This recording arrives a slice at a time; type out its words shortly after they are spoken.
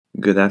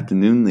Good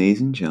afternoon, ladies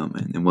and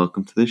gentlemen, and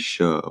welcome to the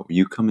show where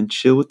you come and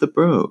chill with the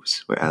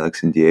bros. We're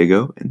Alex and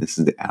Diego, and this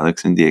is the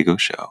Alex and Diego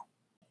Show.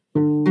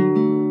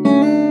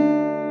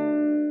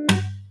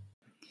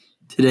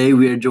 Today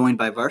we are joined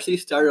by varsity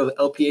starter of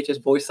LPH's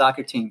boys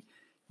soccer team.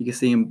 You can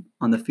see him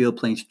on the field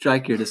playing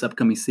striker this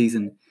upcoming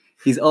season.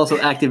 He's also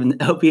active in the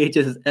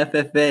LPH's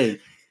FFA.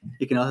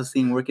 You can also see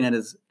him working at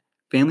his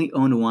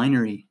family-owned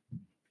winery.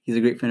 He's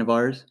a great friend of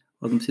ours.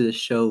 Welcome to the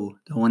show,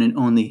 the one and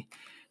only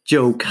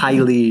Joe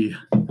Kieley.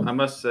 I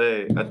must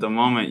say, at the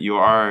moment, you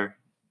are,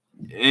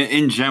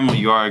 in general,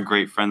 you are a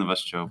great friend of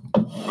us, Joe.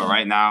 But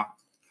right now,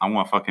 I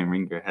want to fucking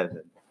wring your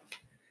head.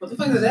 What the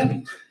fuck does that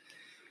mean?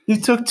 You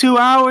took 2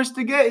 hours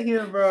to get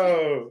here,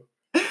 bro.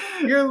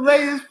 You're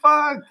late as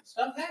fuck.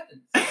 Stuff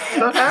happens.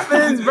 Stuff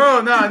happens,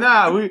 bro.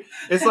 Nah.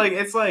 It's like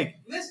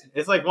Listen.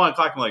 it's like 1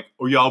 o'clock. I'm like,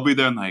 oh yeah, I'll be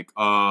there in like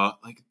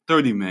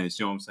 30 minutes.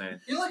 You know what I'm saying?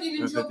 You're lucky you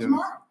didn't show up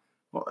tomorrow.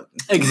 Well,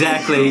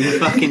 Exactly, you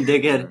fucking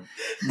dickhead.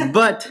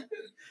 But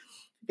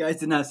you guys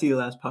did not see the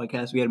last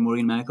podcast. We had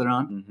Morgan Mackler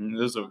on. It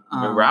was a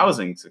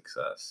rousing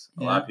success.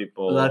 A lot of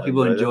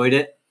people enjoyed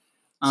it.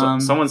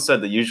 Someone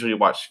said they usually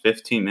watch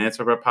 15 minutes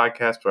of our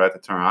podcast, but I had to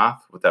turn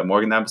off with that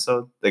Morgan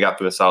episode. They got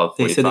through a solid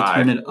 45. They said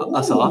they turned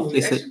us off.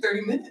 They said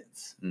 30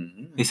 minutes.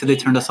 Mm-hmm. They said they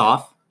turned us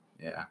off.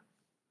 Yeah.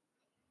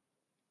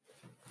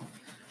 Well,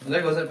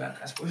 there goes that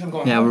podcast. I'm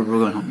going Yeah, home. we're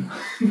going home.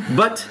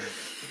 But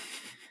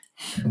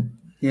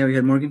yeah, we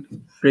had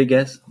Morgan. Great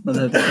guest.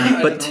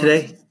 But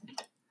today,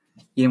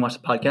 you didn't watch the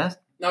podcast?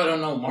 No, I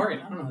don't know Morgan.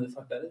 I don't know who the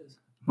fuck that is.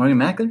 Morgan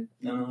Mackler?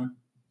 No.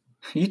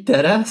 You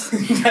dead ass?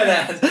 Dead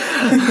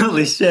ass.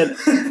 Holy shit.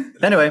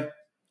 Anyway.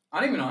 I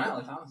don't even know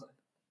Alex, honestly.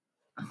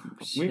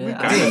 We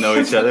kind of know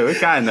each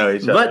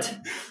other. But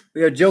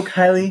we have Joe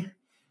Kieley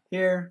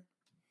here.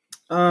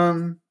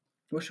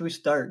 Where should we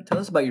start? Tell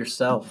us about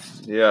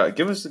yourself. Yeah,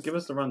 give us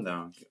the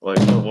rundown. Like,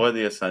 what are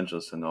the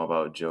essentials to know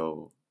about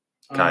Joe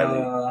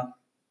Kieley?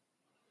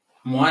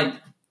 I'm white.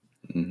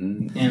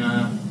 Mm-hmm. And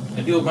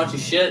I do a bunch of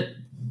shit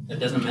that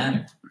doesn't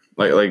matter.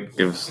 Like,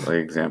 give us like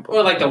example.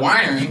 Well, like the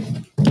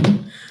winery.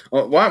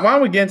 Well, why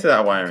don't we get into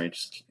that winery?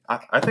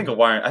 I think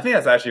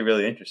that's actually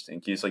really interesting.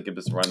 Can you just like give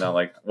us a rundown,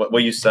 like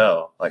what you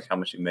sell, like how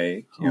much you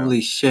make?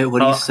 Holy shit! What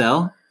do you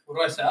sell? What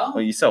do I sell?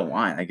 Well, you sell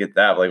wine. I get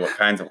that. But, like, what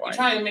kinds of wine? You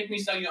trying to make me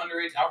sell you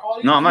underage alcohol?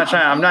 No, I'm not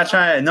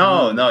trying.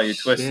 No, you're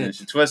twisting Shit. this.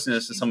 You're twisting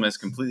this to something that's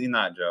completely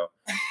not, Joe.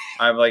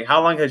 I'm like,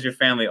 how long has your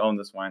family owned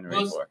this winery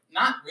Well, it's for?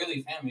 not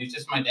really family. It's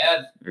just my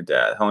dad. Your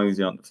dad. How long has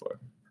he owned it for?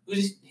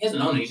 He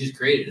hasn't owned it. He just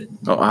created it.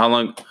 Oh, how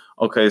long?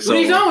 Okay, so.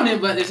 Well, he's owned it,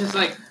 but it's just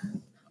like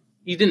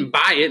he didn't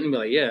buy it and be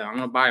like, yeah, I'm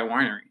gonna buy a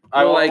winery.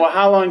 Well,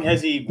 how long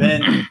has he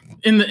been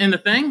in the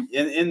thing?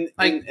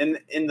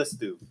 In the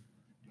stew?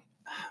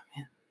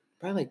 Man,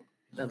 probably like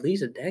at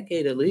least a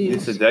decade at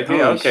least. It's a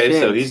decade? Oh, okay,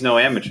 shit. so he's no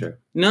amateur.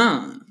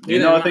 No. Do you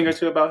know a thing or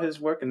two about his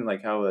work and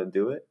like how to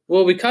do it?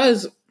 Well,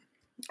 because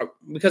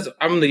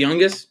I'm the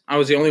youngest, I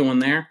was the only one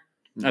there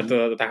at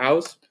the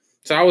house.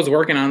 So I was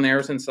working on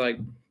there since like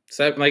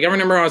 7. Like I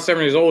remember I was 7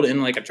 years old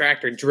in like a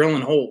tractor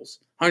drilling holes,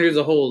 hundreds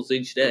of holes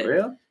each day. For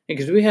real?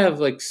 Because we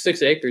have like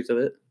 6 acres of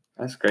it.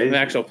 That's crazy. The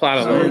actual plot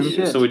of Oh, land.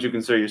 shit. So would you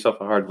consider yourself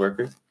a hard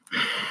worker?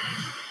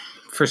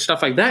 For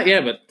stuff like that, yeah,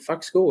 but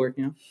fuck schoolwork,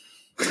 you know.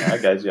 Yeah, I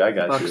got you.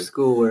 Fuck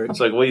schoolwork. It's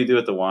like what do you do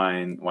at the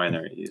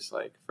wineries,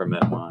 like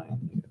ferment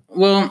wine?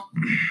 Well,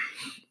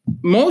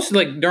 most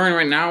like during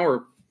right now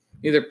we're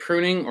either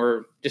pruning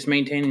or just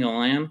maintaining the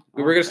land.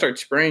 We were gonna start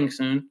spraying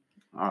soon.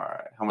 All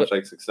right. How much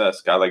like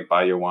success? Got like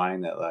buy your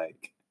wine at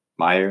like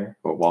Meijer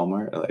or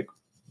Walmart or like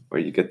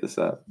where you get this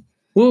at?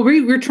 Well,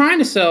 we're trying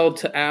to sell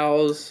to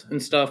Al's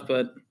and stuff,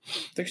 but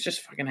there's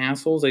just fucking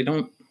assholes. They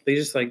have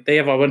there's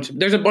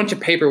a bunch of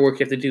paperwork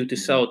you have to do to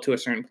sell it to a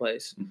certain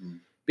place. Mm-hmm.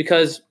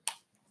 Because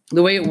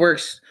the way it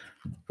works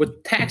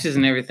with taxes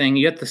and everything,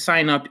 you have to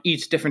sign up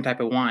each different type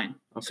of wine.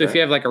 Okay. So if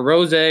you have like a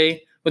rosé,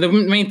 well, the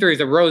main 3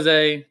 is a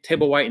rosé,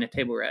 table white, and a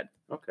table red.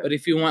 Okay. But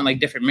if you want like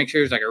different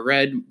mixtures, like a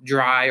red,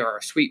 dry, or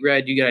a sweet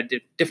red, you got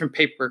different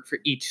paperwork for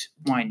each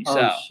wine you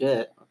sell. Oh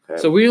shit!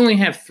 Okay. So we only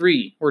have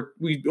 3, or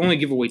we only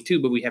give away 2,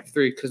 but we have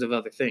 3 because of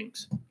other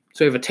things.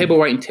 So we have a table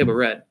white and table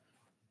red,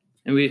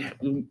 and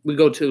we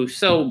go to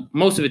sell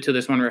most of it to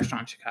this one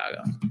restaurant in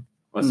Chicago,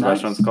 What's the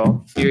restaurant's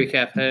called? Erie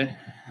Cafe,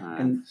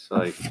 And- so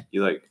like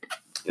you like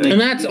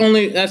and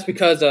that's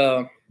because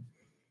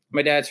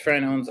my dad's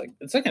friend owns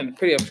it's like a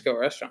pretty upscale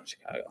restaurant in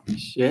Chicago.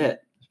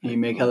 Shit! You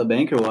make hella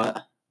bank or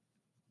what?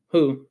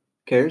 Who?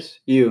 Cares?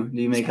 You?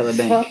 Do you make hella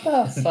bank?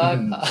 What the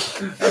fuck?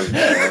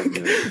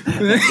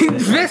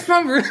 Fist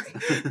bump.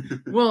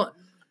 Well,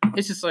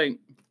 it's just like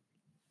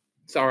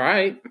it's all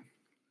right.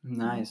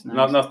 Nice.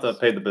 not enough to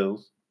pay the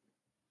bills.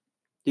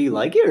 Do you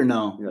like it or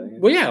no? You like it?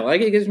 Well, yeah,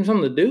 like it gives me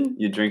something to do.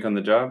 You drink on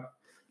the job?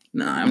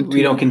 Nah,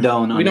 We don't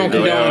condone. We don't underage.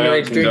 condone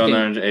underage drinking.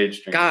 Underage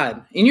drinking.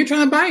 God, and you're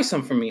trying to buy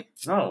some from me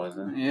No, it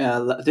wasn't. Yeah,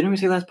 didn't we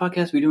say last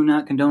podcast we do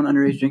not condone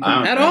underage drinking? I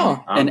don't at think-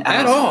 all. I don't And think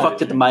Alex at all.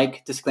 fucked at the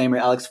mic. Disclaimer: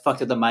 Alex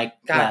fucked at the mic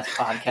God. last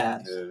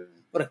podcast.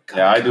 What a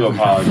Yeah, I do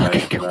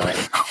apologize for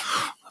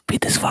that.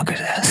 Beat this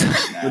fucker's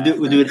ass.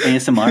 We'll do it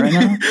ASMR right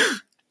now.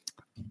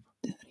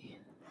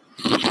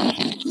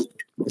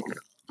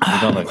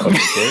 don't like fucking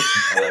kids.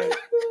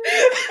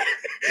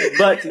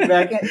 But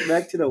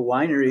back to the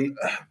winery.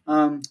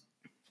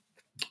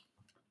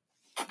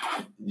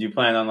 You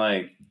plan on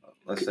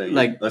let's say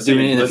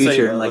doing it in the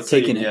future,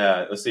 taking it.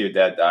 Yeah, let's say your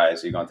dad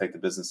dies. Are you gonna take the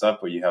business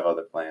up, or you have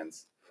other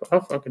plans?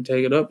 I'll fucking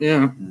take it up.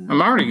 Yeah,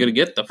 I'm already gonna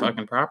get the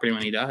fucking property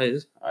when he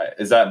dies. All right.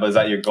 Is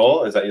that your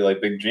goal? Is that your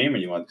big dream, or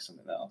you want to do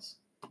something else?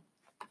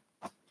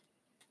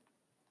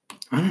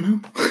 I don't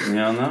know. You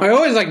don't know? I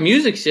always like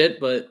music shit,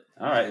 but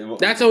all right. Well,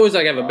 that's always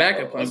I have a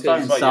backup plan. Let's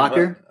talk about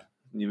Soccer.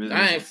 You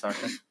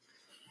soccer.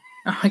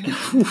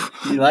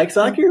 You like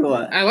soccer or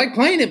what? I like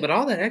playing it, but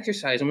all that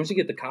exercise, and once you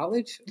get to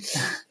college,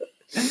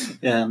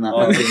 yeah, I'm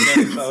not.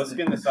 Let's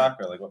get into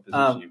soccer. What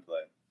position you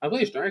play? I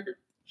play striker.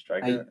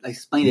 Striker. I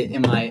explained it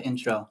in my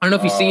intro. I don't know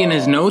if you see in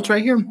his notes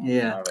right here.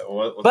 Yeah.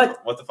 All right.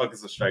 What the fuck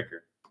is a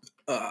striker?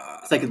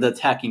 It's like the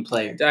attacking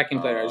player. Attacking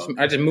player.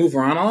 I just move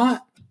around a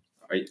lot.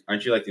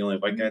 Aren't you the only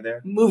white guy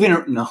there?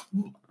 No.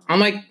 I'm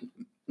like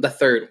the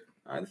third.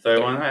 The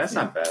third one. That's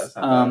not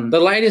bad. The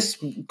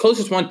lightest,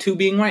 closest one to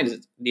being white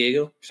is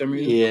Diego for some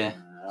reason. Yeah.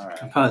 All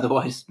right. Probably the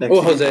whitest.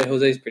 Oh,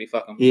 Jose's pretty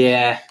fucking.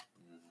 Yeah.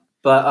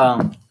 But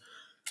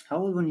how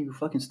old when you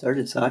fucking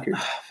started soccer?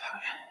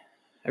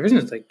 Ever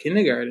since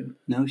kindergarten.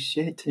 No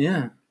shit.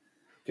 Yeah.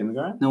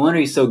 Kindergarten? No wonder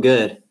he's so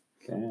good.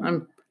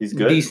 Damn. He's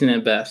good. Decent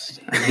at best.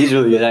 He's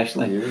really good,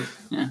 actually.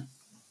 Yeah.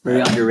 Very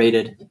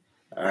underrated.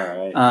 All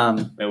right.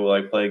 Maybe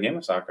we'll play a game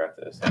of soccer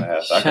after this.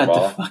 Shut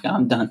the fuck up.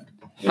 I'm done.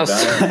 You're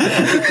done?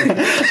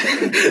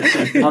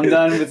 I'm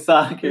done with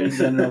soccer in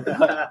general.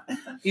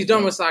 He's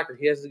done with soccer.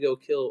 He has to go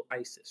kill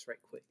ISIS right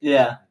quick.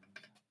 Yeah.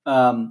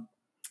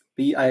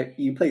 But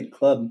you played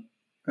club,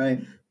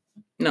 right?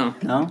 No.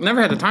 No?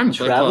 Never had the time to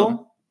play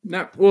club.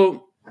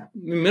 Well,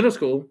 in middle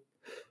school.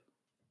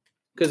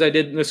 Because I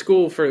did the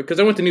school because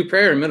I went to New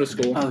Prairie in middle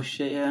school. Oh,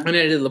 shit, yeah. And then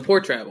I did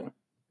Laporte travel.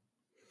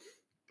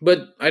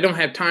 But I don't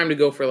have time to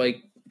go for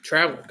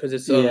travel because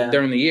it's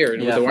during the year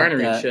and with the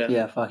winery and shit.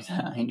 Yeah, fuck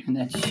that. I ain't doing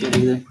that shit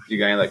either. You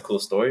got any cool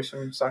stories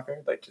from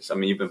soccer?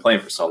 You've been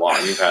playing for so long.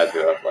 You've had to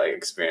have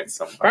experienced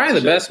some. Probably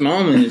the best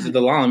moment is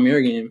the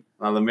Lalamere game.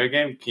 Lalamere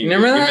game? Can you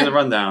remember give that? me the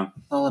rundown?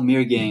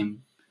 Lalamere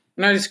game.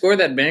 And I just scored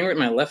that banger with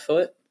my left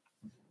foot.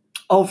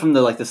 Oh, from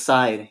the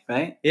side,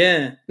 right?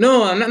 Yeah.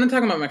 No, I'm not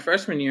talking about my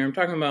freshman year. I'm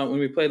talking about when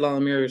we played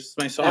Lalamere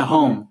my sophomore. At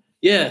home.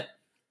 Yeah.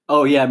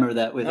 Oh, yeah, I remember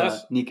that with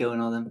Nico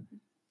and all them.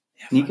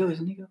 Yeah, Nico? Is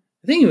it Nico?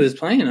 I think he was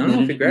playing. I don't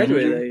know if he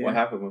graduated that year. What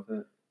happened with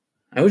it?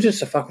 It was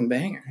just a fucking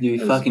banger. Dude,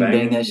 he fucking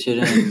banged that shit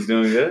in. He's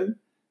doing good?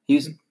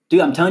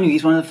 Dude, I'm telling you,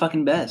 he's one of the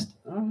fucking best.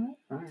 All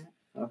right.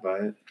 I'll buy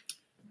it.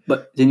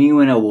 But didn't you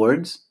win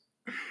awards?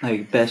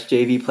 Best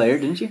JV player,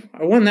 didn't you?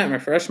 I won that my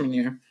freshman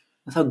year.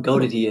 That's how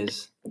goated he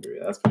is.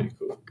 Yeah, that's pretty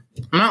cool.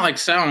 I'm not like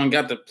Sal and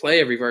got to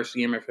play every varsity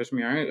game my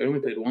freshman year. I only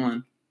played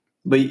one.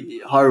 But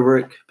hard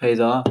work pays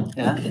off,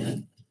 yeah?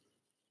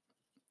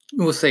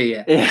 We'll say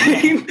yeah.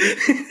 Are you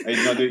going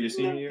to do it your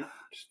senior year?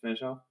 Just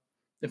finish off?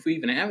 If we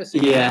even have a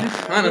senior year.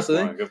 Honestly.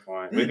 Good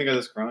point. What do you think of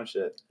this Corona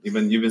shit? You've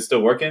been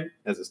still working?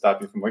 Has it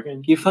stopped you from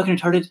working? You fucking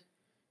retarded?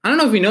 I don't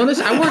know if you know this.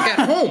 I work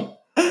at home.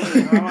 I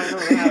don't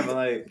know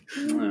that,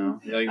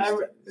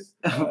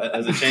 but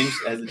has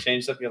it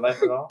changed up your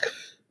life at all?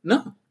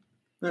 No,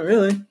 not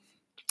really.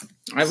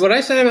 What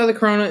I said about the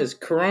Corona is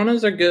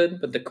Coronas are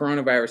good, but the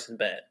coronavirus is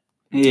bad.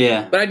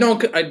 Yeah. But I don't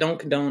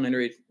condone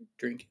underage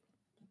drinking.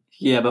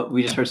 Yeah, but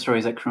we just heard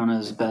stories that Corona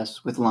is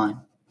best with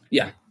lime.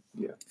 Yeah.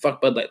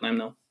 Fuck Bud Light Lime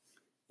though.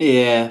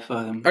 Yeah,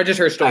 fuck him. I just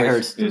heard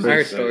stories. I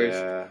heard stories.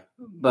 Yeah.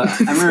 But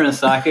I remember in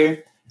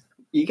soccer,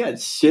 you got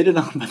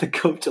shitted on by the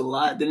coach a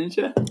lot, didn't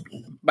you?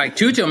 By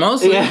Chucho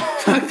mostly. Yeah.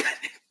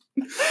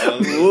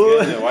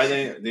 Why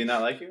do they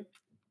not like you?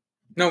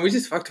 No, we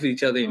just fucked with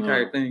each other the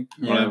entire thing.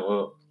 Yeah.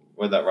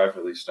 Where'd that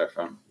rivalry start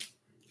from?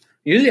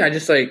 Usually I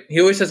just he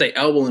always says I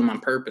elbow him on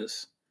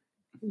purpose.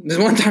 This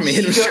one time I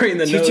hit him straight in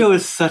the nose. Chucho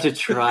is such a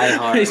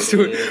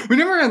tryhard.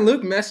 Whenever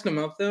Luke messed him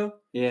up though,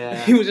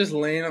 yeah, he was just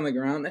laying on the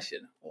ground. That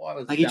shit.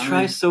 He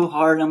tries so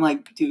hard. I'm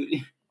like, dude,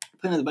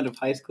 playing with a bunch of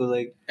high school,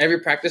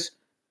 every practice.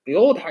 The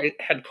old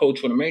head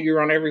coach would have made you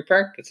run every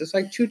practice. It's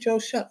like,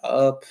 Chucho, shut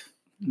up.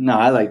 No,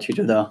 I like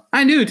Chucho though.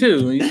 I do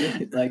too.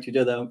 I like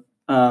Chucho though.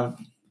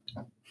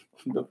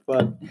 But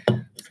fuck,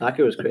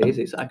 soccer was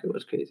crazy.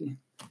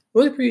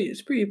 Well,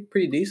 it's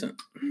pretty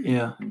decent.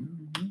 Yeah.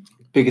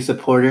 Biggest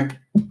supporter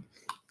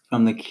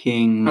from the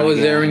King. I was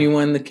there when you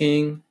won the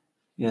King.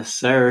 Yes,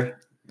 sir.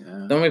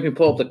 Yeah. Don't make me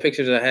pull up the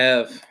pictures I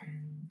have.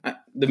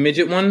 The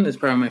midget one is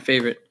probably my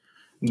favorite.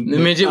 The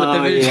midget with the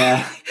midget.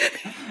 Yeah.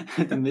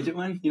 The midget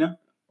one, you know?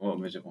 What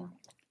midget one?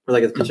 Or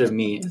a picture of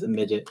me as a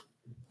midget.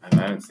 I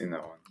haven't seen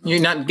that one.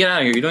 Get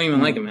out of here. You don't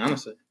even like him,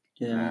 honestly.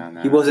 Yeah.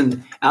 Nah. He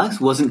wasn't. Alex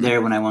wasn't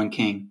there when I won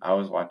King. I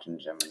was watching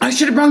Gemini. I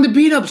should have brought the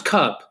Beat Ups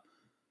cup.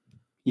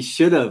 You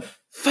should have.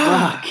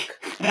 Fuck.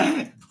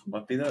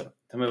 What beat up?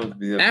 Tell me what the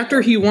beat up.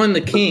 After he won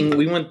the King,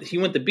 he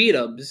went to Beat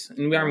Ups,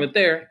 and we went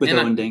there with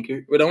Owen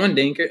Dankert. With Owen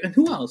Dankert, and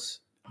who else?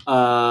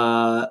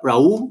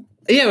 Raul.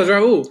 Yeah, it was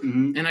Raul.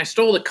 Mm-hmm. And I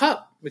stole the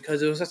cup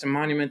because it was such a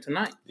monument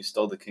tonight. You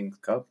stole the King's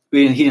cup?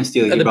 He didn't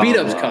steal it. The Beat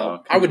Ups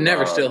cup. Okay. I would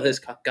never steal his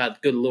cup. God,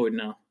 good Lord,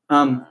 no.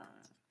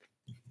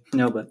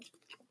 No, but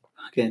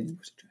again,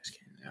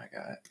 Yeah, I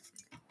got it.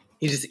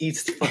 He just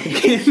eats the fucking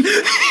can.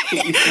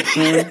 he eats the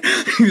can.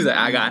 He's like,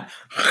 I got.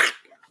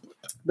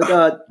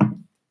 But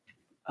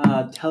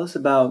tell us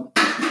about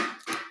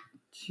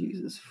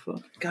Jesus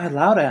fuck. God,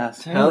 loud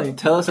ass.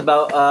 Tell us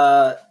about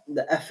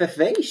the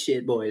FFA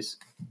shit, boys.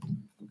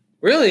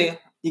 Really?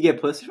 You get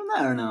pussy from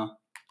that or no?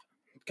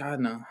 God,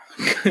 no.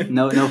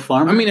 No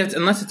farmer. I mean,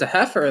 unless it's a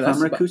heifer. That's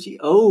farmer coochie.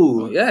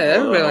 Oh, yeah,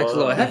 everybody likes a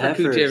little heifer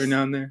heifers. coochie every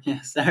now and then.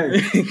 Yes, sir.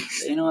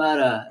 They know how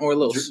to Or a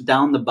little.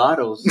 down the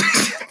bottles.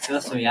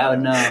 Trust me, I would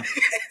know.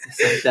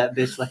 It's like that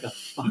bitch like a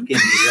fucking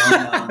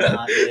drone on a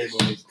hot day,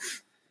 boys.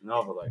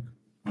 No, but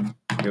like,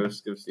 give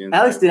us the insight.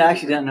 Alex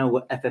didn't know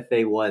what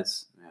FFA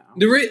was.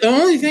 The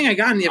only thing I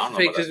got in the I don't know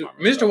FFA about because that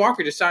Mr. farmer,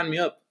 Walker just signed me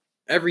up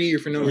every year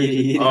for no He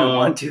reason. didn't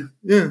want to.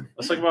 Yeah,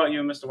 Let's talk about you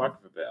and Mr. Walker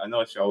for a bit. I know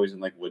it's always in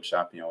like wood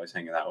shop and you're always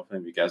hanging out with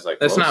him. You guys like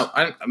that's close?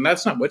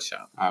 that's not wood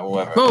shop.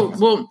 Whatever.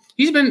 Well,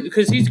 he's been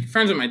because he's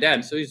friends with my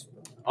dad, so he's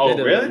Oh,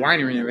 did really? the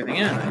winery and everything. I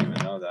Yeah, didn't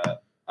even know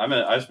that.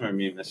 I just remember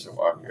meeting Mr.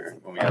 Walker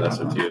when we had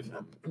SOT with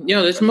him.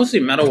 it's mostly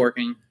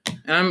metalworking,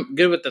 and I'm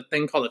good with the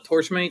thing called a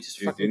torchmate. Just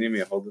Do you fucking, need me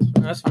to hold this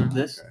one? that's fine.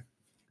 This?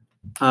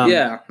 Okay.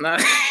 Yeah,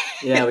 not-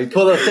 Yeah, we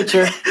pulled a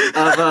picture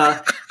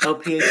of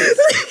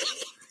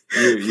LPH's.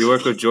 You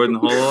work with Jordan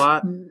Hole a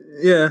lot?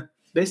 yeah.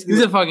 Basically,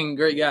 He's a fucking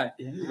great guy.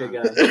 yeah, he's a good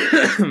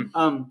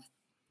guy.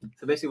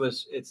 So basically,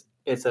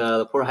 it's a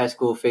Laporte High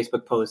School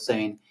Facebook post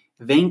saying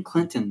Vane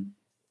Clinton,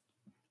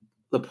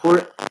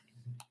 Laporte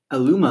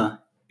Aluma,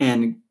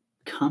 and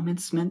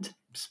commencement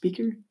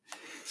speaker.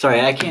 Sorry,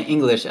 I can't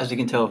English, as you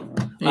can tell.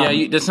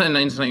 That's not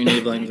your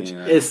native language.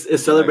 Yeah. Is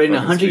celebrating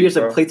Like, 100 years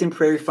bro. of Clayton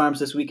Prairie Farms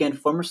this weekend.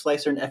 Former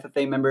Slicer and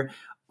FFA member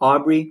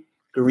Aubrey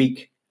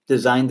Greek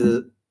designed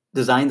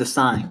the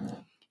sign.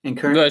 And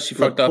current Good, she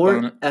fucked up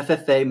on it.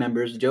 FFA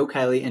members Joe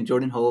Kieley and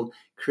Jordan Hold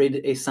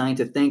created a sign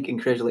to thank and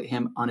congratulate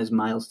him on his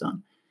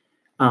milestone.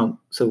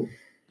 So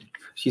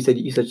you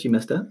said she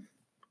messed up?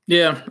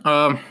 Yeah.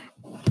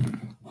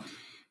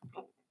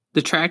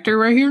 The tractor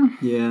right here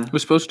Yeah.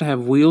 was supposed to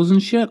have wheels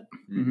and shit,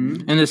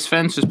 Mm-hmm. and this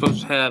fence is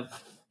supposed to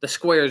have the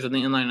squares of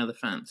the inline of the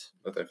fence,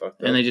 But they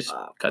fucked up. and they just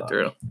cut fuck.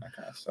 through. That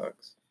kind of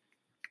sucks.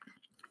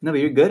 No,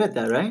 but you're good at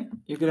that, right?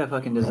 You're good at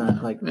fucking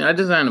design. Like, I mean, I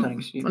designed a cutting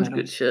sheet bunch of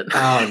metal. good shit.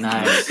 Oh, Let's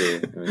nice. see.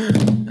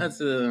 That's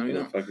What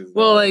the fuck is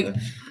well, that? like,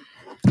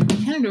 I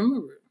can't even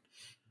remember.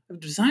 I've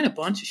designed a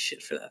bunch of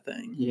shit for that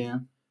thing. Yeah.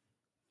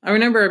 I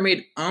remember I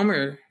made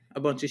Elmer a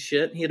bunch of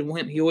shit. He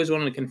always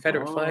wanted a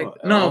Confederate Oh, flag.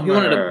 No, he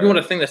wanted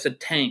a thing that said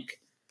tank.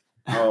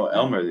 Oh,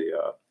 Elmer,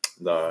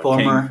 the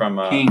Former king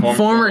from king.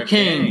 Former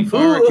king.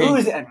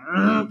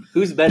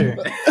 Who's better?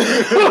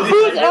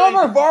 Who's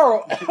Elmer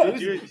Barrow?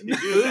 Who's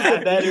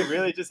the better?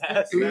 really just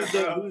asked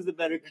Who's the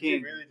better Did king?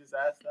 you really just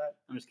ask that?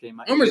 I'm just kidding.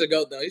 Elmer's a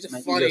goat though. He's a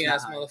My funny ego's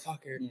ass not high.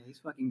 motherfucker. Yeah, he's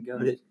fucking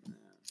goated.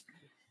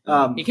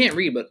 He can't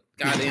read, but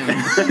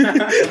goddamn.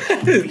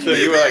 So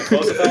you were like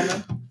close to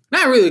Elmer?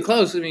 Not really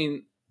close. I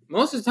mean,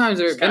 most of the times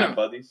Just kind of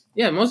buddies.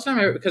 yeah, most of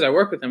the time because I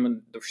work with him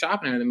in the shop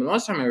and everything. But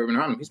most of the time I've ever been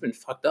around him, he's been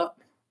fucked up.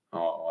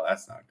 Oh, well,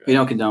 that's not good. We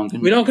don't condone.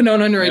 We don't condone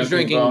underage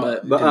drinking,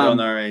 but condone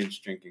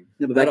underage drinking.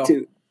 Yeah, but At back all.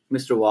 to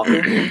Mr.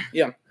 Walker.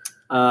 Yeah.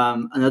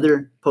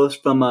 Another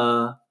post from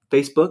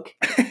Facebook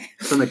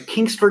from the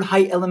Kingsford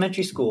Height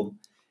Elementary School.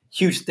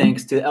 Huge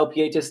thanks to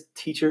LPHS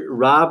teacher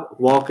Rob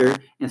Walker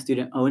and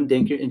student Owen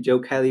Denker and Joe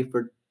Kieley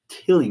for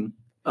tilling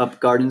up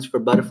gardens for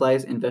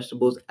butterflies and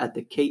vegetables at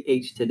the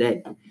KH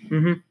today.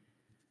 Mm-hmm.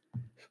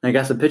 I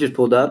got some pictures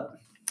pulled up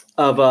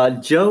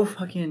of Joe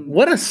fucking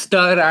What a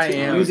stud I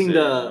am. using Let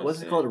the me what's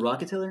it see. called, a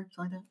rocket tiller,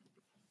 something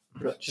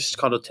like that. Just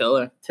called a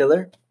tiller.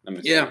 Tiller Let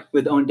me see. Yeah.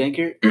 with Owen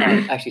Denker.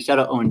 Actually, shout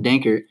out Owen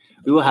Denker.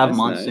 We will have him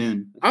That's on nice.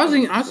 soon. I was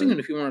thinking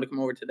if he wanted to come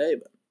over today,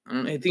 but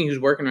I think he was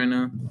working right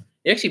now.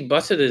 He actually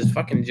busted his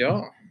fucking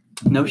jaw.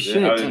 No How shit.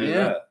 did you do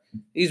Yeah. that?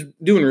 He's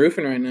doing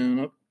roofing right now,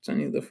 and I'll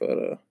send you the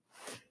photo.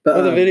 But,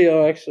 Or the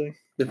video, actually.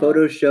 The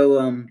photos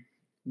show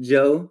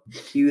Joe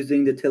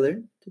using the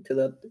tiller to till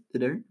up the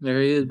dirt. There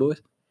he is,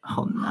 boys.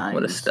 Oh, nice.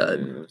 What a stud.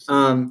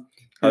 How And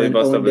did he then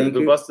bust Owen up? Who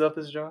Denker. busted up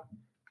his jaw?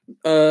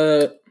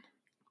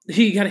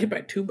 He got hit by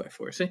a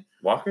 2x4, see?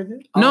 Walker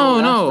did? Oh, No,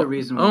 that's no, the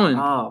reason why. Owen.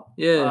 Oh,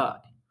 Yeah.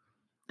 fuck.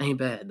 Ain't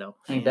bad, though.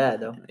 Ain't bad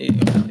though. Yeah.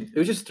 It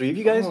was just three of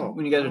you guys Oh,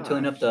 when you guys were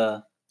tilling up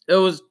the. It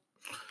was...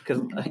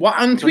 Because Well,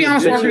 and to be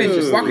honest,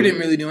 Dude. Walker didn't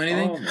really do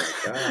anything. Oh my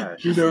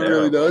gosh. He never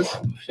really does.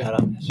 shout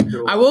out.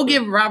 Mr. I will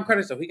give Rob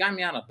credit, though. He got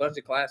me out of a bunch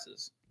of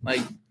classes.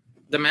 Like,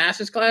 the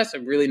Masters class, I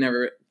really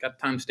never got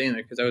time to stay in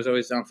there because I was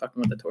always down fucking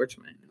with the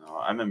Torchman. No,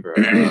 I remember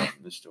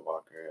Mr.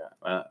 Walker.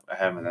 I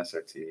had him in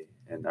SRT,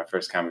 and our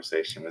first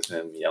conversation was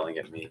him yelling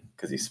at me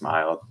because he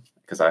smiled,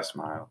 because I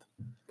smiled.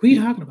 What are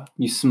you talking about?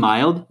 You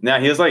smiled. Now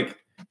he was like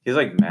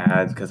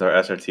mad because our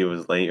SRT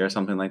was late or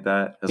something like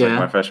that. It was Yeah. like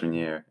my freshman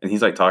year, and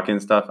he's like talking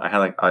and stuff.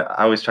 I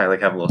always try to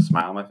like have a little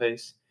smile on my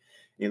face.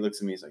 And he looks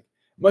at me, he's like,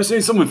 "Am I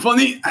saying something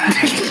funny?"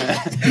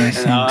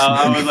 And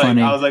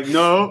I was like,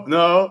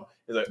 no.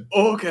 He's like,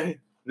 "Oh, okay."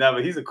 No,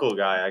 but he's a cool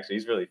guy. Actually,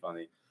 he's really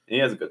funny. And he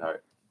has a good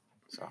heart.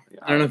 So yeah,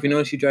 I don't know if you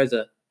noticed, he drives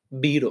a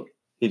Beetle.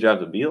 He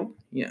drives a Beetle?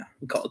 Yeah,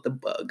 we call it the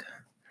Bug.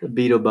 The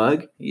Beetle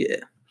Bug? Yeah.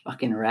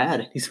 Fucking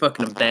rad. He's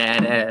fucking a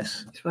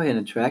badass. He's fucking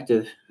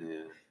attractive.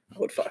 Yeah. I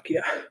would fuck,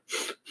 yeah.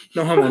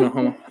 No homo, no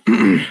homo.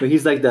 But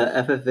he's like the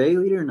FFA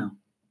leader, no?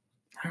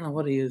 I don't know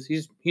what he is.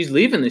 He's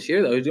leaving this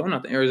year, though. He's going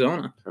out to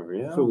Arizona. For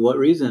real? For what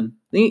reason?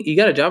 I think he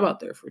got a job out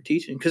there for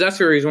teaching. Because that's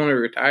where he's wanting to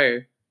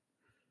retire.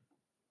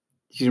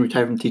 He's gonna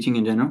retire from teaching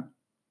in general?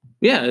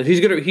 Yeah,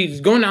 he's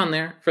going down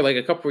there for like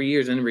a couple of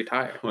years and then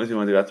retire. What does he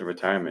want to do after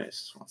retirement? He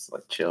just wants to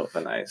like chill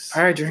for nice.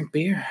 Probably drink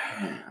beer.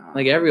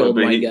 Like every old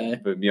white guy.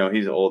 But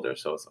he's older,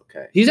 so it's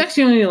okay. He's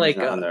actually only like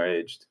he's not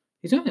underaged.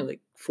 He's only like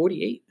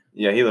 48.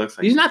 Yeah, he looks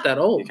like he's not that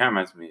old. He kind of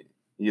reminds me.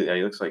 Yeah,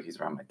 he looks like he's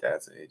around my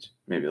dad's age,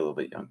 maybe a little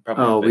bit young.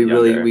 Probably oh, we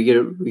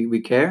younger. really we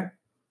care.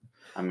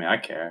 I mean, I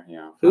care. You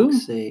know. For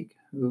fuck's sake.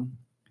 Who?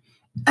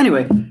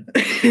 Anyway,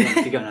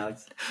 keep going,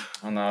 Alex.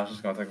 Oh no, I was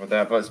just gonna talk about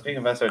that. But speaking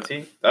of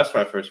SRT, that's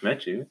where I first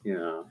met you. You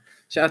know.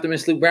 Shout out to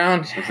Miss Luke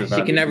Brown. She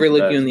can never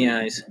look you in the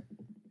eyes.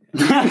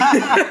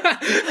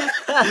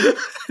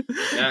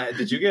 Yeah,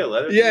 did you get a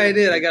letter? Yeah, I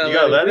did. I got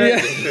a letter.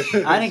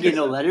 Yeah. I didn't get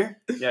no letter.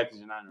 Yeah, because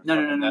you're not.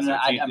 No.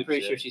 I'm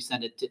pretty sure she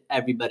sent it to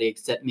everybody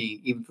except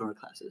me, even for her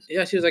classes.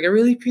 Yeah, she was like, "I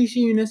really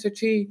appreciate you,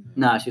 SRT."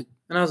 Nah, she.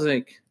 And I was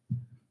like,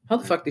 "How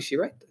the fuck did she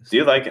write this?" Do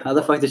you like it? How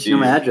the fuck did she know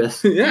my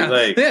address?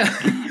 Yeah,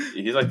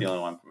 He's like the only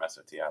one from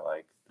SRT I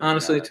like.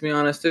 Honestly, to be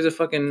honest, there's a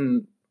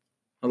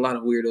lot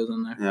of weirdos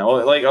in there. Yeah,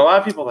 well, like a lot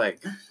of people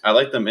I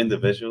like them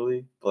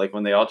individually, but like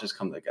when they all just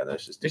come together,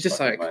 it's just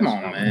like, come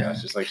on, man.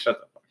 It's just like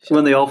shut the fuck up.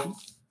 When they all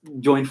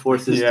join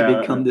forces to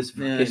become this.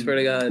 Yeah, I swear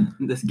to God,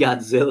 this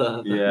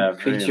Godzilla. Yeah,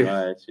 pretty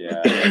much.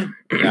 Yeah,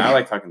 I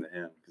like talking to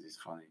him because he's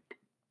funny,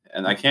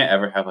 and I can't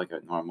ever have like a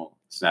normal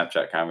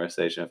Snapchat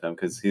conversation with him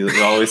because he'll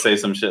always say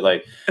some shit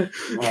like,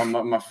 "Oh,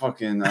 my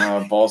fucking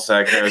ball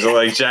sack hairs," or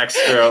like Jack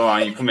Sparrow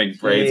on. You can make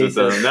braids with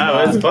them.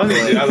 No, it's funny,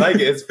 dude. I like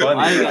it. It's funny.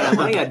 Why you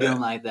gotta do him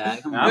like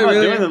that? I'm not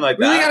doing them like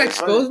that. Really gotta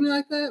expose me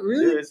like that?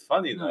 Really? Dude, it's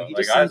funny though.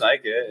 Like I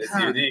like it. It's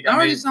unique. Now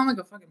I just sound like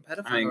a fucking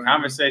pedophile. I mean,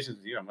 conversations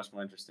with you are much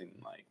more interesting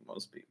than like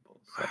most people.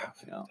 So,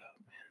 you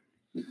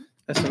know.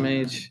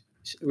 SMH,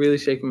 really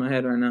shaking my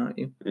head right now at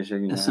you.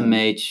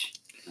 SMH.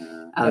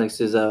 Alex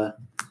is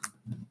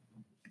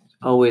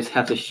always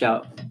have to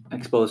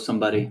expose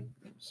somebody.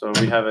 So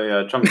we have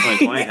a Trump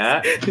 2020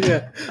 hat.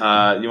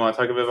 Yeah. You want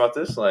to talk a bit about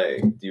this?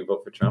 Like, do you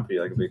vote for Trump? Are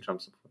you like a big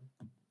Trump supporter?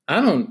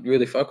 I don't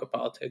really fuck with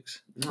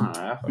politics.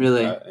 No,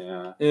 really?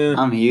 Yeah.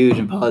 I'm huge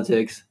in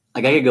politics.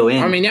 Like I could go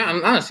in. I mean,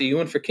 yeah. Honestly, you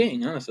went for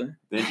King. Honestly.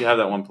 Didn't you have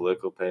that one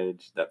political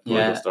page, that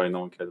political story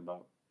no one cared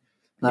about?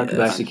 A lot of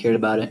people actually cared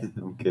about it.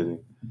 I'm kidding.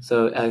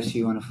 So actually,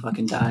 you want to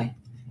fucking die?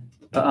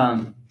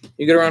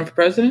 You gonna run for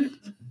president?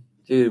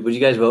 Dude, would you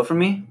guys vote for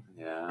me?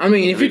 Yeah. I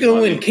mean, if you can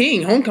win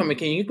King, homecoming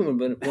King, you can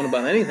win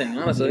about anything,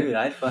 honestly. Dude,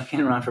 I'd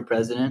fucking run for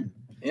president.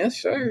 Yeah,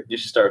 sure. You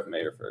should start with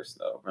mayor first,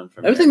 though. Run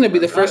for I would think that'd be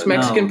the first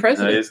Mexican No,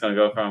 president. you're just gonna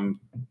go from.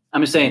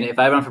 I'm just saying, if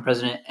I run for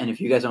president, and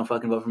if you guys don't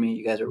fucking vote for me,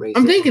 you guys are racist.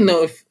 I'm thinking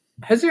though,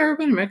 has there ever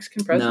been a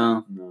Mexican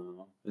president?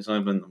 No. There's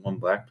only been one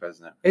black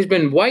president. There's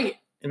been white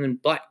and then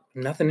black,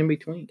 nothing in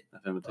between.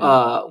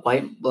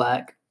 White,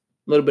 black,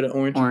 a little bit of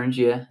orange. Orange,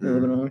 yeah. A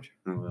little bit of orange.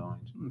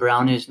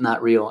 Brown is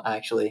not real,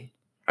 actually.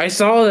 I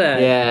saw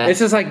that. Yeah. It's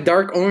just like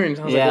dark orange.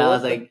 I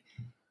was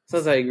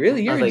like,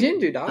 really? You're a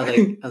ginger, dog. I was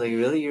like,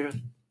 really? You're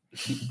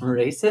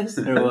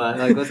racist? Or what?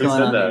 Like, what's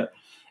going on there?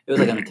 It was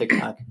like on a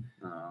TikTok.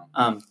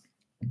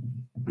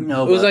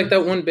 No, it was like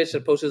that one bitch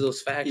that posted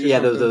those facts. Yeah,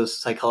 those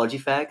psychology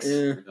facts.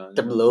 Yeah.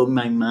 To blow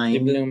my mind. They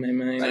blew my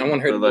mind. I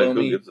want her to like, blow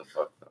me. Who gives a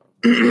fuck,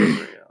 though?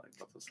 Like, what's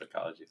the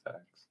psychology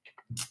facts?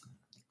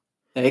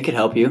 Yeah, it could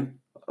help you.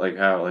 Like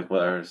how? Like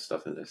what other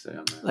stuff did they say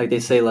on that? Like they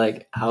say,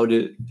 like how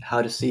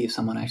to see if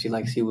someone actually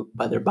likes you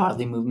by their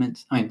bodily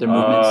movements. I mean, their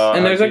movements.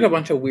 And there's like a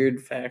bunch of weird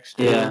facts.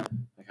 Too. Yeah.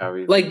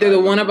 Like they're the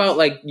one about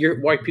like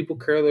white people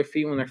curl their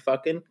feet when they're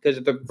fucking because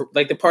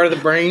the part of the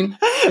brain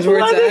is where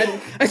it's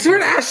at. I swear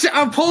to God,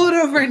 I'll pull it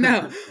up right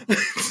now. I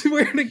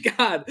swear to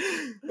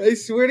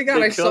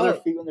God, I saw their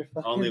feet when they're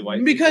fucking. Only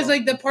white because people?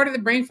 like the part of the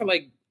brain for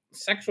like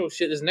sexual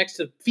shit is next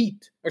to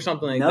feet or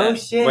something like that. No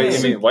shit. Wait,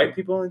 you mean white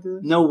people only do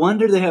this? No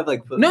wonder they have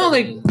like foot. No,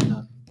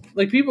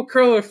 like people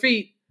curl their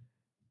feet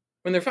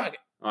when they're fucking.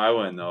 Oh, I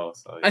wouldn't know.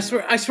 So, I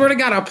swear to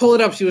God, I'll pull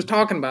it up. She was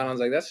talking about it. I was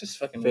like, that's just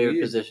fucking favorite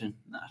weird. position.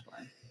 Nah,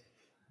 fine.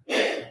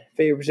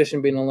 Favorite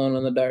position being alone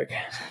in the dark.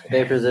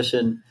 Favorite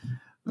position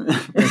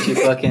when she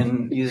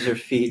fucking use her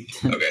feet.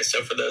 Okay,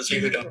 so for those of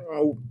you who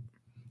don't,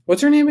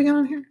 what's her name again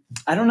on here?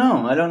 I don't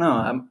know.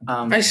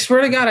 I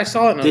swear to God, I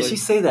saw it. Did she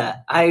say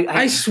that?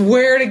 I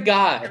swear to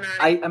God.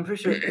 I'm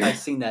pretty sure I've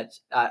seen that.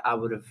 I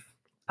would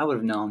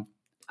have known.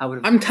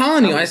 I'm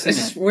telling you, I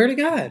swear to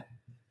God.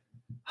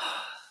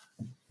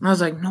 I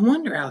was like, no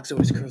wonder Alex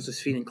always curls his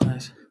feet in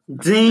class.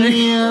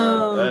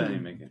 Damn. That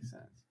didn't make any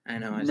sense. I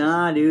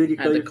know. Dude,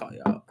 I had to call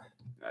you out.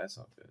 That's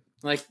all good.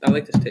 I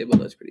like this table.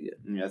 That's pretty good.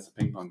 Yeah, it's a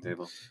ping pong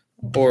table.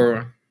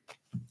 Or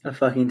a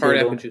fucking hard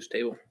table. apple juice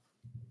table.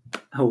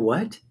 A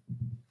what?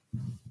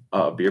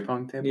 A beer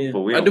pong table? Yeah.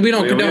 But we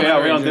don't condone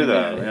we don't do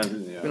that. that.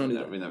 We don't do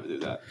that. We never do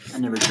that. I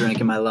never drank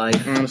in my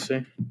life.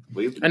 Honestly.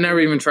 I never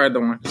even tried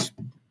the ones.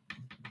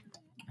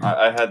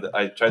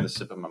 I tried to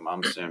sip of my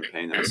mom's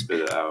champagne and I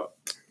spit it out.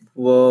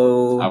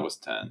 Whoa. I was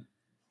 10.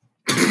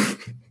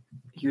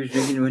 He was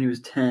drinking when he was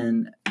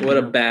 10. What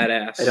a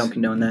badass. I don't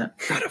condone that.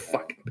 What a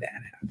fucking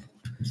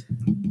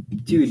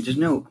badass. Dude, just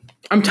no.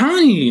 I'm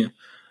telling you.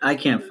 I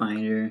can't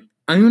find her.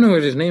 I don't even know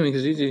what his name is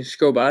because you just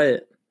scroll by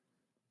it.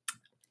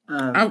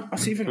 I'll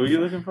see if I can. Who are you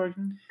looking for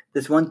again?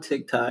 This one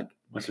TikTok.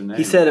 What's her name?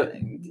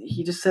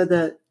 He just said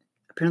that.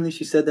 Apparently,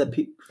 she said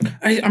that.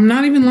 I'm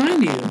not even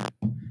lying to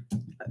you.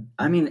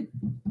 I mean,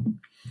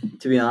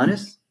 to be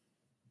honest,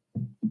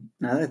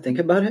 now that I think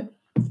about it,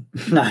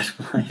 I'm just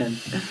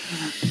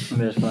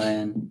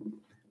playing.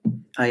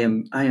 I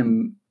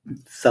am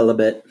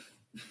celibate.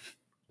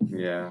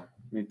 Yeah,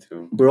 me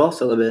too. We're all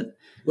celibate.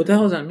 What the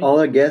hell does that mean? All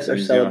our guests are You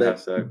don't celibate. have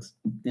sex.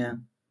 Yeah.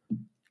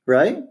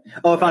 Right?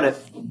 Oh, I found it.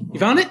 You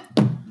found it?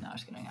 No, I'm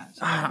just kidding.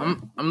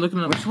 I'm looking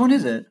at. Which one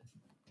is it?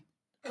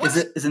 Is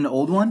it an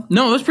old one?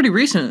 No, it's pretty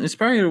recent. It's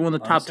probably one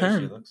of the top 10.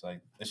 She looks like.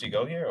 Does she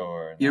go here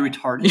or? You're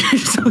retarded. You're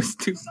so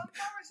stupid.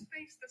 Sunflowers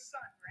face the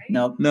sun, right?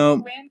 Nope.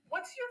 No,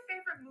 What's your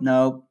favorite movie?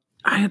 Nope.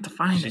 I had to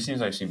find She it. seems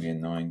like she'd be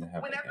annoying to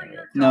have. Whenever Like,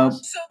 you're Nope. So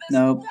this,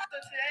 Nope.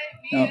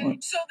 So today, Nope.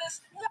 so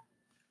this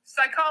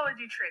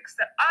psychology tricks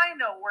that I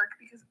know work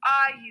because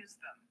I use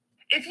them.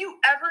 If you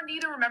ever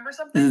need to remember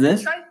something, Is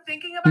this? try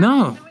thinking about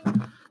No.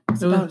 doing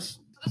It's It was-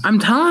 I'm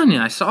telling you,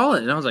 I saw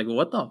it and I was like,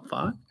 "What the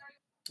fuck?"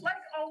 like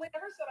always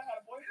never said I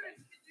had a boyfriend.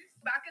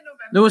 Back in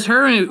November. It was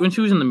her when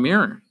she was in the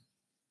mirror.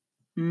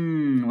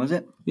 Was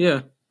it?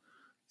 Yeah,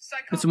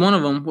 it's one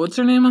of them. What's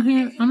her name on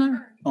here? On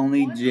there?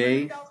 Only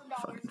Jay?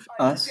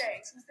 Us?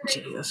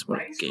 Jesus, what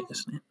a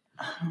gayest name.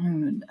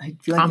 I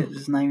feel like this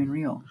is not even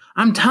real.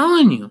 I'm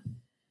telling you.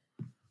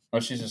 Oh,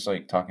 she's just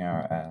like talking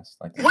out her ass.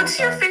 Like. the What's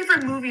whole your time.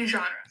 favorite movie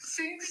genre?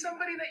 Seeing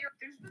somebody that you're.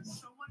 There's been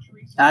so much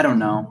research. I don't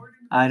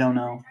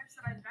know.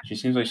 She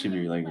seems like she'd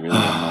be like really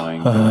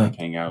annoying to like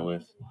hang out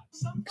with.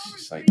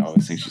 She's like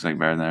always thinks she's like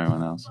better than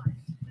everyone else.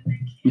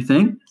 You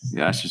think?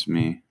 Yeah, that's just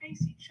me.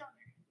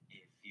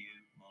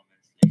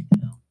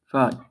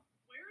 Fuck.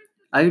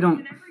 I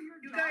don't.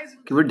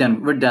 Okay, we're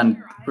done. We're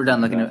done. We're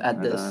done looking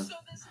at this.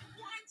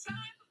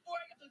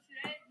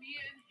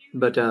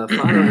 But follow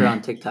her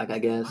on TikTok, I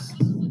guess.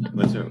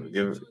 What's her?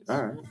 Give her.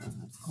 All right.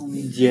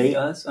 Only J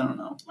us? I don't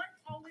know.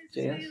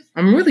 JS?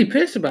 I'm really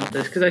pissed about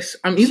this because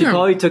I'm She either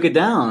probably took it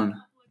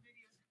down.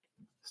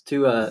 It's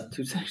too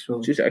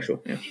sexual. too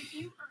sexual. Yeah.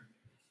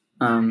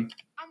 Um.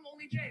 I'm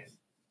only Jay.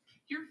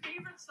 Your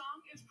favorite song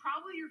is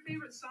probably your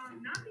favorite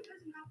song, not because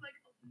you have like.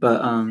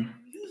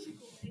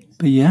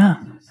 But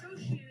yeah.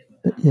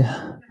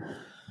 Yeah.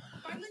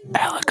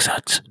 Alex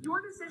Hutz.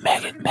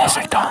 Megan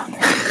Messerton.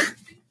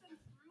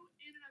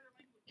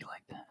 You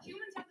like that?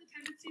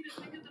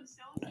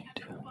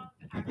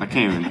 I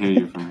can't even hear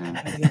you from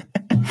here.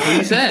 What do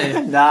you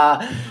say?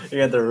 Nah, you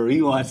got to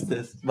rewatch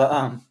this.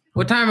 But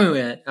What time are we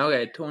at?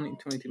 Okay,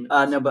 22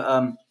 minutes. no,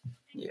 but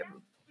yeah,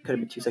 could have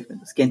been 2 seconds.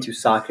 Let's get into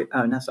soccer.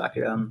 Oh, not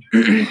soccer.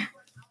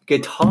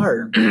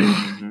 Guitar.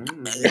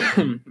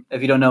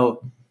 If you don't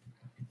know,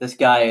 this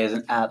guy is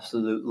an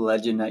absolute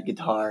legend at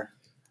guitar.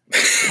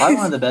 Probably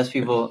one of the best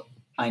people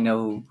I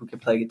know who can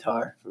play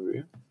guitar. For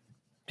real?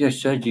 Just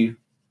showed you.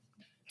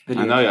 I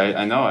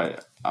know.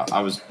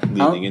 I was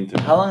leaning into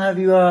it. How long have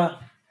you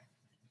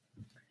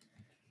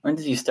when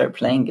did you start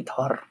playing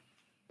guitar?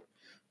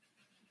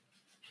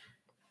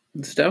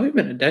 It's definitely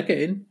been a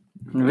decade.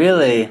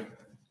 Really?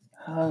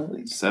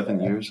 Holy 7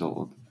 years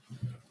old.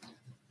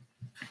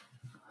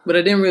 But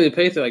I didn't really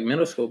play through like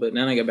middle school, but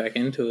then I got back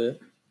into it.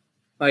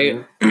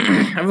 Like, I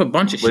have a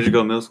bunch of Where'd you shit.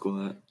 go middle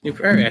school at? New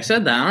Prairie. I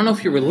said that. I don't know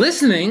if you were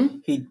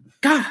listening.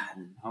 God,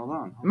 Hold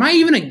on. am I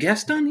even a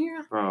guest on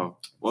here? Bro.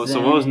 Well,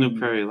 so what was New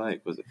Prairie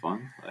like? Was it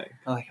fun? Like,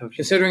 I like how she-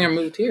 Considering I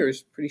moved here,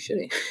 it's pretty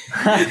shitty.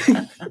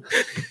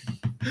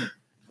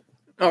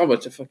 Oh, a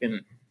bunch of fucking.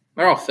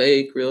 They're all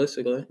fake,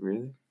 realistically.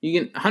 really?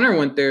 Hunter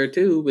went there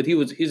too, but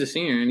he's a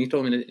senior, and he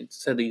told me that it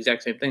said the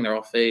exact same thing. They're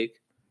all fake,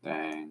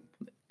 Dang.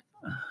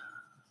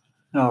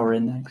 Oh,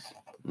 rednecks.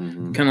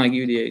 Mm-hmm. kind of like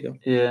you, Diego.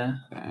 Yeah.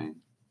 Dang.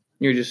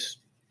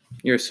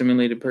 You're a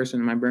simulated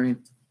person in my brain.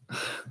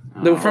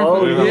 Oh,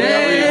 Oh,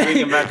 yeah. We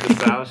bringing back the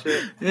style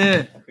shit?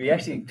 Yeah, We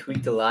actually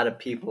tweaked a lot of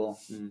people.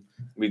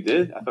 We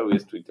did? I thought we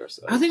just tweaked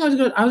ourselves. I think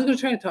I was gonna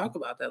try to talk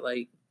about that.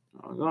 Like,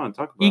 Oh, go on,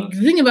 talk the about it.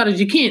 thing about it is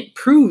you can't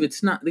prove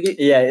it's not.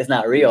 Yeah, it's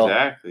not real.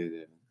 Exactly,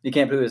 dude. You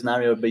can't prove it's not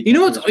real, but You know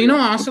can what's prove it's you know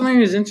real. what I also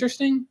learned is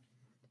interesting.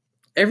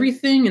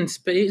 Everything in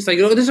space, like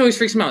this always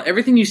freaks me out.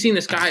 Everything you see in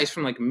the sky is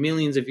from like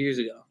millions of years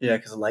ago. Yeah,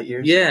 because of light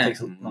years. Yeah. It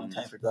takes a long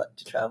time for that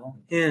to travel.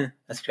 Yeah,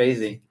 That's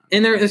crazy.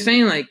 and they're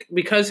saying like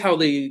because how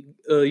the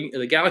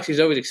galaxy is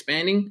always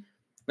expanding,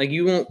 like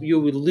you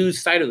would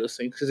lose sight of those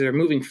things because they're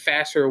moving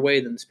faster away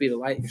than the speed of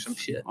light or some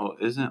shit. Oh,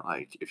 isn't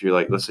like if you're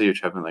like, let's say you're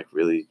traveling like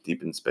really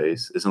deep in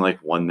space, isn't like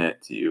 1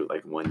 minute to you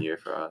like 1 year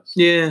for us?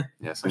 Yeah,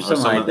 Yeah, something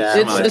like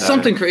that. it's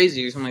something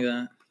crazy or something like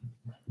that.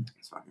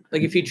 It's fucking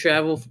Like if you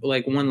travel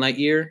like 1 light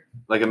year.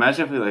 like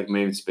imagine if we like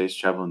made space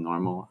travel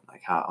normal, like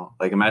Like how?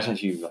 Like imagine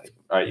if you like,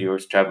 all right, you were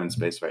traveling in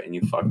space, right, and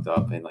you fucked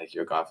up, and like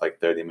you're gone for like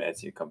 30 minutes,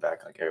 and you come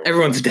back like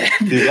Everyone's dead.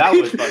 Dude, that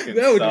would fucking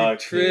that would suck,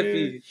 be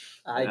trippy. dude.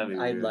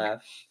 I'd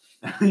laugh.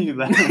 You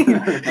laugh.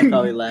 I'd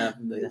probably laugh.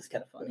 But that's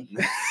kind of funny.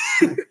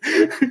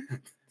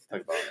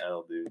 Talk about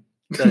L, dude.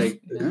 It's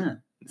like, yeah.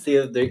 See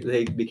if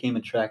they became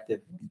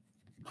attractive.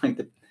 Wait.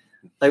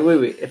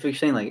 If you're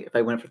saying like if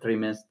I went for 30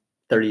 minutes,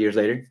 30 years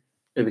later,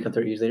 it would become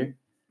 30 years later.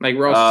 Like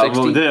we're all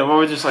 60. What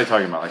we're just like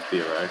talking about, like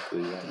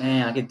theoretically. Yeah.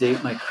 Man, I could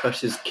date my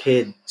crush's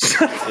kid. Dude,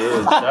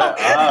 shut up.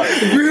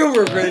 Real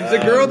revenge. The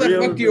girl that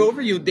fucked you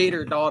over, you date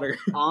her daughter.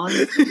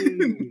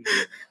 Honestly.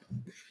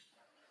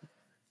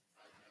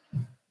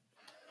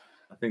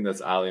 I think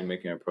that's Ali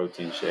making a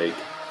protein shake.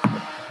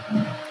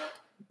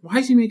 Why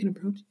is he making a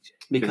protein shake?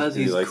 Because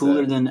he's likes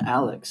cooler that. than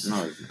Alex.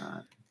 No, he's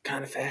not.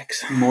 Kind of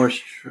facts. More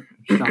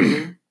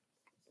stronger.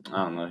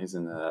 I don't know. He's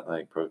into that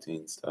like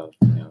protein stuff.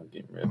 You know,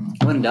 getting ripped.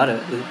 I wouldn't doubt it.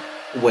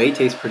 Whey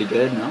tastes pretty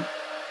good, no?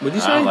 What'd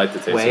you say? I don't like the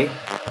taste. Whey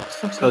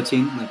Of,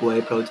 protein, like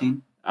whey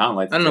protein. I don't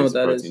like the I don't know taste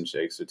what of that protein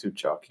shakes. They're too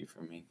chalky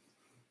for me.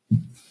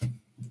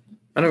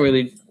 I don't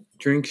really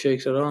drink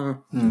shakes at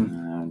all. I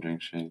don't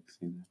drink shakes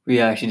either. We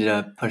actually did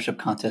a push-up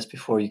contest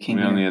before you came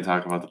We don't here. need to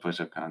talk about the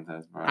push-up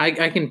contest, bro. I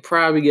can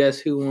probably guess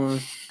who won.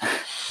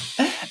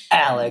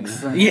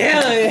 Alex.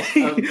 Yeah.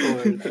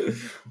 Of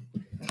course.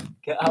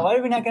 Why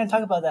are we not going to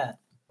talk about that?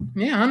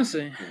 Yeah,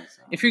 honestly.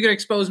 If you're going to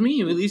expose me,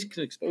 you at least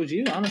can expose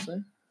you,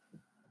 honestly.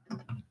 Do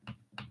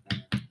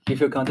you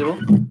feel comfortable?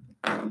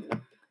 What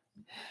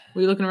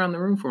are you looking around the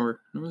room for?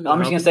 I'm just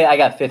going to say I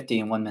got 50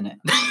 in 1 minute.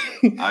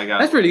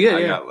 That's pretty good, I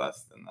yeah. got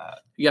less than that.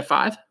 You got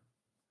 5?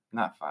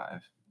 Not 5.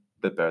 A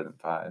bit better than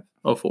 5.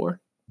 Oh, 4.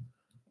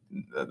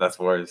 That's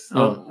worse.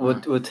 Oh.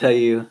 We'll tell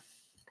you.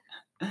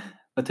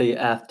 I'll tell you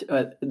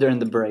after during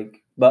the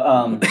break.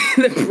 But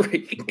The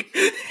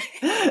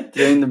break.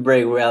 during the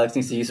break where Alex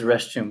needs to use the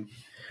restroom.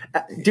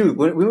 Dude,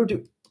 when we were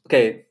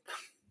okay.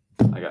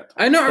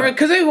 I know,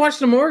 because I watched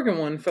the Morgan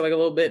one for like a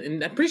little bit,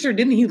 and I'm pretty sure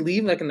didn't he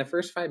leave like in the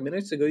first 5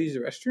 minutes to go use the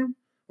restroom?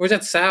 Or was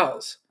that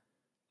Sal's?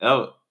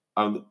 Oh,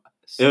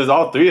 it was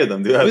all 3 of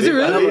them, dude. Was it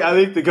really? I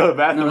think to go to the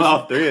bathroom, No,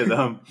 all 3 of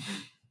them.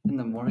 In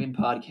the Morgan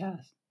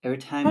podcast, every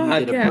time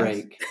we did a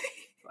break.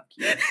 Fuck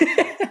you.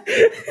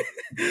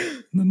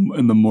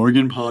 In the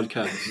Morgan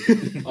podcast,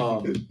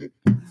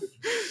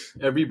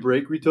 every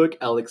break we took,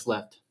 Alex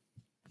left.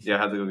 Yeah,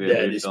 I had to go get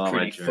a refill on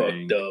my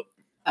drink.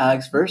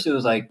 Alex, first it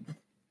was like,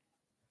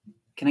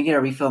 can I get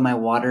a refill of my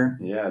water?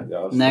 Yeah.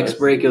 That was Next thirsty.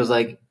 break, it was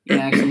like, you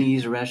actually need to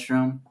use the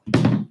restroom.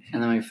 And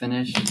then when we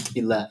finished,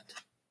 he left.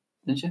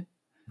 Didn't you?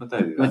 What did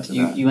I do after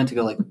that? You went to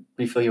go like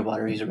refill your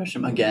water, use the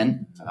restroom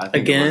again. I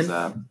think Again? It was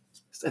that.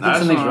 I think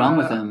something's wrong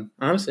with him.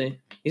 Honestly,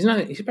 he's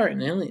probably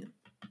an alien.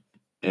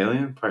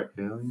 Alien? Part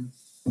alien?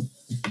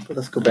 But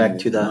let's go back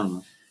to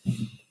the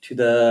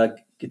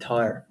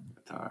guitar.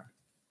 Guitar.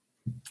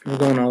 We're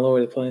going all over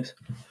the place.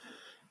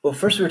 Well,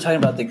 first we were talking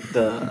about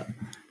the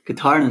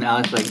guitar, and then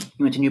Alex like,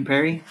 you went to New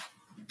Prairie?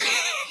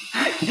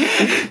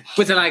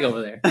 What's the lag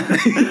over there?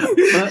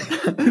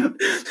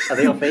 Are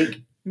they all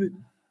fake?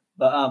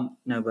 But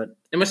no, but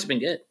It must have been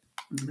good.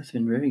 it must have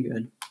been very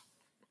good.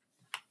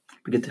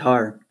 The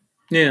guitar.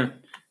 Yeah.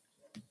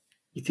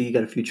 You think you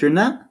got a future in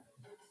that?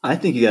 I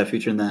think you got a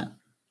future in that.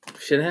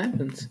 Shit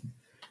happens.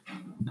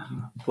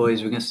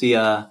 Boys, we're gonna see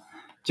Joe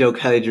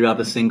Kieley drop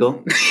a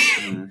single.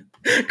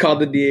 Called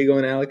the Diego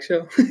and Alex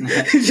show.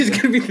 It's just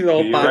gonna be through the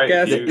whole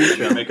podcast.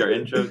 You make our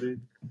intro,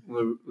 dude.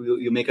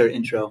 You make our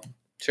intro.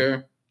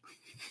 Sure.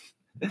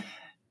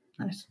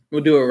 Nice.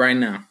 We'll do it right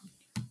now.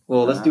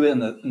 Well, let's do it in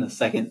the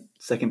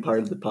second part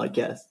of the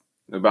podcast.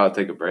 We're about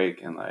to take a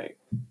break in like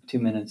 2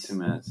 minutes. 2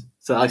 minutes.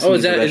 So Alex, Oh,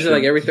 is it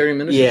like every 30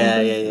 minutes? Yeah.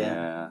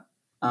 Yeah.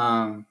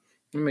 That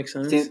makes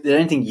sense. Is there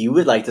anything you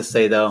would like to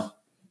say though?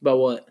 About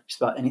what? Just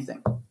about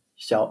anything.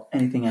 Shout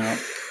anything out.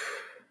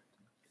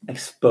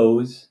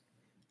 Expose.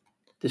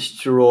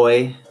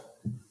 Destroy.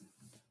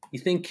 You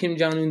think Kim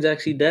Jong-un's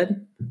actually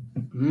dead?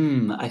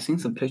 I seen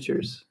some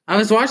pictures. I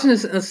was watching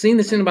this, seeing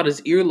this thing about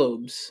his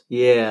earlobes.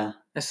 Yeah.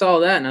 I saw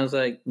that and I was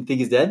like, You think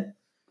he's dead?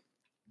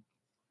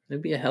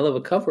 it'd be a hell of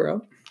a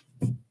cover-up.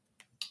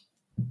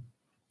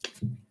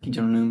 Kim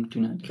Jong-un, do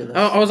not kill us.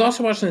 I was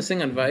also watching this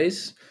thing on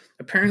Vice.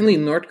 Apparently,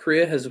 North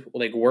Korea has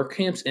like work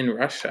camps in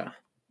Russia.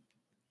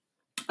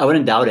 I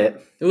wouldn't doubt it.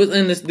 It was,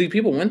 and the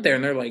people went there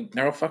and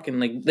they're all fucking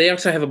like. They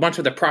actually have a bunch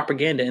of the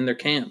propaganda in their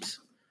camps.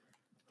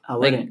 I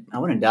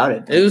wouldn't doubt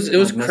it. It was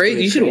Must crazy.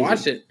 be You should crazy.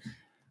 watch it.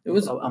 It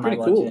was I might pretty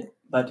watch cool. it.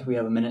 But we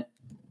have maybe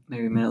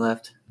a minute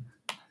left.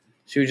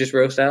 Should we just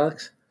roast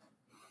Alex?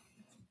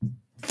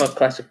 Fuck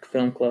Classic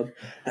Film Club.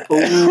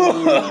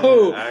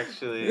 Oh.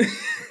 Actually,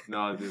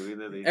 no, dude. We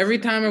literally. Every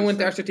time I went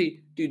to RCT,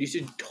 dude, you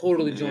should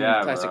totally join the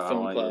Classic bro, I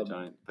Film want you to Club.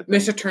 join, but then-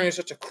 Mr. Turner's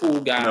such a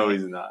cool guy. No,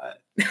 he's not.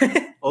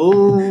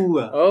 Oh.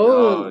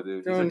 Oh, No, dude,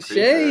 he's throwing a creeper.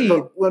 shade.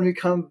 But when we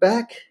come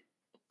back,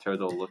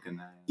 Turtle looking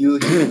at you.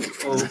 No,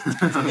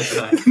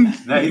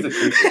 he's a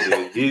creeper,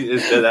 dude. He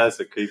is dead ass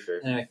a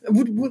creeper.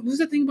 What was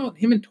that thing about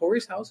him and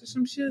Tori's house or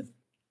some shit?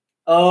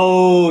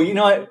 Oh, you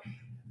know what?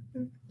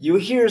 You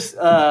hear?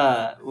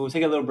 We'll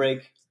take a little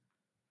break.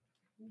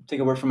 take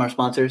a word from our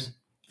sponsors.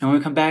 And when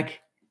we come back,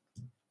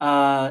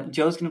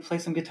 Joe's going to play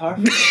some guitar.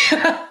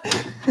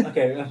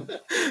 Okay.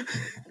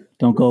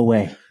 Don't go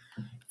away.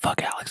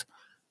 Fuck Alex.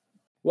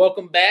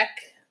 Welcome back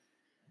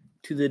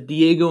to the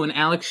Diego and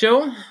Alex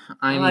show.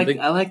 I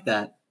like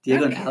that.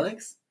 Diego and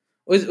Alex?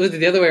 Was it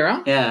the other way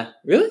around? Yeah.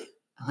 Really?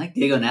 I like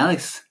Diego and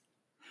Alex.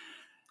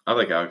 I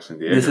like Alex and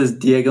Diego. This is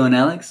Diego and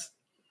Alex?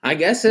 I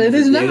guess it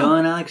is Diego now.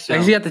 and Alex show. I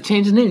actually have to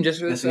change the name just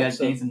for Guess this we got to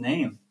episode. change the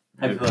name.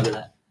 How do you feel about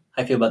that? How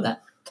do you feel about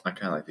that? I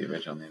kind of like the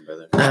original name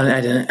better. I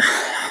didn't.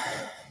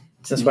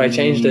 That's why I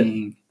changed it.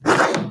 Mm.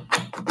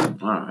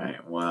 All right.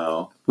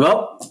 Well,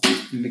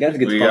 we got a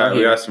guitar.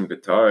 we got some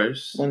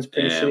guitars. One's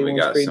pretty and shitty, we one's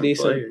got pretty some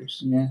decent.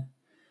 players. Yeah.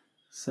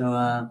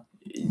 So,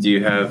 Do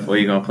you have what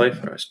are you gonna play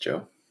for us,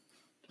 Joe?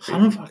 I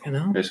don't fucking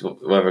know. Just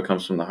whatever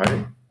comes from the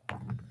heart.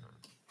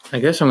 I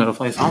guess I'm gonna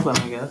play something.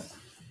 I guess.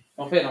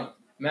 Hopefully, I don't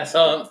mess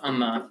up on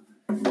the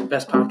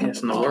best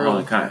podcast in the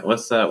world. Okay.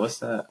 What's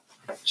that?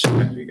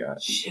 Strap you got?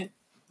 Shit.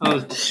 Oh,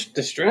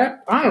 the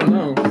strap? I don't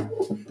know.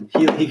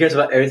 he cares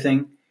about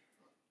everything.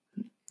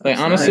 Like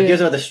He honestly, cares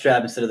about the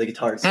strap instead of the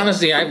guitar itself.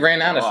 honestly, I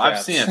ran out of straps.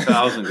 I've seen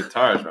 1,000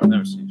 guitars, but I've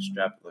never seen a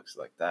strap that looks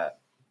like that.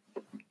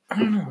 I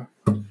don't know.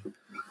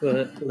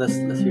 But Let's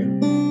hear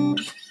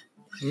it.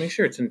 make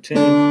sure it's in tune.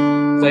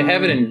 'Cause I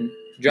have it in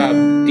drop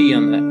D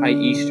on the high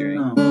E string.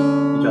 Oh,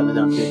 you dropped it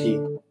down to a D.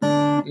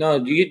 No,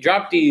 you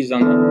drop D's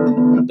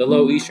on the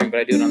low E string, but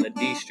I do it on the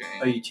D string.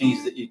 Oh, you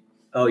changed it. You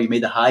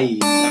made the high E.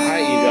 The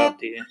high E drop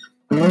D.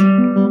 This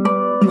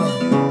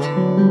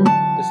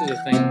is the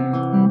thing.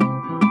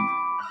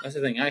 That's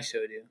the thing I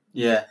showed you.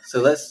 Yeah. So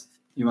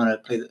you want to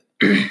play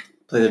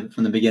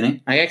from the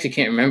beginning? I actually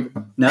can't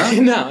remember. No?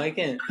 No, I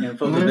can't. You want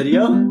to put the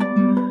video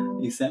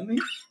you sent me?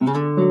 I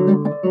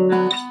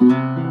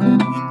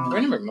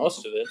remember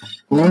most of it.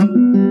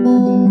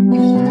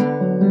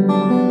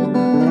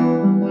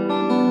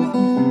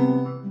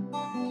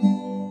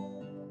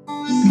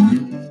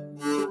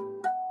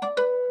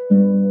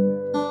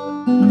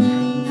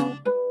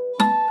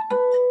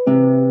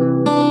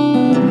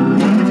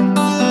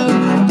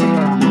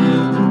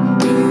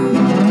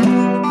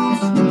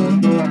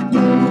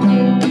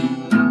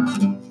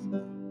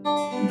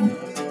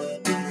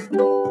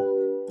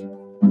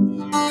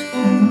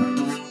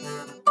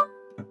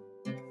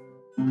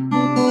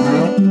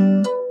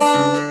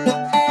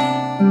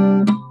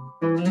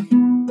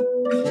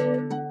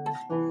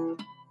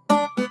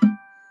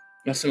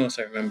 That's the most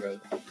I remember of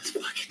it.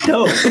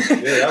 No. Yeah,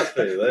 that's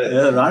pretty lit.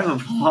 Yeah, round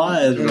of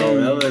applause, bro.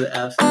 That was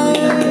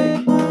absolutely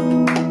epic.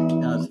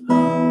 That was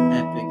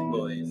epic,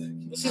 boys.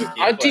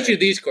 I'll teach you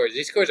these chords.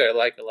 These chords I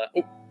like a lot.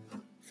 Oh,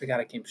 forgot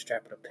I came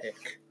strapped with a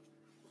pick.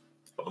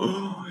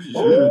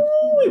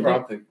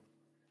 Probably.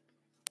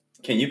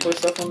 Can you put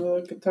stuff on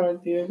the guitar,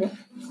 Diego?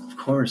 Of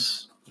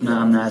course. No,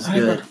 I'm not as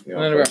good. You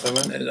wanna put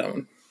stuff on? There's that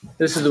one.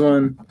 This is the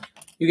one.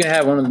 You can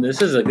have one of them.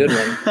 This is a good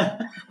one.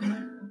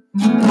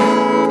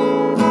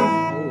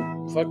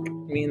 Oh, fuck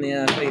me in the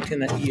ass. How you turn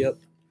that E up?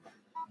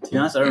 To be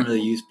honest, I don't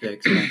really use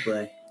picks when I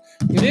play.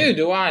 Neither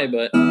do I,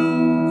 but.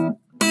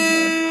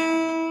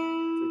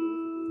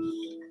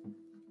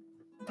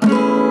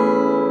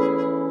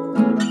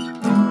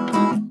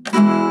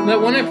 The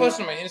one I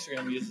posted on my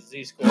Instagram uses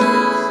these chords.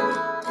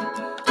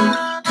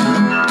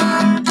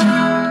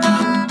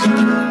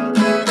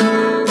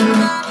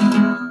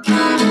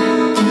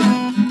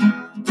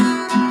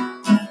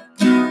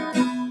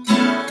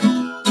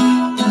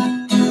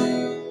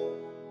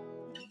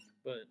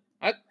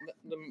 But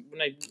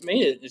when I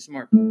made it, it's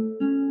more.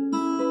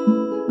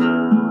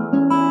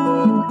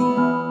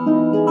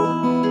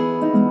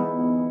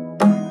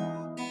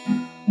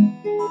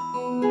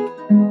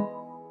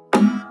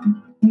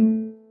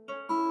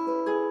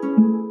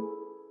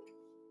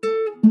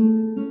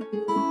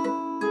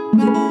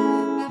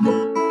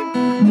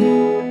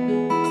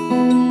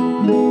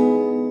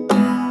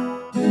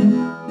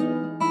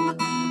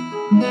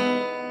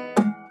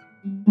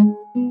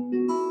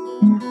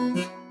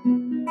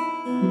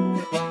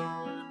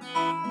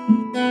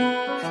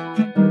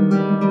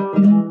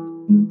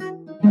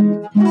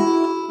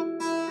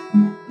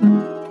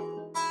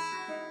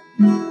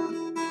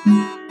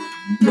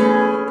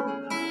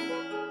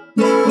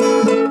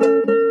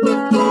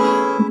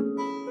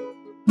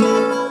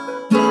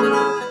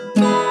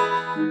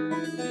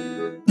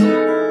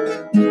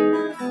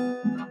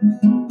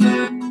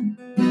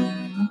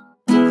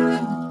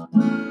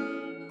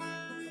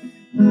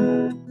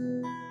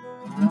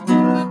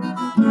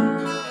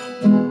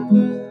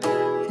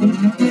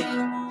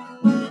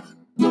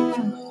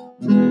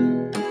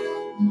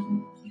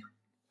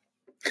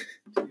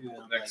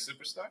 Next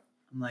superstar?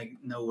 I'm like,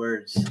 no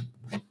words.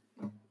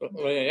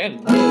 Well, yeah, E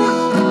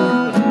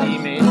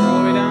major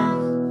all the way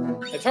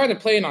down. It's hard to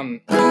play it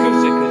on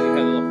acoustic because you have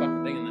a little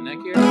fucking thing in the neck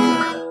here.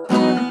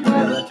 You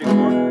play electric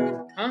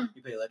more? Huh?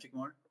 You play electric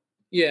more?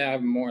 Yeah, I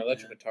have more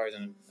electric guitars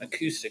than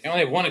acoustic. I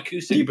only have one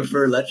acoustic. Do you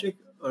prefer electric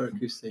or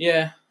acoustic?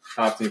 Yeah,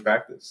 How often you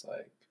practice?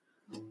 Like,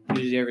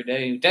 usually every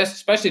day. That's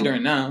especially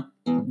during now.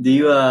 Do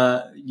you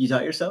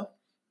taught yourself?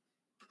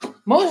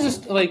 most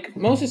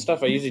of the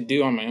stuff I usually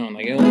do on my own.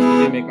 Like I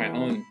usually make my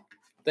own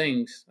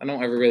things. I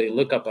don't ever really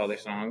look up other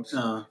songs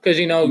because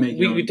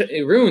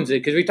it ruins it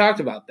because we talked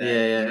about that.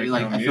 Yeah.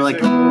 Like I feel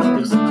music?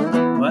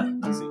 like what?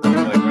 Do you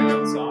like write your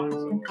own songs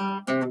or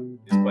you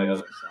just play other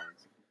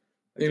songs?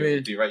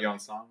 Like, do you write your own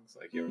songs?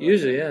 Like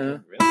usually, yeah.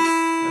 Really?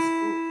 That's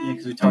cool. Yeah,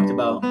 because we talked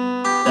about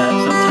that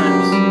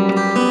sometimes.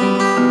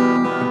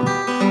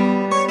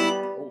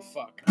 Oh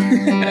fuck.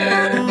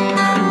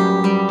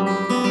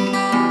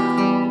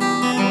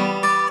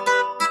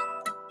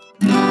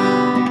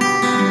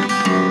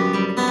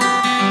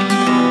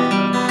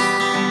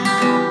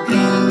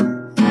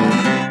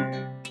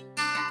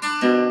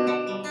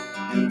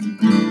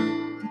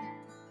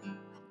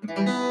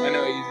 I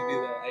know I usually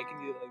do that. I can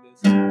do it like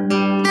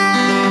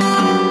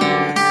this.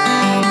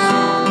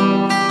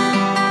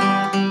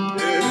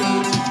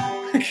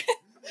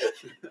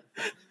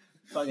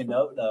 Fucking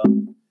dope though.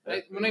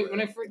 When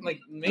I first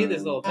made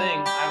this little thing,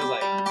 I was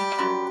like,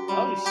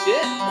 "Oh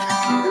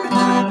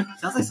shit!"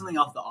 Sounds like something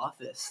off The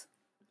Office.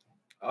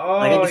 Oh,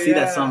 I can see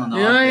that song on The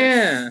Office.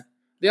 Yeah.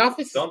 The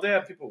Office. Don't they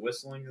have people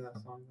whistling in that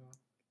song though?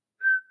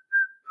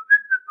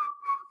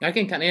 I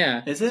can kind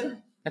of Is it?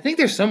 I think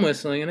there's some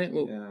whistling in it.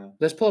 Well, Yeah.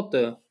 Let's pull up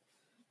the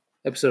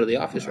episode of The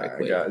Office right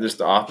quick. Yeah, just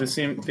the Office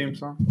theme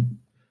song.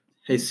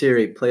 Hey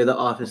Siri, play The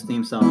Office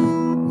theme song.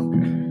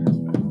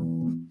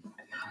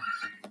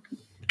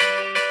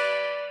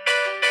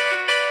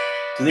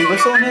 Do they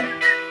whistle in it?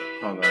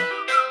 Hold on.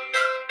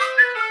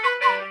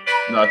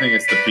 No, I think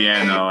it's the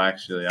piano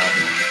actually.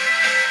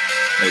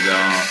 They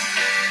don't.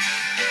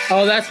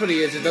 Oh, that's what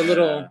he is. It's a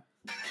little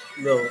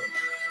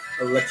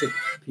Electric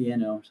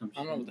piano or something.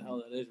 I don't know what the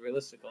hell that is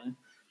realistically.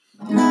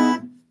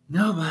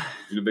 No, but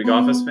You a big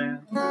Office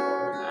fan?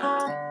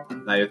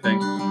 Not your thing?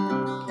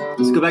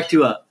 let's go back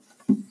to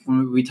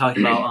when we talked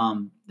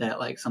about that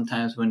like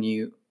sometimes when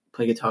you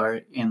play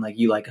guitar and like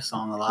you like a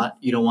song a lot,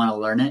 you don't want to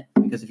learn it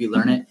because if you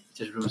learn it, it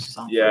just ruins the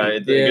song. Yeah,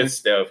 it gets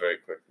stale very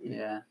quickly.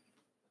 Yeah.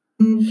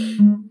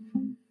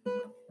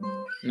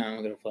 No,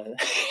 I'm gonna play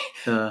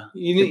that.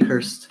 The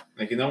cursed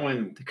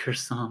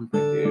song.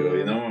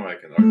 You know when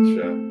like an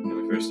orchestra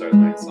when we first started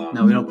playing songs.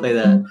 No, we don't play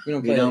that. We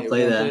don't We don't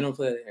play that. We don't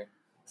play that here.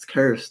 It's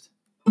cursed.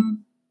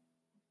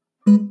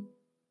 You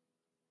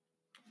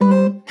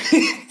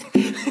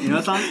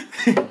know that song?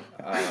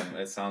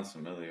 It sounds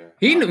familiar.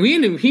 He and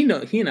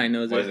I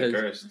knows Why it. is it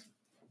cursed?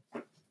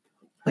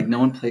 Like no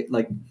one played.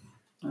 Like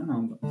I don't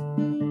know.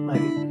 But,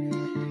 like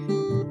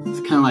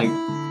it's kind of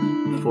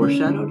like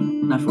foreshadowed.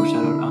 Not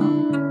foreshadowed.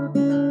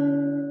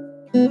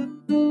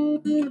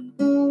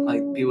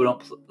 Like people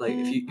don't like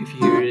if you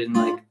hear it in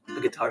like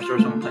a guitar store,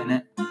 someone playing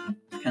it.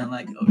 It's kind of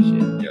like oh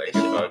shit. Yeah, like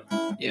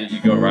fuck. Yeah.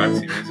 You go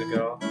Roxy Music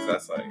at all? 'Cause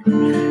that's like.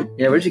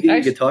 Yeah, where'd you get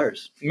your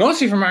guitars?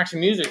 Mostly from Roxy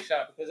Music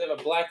Shop because they have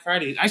a Black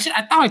Friday. I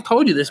thought I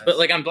told you this, but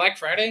like on Black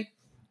Friday,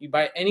 you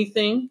buy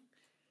anything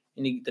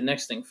and you get the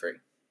next thing free.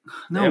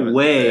 No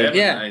way. They have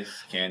Yeah. a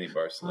nice candy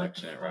bar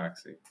selection at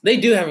Roxy. They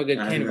do have a good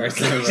candy bar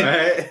selection,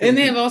 Right? and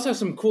they have also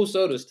some cool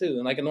sodas too,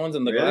 and like the ones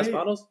in the glass Really?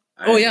 bottles.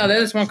 I Oh didn't yeah, know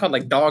there's that. one called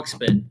like Dog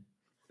Spit.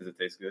 Does it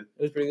taste good?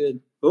 It was pretty good.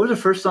 What was the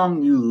first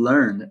song you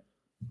learned?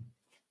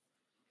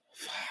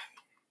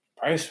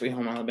 Probably Sweet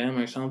Home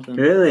Alabama or something.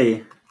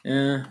 Really?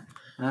 Yeah,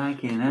 I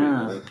can't.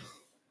 and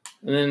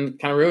then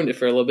kind of ruined it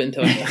for a little bit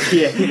until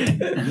Yeah.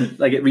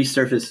 Like it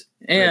resurfaced.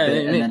 yeah,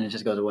 and then it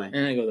just goes away.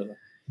 and I go to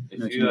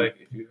If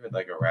you heard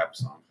like a rap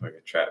song, like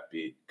a trap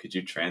beat, could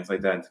you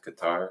translate that into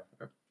guitar?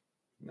 Or,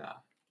 nah.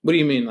 What do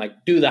you mean,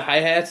 like do the hi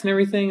hats and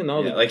everything and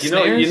all Yeah, the like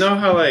snares? you know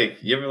how like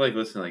you ever like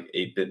listen to like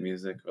 8-bit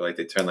music or like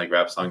they turn like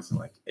rap songs to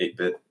like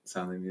 8-bit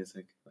sounding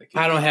music? Like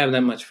I don't have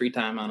that much free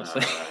time,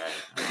 honestly.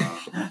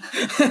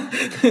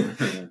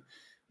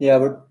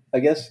 Yeah, I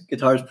guess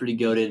guitar is pretty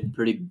goated.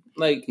 Pretty, I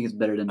like, think it's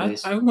better than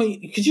bass.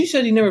 because you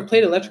said you never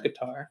played electric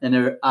guitar.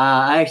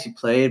 I actually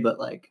played, but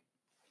like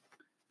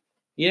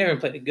You never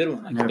played a good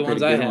one, like Never the played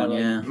ones a I good had. one,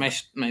 yeah. My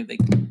like,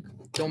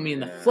 don't mean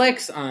the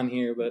flex on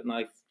here, but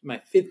like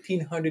my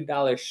 $1,500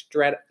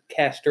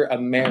 Stratocaster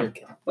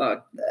American.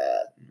 fuck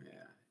that. Yeah,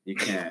 you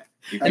can't.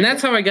 And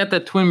that's how I got the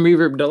Twin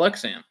Reverb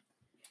Deluxe amp.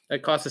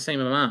 That cost the same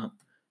amount.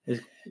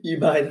 You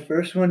buy the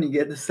first one, you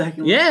get the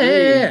second Yeah, one.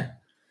 yeah.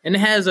 And it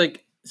has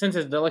like, since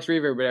it's Deluxe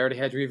Reverb, it already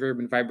has reverb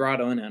and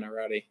vibrato in it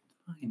already.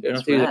 You don't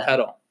have to use a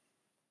pedal.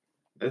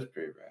 That's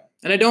pretty rad.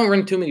 And I don't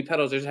run too many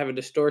pedals. I just have a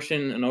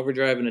distortion, an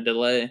overdrive, and a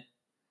delay.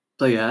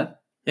 So you have?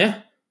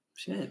 Yeah.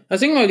 Shit. I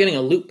was thinking about getting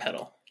a loop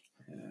pedal.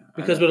 Yeah,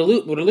 Because what a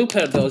loop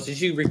pedal does is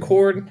you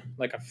record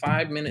like a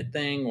 5-minute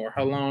thing or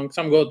how long.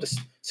 Some go up to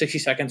 60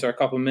 seconds or a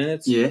couple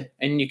minutes. Yeah.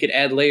 And you could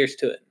add layers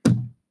to it.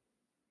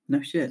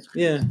 No shit.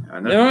 Yeah. I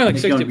They're only like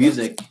Make your 60 own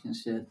music and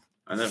shit.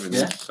 I never knew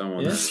Yeah.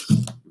 someone Yeah. as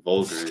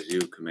vulgar as you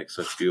could make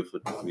such beautiful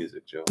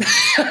music, Joe.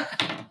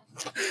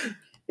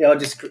 Yeah, I'll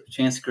just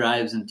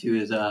transcribes into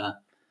his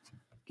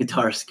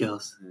guitar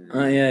skills.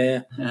 Oh,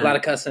 yeah. A lot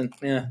of cussing.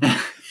 Yeah.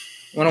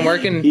 When I'm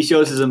working, He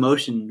shows his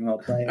emotion while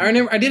playing.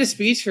 I did a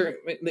speech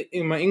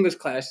in my English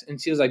class,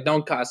 and she was like,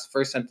 "Don't cuss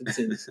first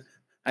sentences."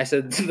 I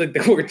said like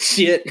the word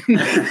shit.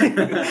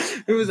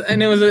 it was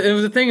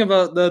a thing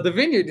about the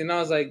vineyard, and I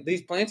was like,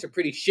 these plants are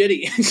pretty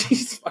shitty. And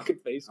she's fucking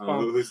face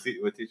palm.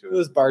 What teacher? It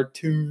was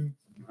Bartoon,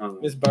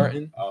 Miss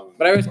Barton.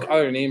 But I always call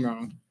her name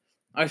wrong.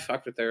 I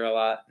fucked with her a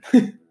lot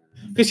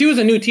because she was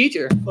a new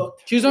teacher.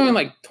 She was only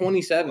like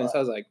 27, so I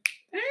was like,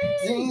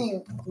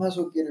 dang, might as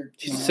well get her.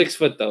 She's 6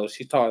 foot though.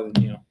 She's taller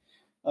than you.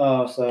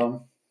 Oh,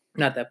 so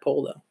not that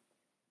pole though.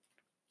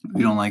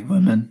 We don't like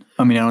women.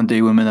 I mean, I don't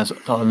date women that's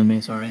taller than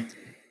me. Sorry.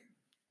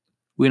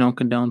 We don't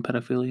condone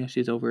pedophilia.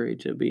 She's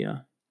overage. It'd be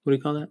what do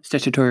you call that?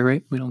 Statutory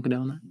rape. We don't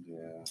condone that.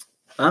 Yeah.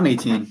 I'm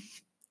 18.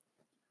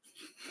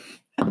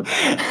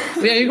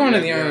 Yeah, you're going to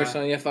the army,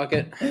 so yeah, fuck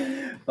it.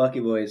 Fuck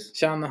you, boys.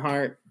 Shot in the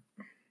heart.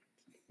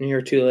 And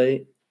you're too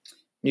late.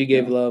 You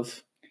gave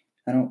love.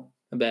 I don't.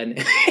 A bad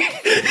name.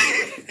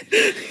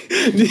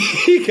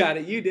 You got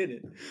it. You did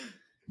it.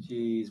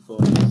 Jeez,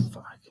 boys.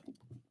 Fuck.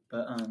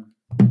 But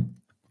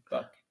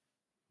fuck.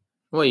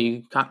 What,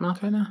 you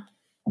cottonmouth right now?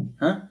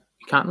 Huh?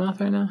 You cottonmouth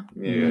right now?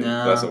 Yeah.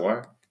 No. Glass of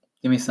water.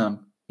 Give me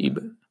some.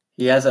 You.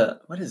 He has a.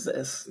 What is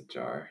this? The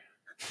jar.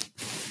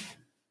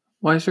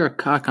 Why is there a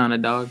cock on a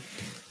dog?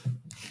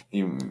 I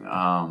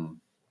don't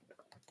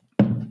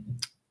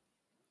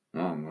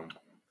know.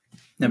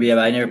 No, but yeah,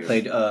 but I never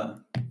played. I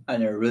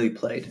never really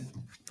played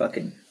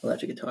fucking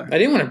electric guitar. I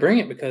didn't want to bring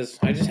it because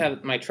I just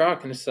have my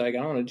truck and it's like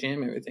I want to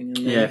jam everything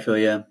in there. Yeah, I feel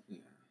You ever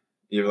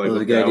like it was a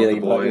whipped good out idea with that the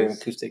you bought your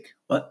boys? acoustic.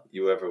 What?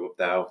 You ever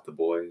whipped out with the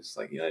boys?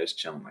 Like, just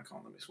chilling, like, oh,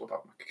 let me just whip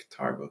out my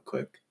guitar real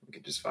quick. We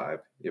could just vibe.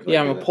 You ever, Yeah,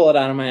 I'm do gonna that? pull it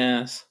out of my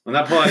ass. Well,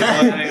 not pull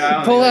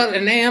out. Pull out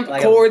an amp,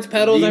 Like chords,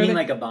 pedals, Do you mean everything.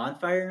 like a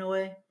bonfire in a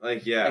way?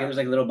 Like, yeah. Like it was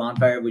like a little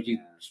bonfire. Would you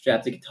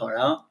strap the guitar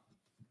out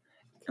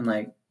and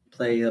like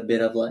play a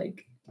bit of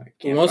like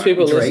Well, most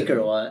people Drake listen.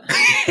 or what?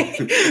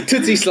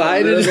 Tootsie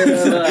Slide. A little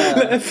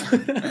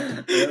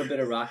bit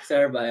of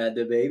Rockstar by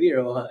the Baby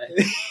or what?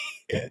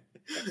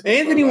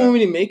 Anthony wanted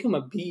me to make him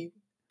a beat.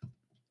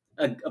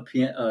 A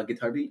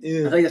guitar beat.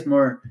 Yeah. I think it's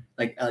more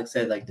like Alex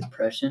said, like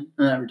depression.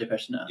 Not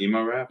depression.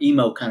 Emo rap?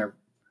 Emo kind of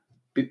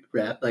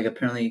rap. Like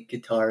apparently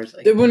guitars.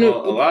 Like There were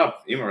Well, a lot of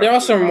emo rap. there are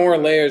also more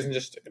layers than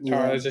just a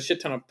guitar. Yeah. There's a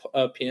shit ton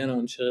of piano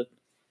and shit.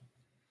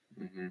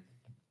 Mm-hmm.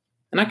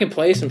 And I can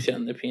play some shit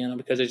on the piano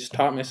because I just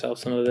taught myself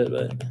some of it.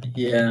 But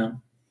yeah.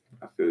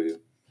 I feel you.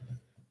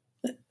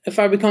 if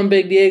I become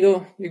Big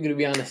Diego, you're gonna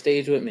be on the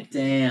stage with me.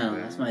 Damn,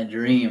 that's my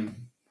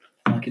dream.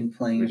 Fucking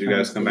playing. Would in you front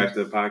guys of come stage. back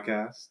to the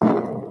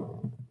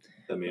podcast?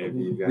 Let me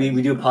interview you guys.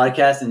 We do a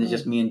podcast and it's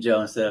just me and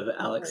Joe instead of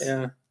Alex.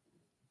 Yeah,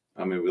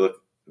 I mean, we look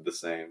the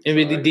same. it'd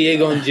be so the I-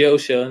 Diego and Joe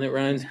show, and it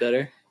rhymes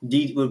better.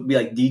 Would be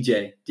like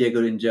DJ,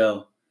 Diego and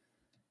Joe.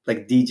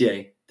 Like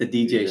DJ, the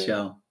DJ Yeah.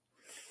 show.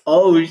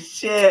 Oh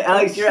shit,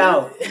 Alex, you're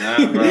out.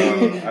 Nah, bro.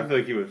 I feel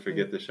like he would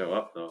forget to show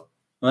up, though.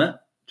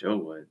 What? Joe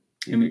would.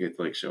 He Mm. forget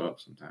to, like, show up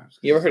sometimes.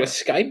 You ever heard of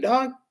Skype,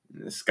 dog?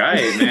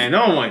 Skype, man.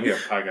 No one want to hear a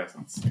podcast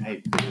on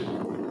Skype.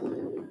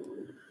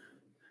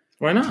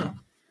 Why not?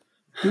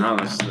 I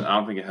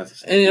don't think it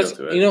has a And feel it's,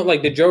 to it. you know,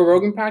 like the Joe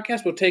Rogan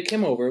podcast, we'll take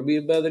him over. It'll be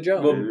better than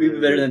Joe. Well, we'd be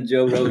better than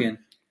Joe Rogan.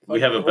 We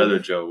have a better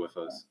Joe with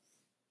us.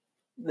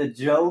 The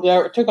Joe?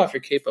 Yeah, take off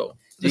your capo.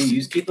 Do you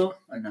use people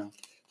or no?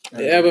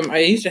 Yeah, but I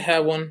used to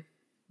have one.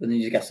 But then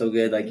you just got so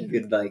good, like you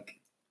could like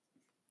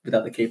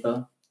without the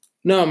capo.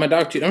 No, my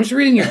dog cheated. I'm just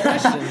reading your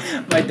questions.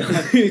 My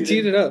dog He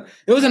cheated up.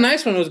 It was a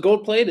nice one. It was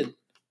gold plated,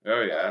 We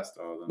already asked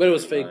all of them. but it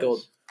was Pretty fake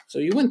gold. So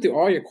you went through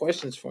all your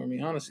questions for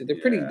me. Honestly, they're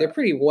Yeah. They're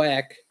pretty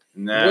whack.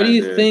 Nah, What do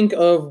you dude. think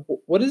of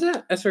what is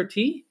that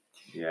SRT?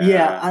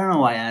 Yeah, I don't know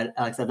why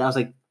Alex said that. I was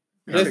like,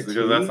 Because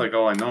that's like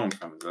all I know him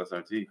from is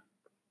SRT.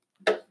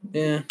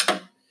 Yeah,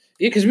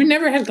 because we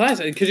never had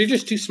classes. Because you're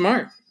just too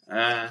smart.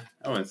 I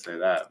wouldn't say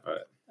that,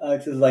 but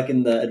Alex is like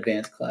in the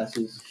advanced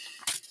classes,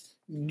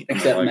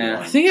 except like I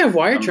math. think you have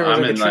wire I'm- trimmers.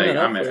 I'm I in, could trim like, it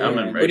up I'm in- for I'm you.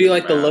 in Or do you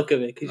like the regular look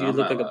of it? Because No, you I'm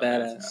look not like a allowed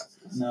to badass. ask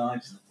classes. No, I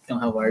just don't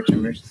have wire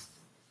trimmers.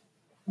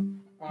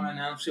 Fine,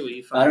 I'll see what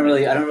you I don't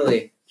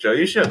really. Joe,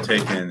 you should have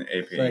taken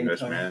AP Like,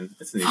 English, man.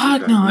 It's an easy Fuck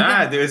class. no,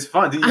 Nah, dude, it's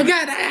fun. Dude,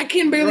 I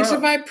can barely Bro.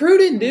 survive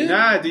prudent, dude.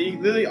 Nah, dude, you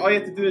literally all you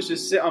have to do is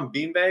just sit on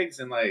beanbags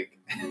and like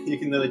you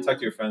can literally talk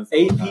to your friends.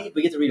 the whole time. AP,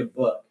 we get to read a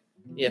book.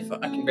 Yeah,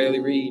 I can barely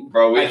read.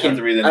 Bro, we I have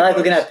to read it. I like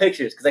looking at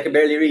pictures because I can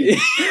barely read.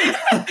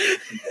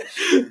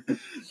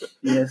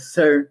 Yes,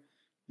 sir.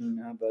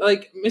 No, but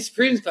Like Miss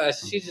Prudent's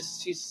class,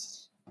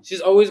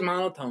 she's always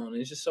monotone.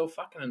 It's just so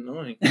fucking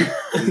annoying.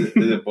 Is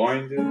it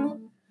boring,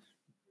 dude?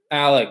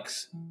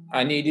 Alex,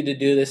 I need you to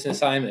do this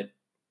assignment.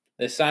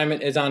 The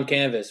assignment is on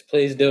Canvas.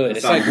 Please do it.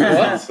 It's Sounds- like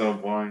what? sounds so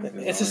boring.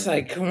 It's just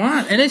like, come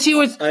on. And then she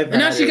was, I've and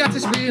now had she it. got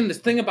this reading this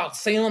thing about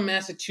Salem,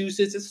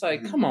 Massachusetts. It's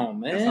like, come on,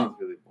 That man. sounds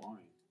really boring.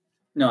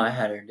 no, I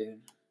had her, dude.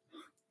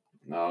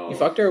 No. You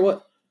fucked her or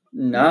what?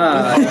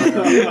 Nah.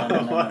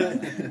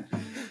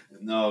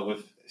 No,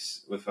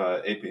 with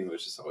AP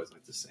English, it's always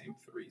like the same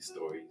three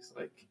stories.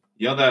 Like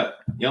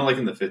like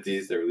in the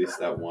 50s they released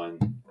that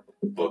one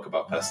book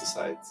about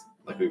pesticides.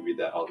 Like we read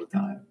that all the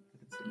time.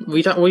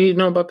 What do you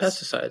know about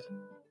pesticides?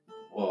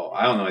 Well,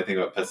 I don't know anything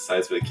about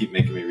pesticides, but they keep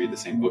making me read the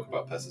same book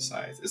about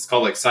pesticides. It's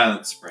called like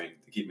Silent Spring.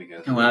 keep making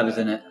us. And what happens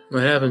in it?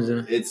 What happens in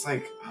it? It's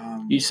like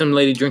Some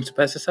lady drinks a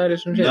pesticide or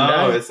some shit.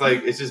 no,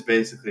 it's just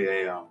basically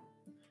a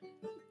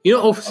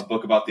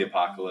book about the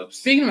apocalypse.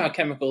 Speaking about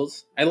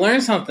chemicals, I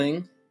learned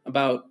something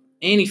about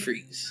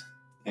antifreeze.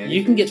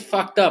 You can get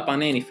fucked up on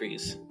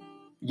antifreeze.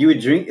 You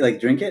would drink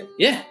it?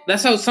 Yeah,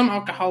 that's how some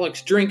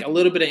alcoholics drink a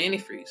little bit of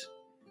antifreeze,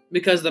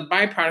 because the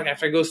byproduct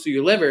after it goes through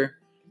your liver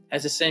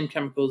has the same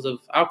chemicals of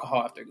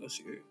alcohol after it goes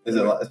through your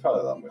liver. It's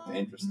probably a lot more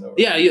dangerous though. Right?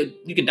 Yeah, you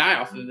could die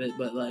off of it,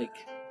 but like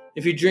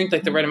if you drink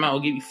like the right amount,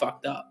 it'll get you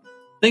fucked up.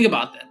 Think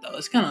about that though.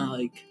 It's kind of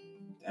like,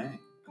 dang.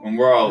 When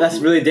we're all that's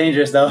really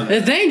dangerous though.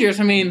 It's dangerous.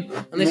 I mean,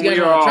 unless you guys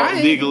are want all to try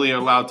it. legally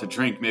allowed to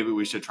drink, maybe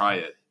we should try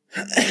it.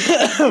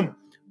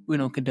 We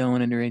don't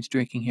condone underage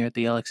drinking here at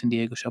the Alex and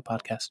Diego Show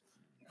podcast.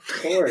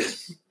 Of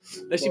course.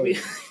 That should be.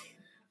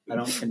 I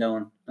don't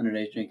condone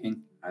underage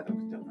drinking. I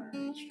don't condone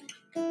underage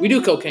drinking. We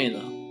do cocaine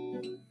though.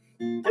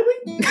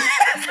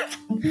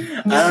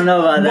 I don't know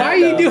about that. Why are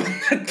you doing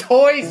the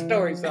Toy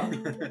Story song?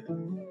 Do it.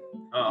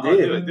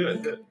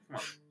 Come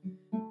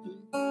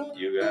on.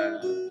 You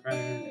got a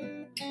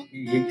friend.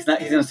 He's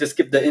gonna just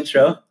skip the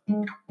intro.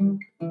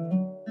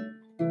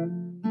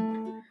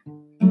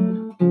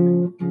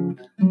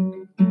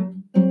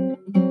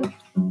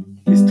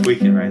 He's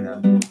tweaking right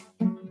now.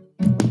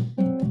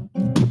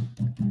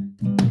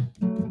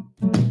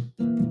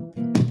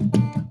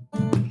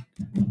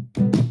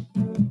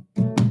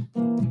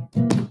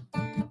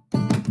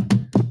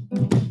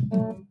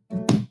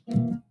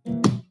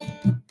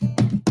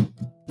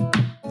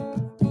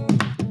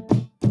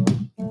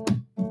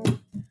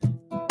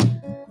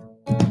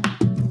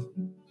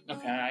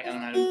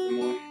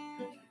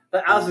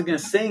 But I was gonna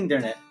sing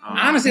during it.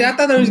 Honestly, I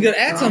thought I was gonna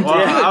add something. Well,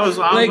 to it. I was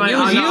like like, it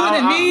was you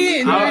and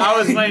me. And I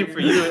was waiting for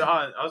you.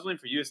 I was waiting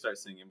for you to start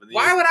singing. But then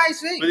why would I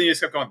sing? But then you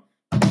just kept going.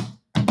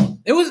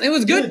 It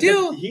was good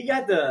too. He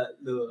got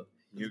the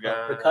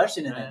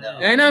percussion in it though.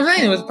 I know what I'm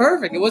saying. It was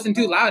perfect. It wasn't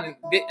too loud. And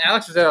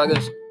Alex was there like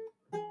this.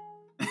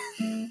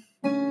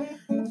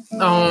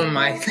 Oh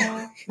my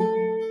god!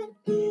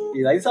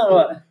 You like something?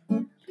 What?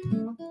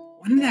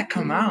 When did that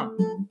come out?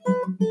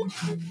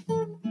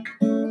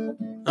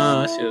 Oh,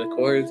 I see the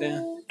chords.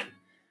 Yeah.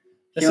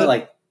 You know,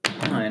 like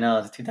I don't know.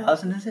 It's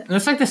 2000, is it?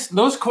 It's like this.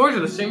 Those chords are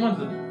the same ones.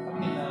 The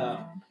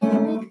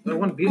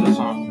one Beatles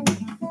song,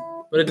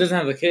 but it doesn't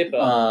have the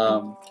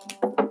K-pop.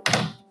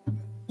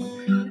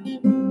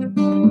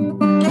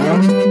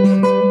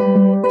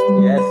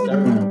 Yes,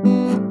 sir.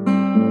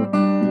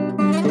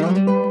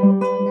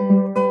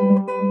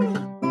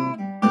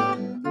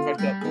 Fucked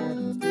up.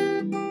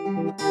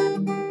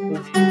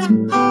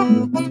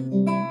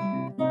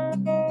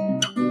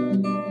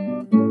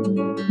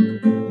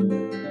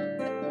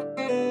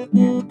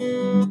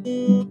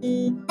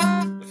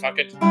 Fuck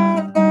it.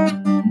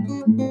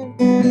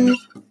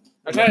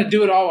 I try to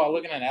do it all while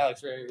looking at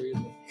Alex very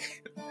weirdly.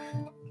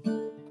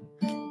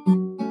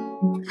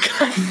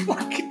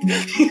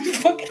 You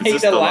fucking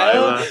hate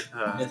Delilah?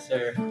 Yes,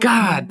 sir.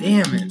 God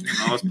damn it.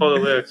 Let's pull the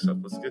lyrics up.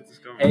 Let's get this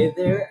going. Hey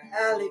there,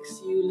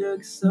 Alex, you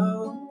look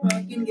so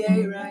fucking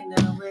gay right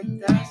now with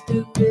that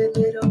stupid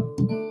little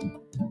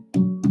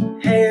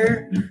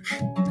hair.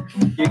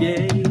 You're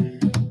gay.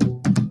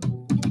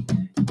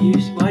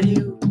 Why do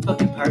you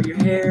fucking part your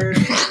hair?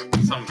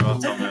 Some girl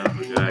told me that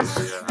was good.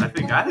 Actually, yeah. I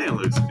think it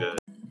looks good.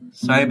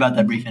 Sorry about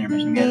that brief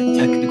intermission. We had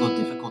technical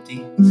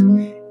difficulties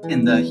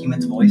in the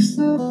human's voice.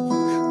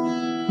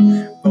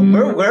 But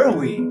where were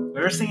we? We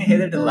were singing Hey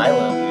There,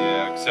 Delilah.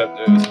 Yeah, except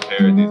there was a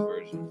parody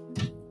version.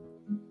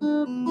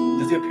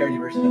 Let's do a parody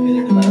version of Hey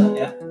There, Delilah.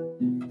 Yeah.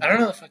 I don't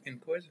know the fucking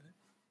chords.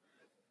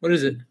 What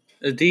is it?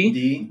 A D?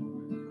 D.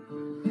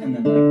 And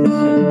then like this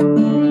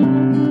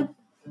shit.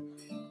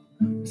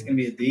 It's gonna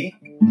be a D.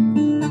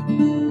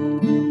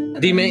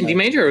 D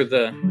major or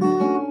the?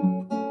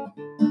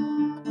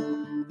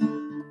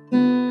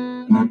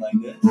 And then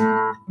like this.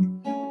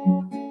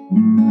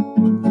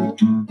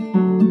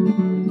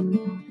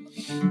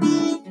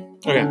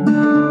 Okay.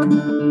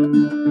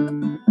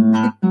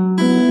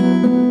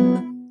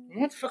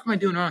 What the fuck am I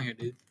doing wrong here,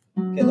 dude?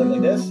 Okay, look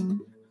like this.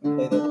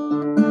 Play the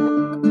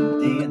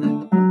D and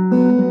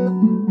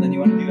then you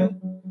want to do it.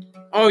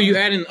 Oh, you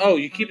adding? Oh,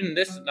 you keeping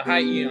this the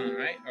high E on,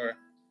 right? Or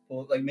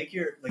Well, like make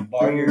your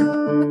bar your.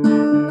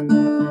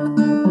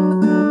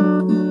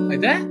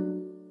 like that?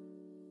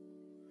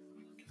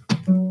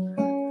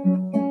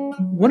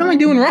 What am I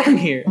doing wrong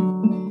here?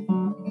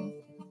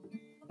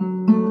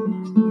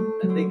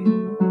 I think.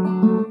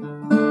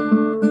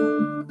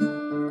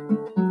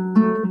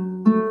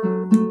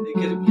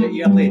 Because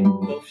you gotta play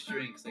both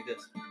strings like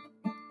this.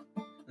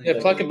 Like Yeah,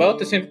 that. pluck it both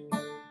the same.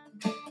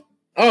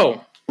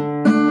 Oh.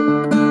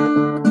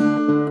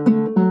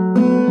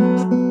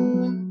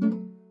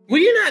 Will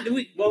you not?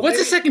 What's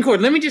the second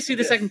chord? Let me just see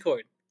the second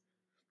chord.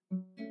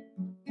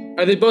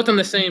 Are they both on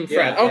the same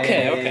fret? Yeah,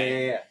 Okay, yeah,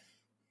 okay. Yeah.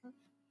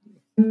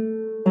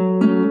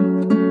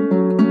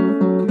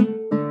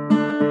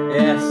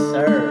 Yes,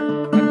 sir.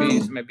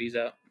 My B's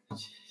out.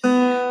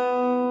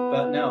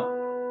 But no.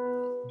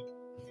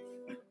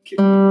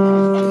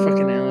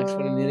 Fucking Alex,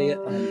 what an idiot.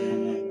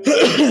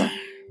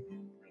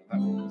 That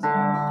one was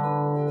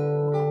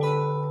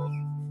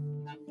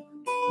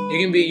You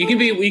can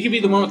be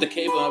the one with the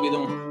cable. I'll be the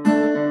one.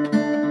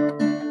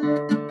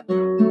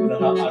 Is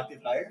that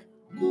octave higher?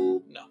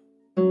 No.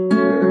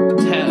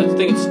 I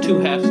think it's 2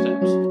 half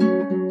steps.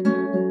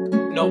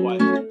 No way.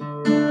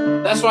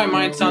 That's why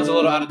mine sounds a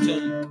little out of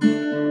tune.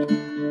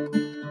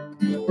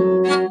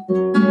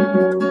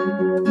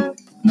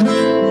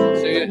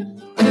 So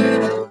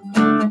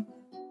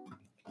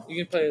you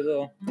can play a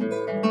little.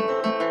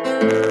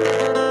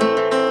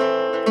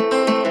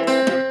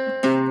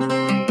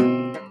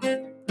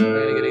 I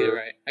gotta get it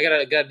right. I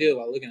gotta do it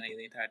while looking at you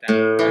the entire time.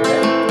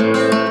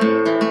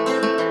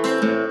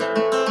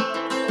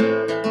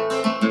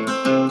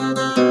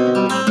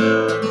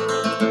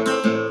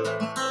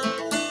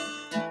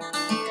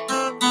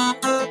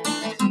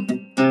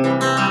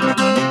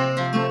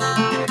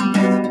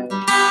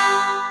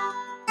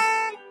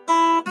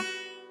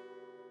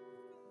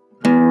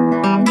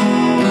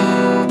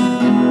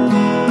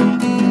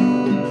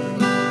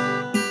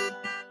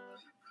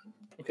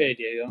 Okay,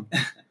 Diego.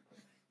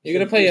 You're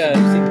gonna play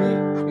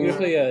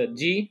a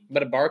G,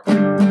 but a bar chord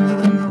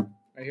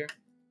right here.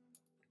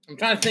 I'm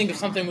trying to think of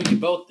something we could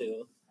both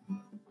do.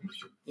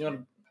 You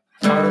want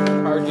a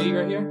hard G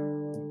right here?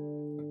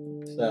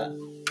 What's that?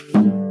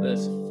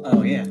 This.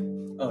 Oh yeah.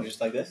 Oh, just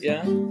like this?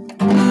 Yeah.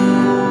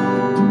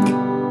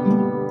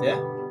 Yeah.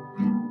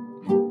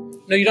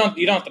 No, you don't.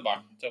 You don't have the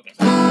bar. It's open.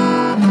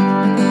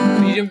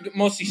 You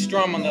mostly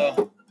strum on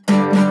the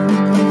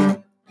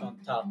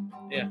top.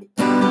 Yeah.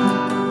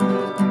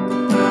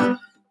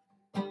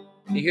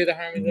 You hear the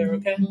harmony there?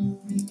 Okay.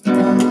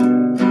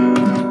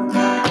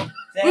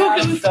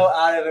 I'm so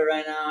out of it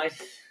right now.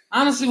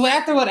 Honestly,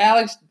 after what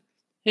Alex,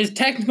 his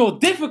technical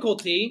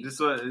difficulty.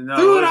 This was it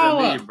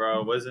wasn't me,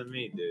 bro. It wasn't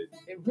me, dude.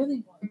 It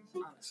really was,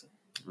 honestly.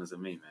 It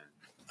wasn't me,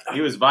 man.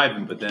 He was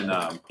vibing, but then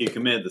he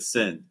committed the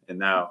sin, and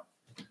now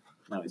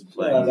he's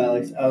playing. Shut up,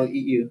 Alex. I'll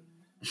eat you.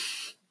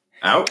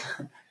 Out?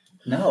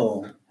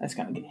 No. That's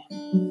kind of gay.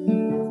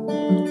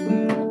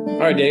 All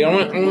right, Dave. I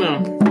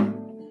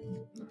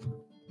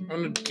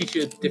want to teach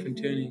you a different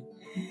tuning.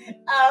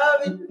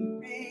 I've been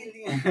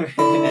really.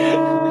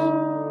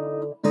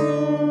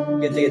 You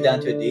can take it down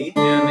to a D?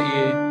 Yeah, on the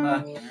E.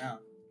 Fucking hell.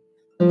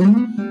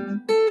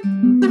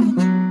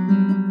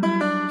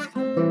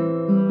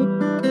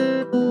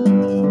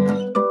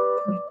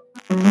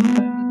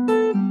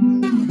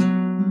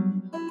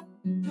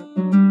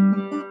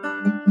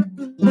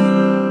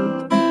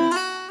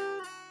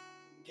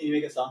 Can you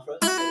make a song for us?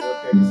 Like a little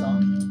parody song?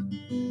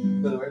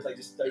 With the words, like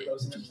just start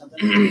roasting it or something?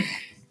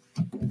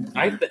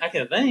 I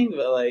can think,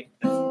 but like.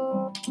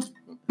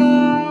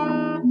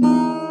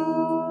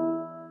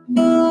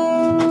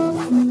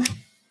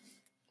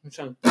 I'm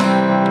trying.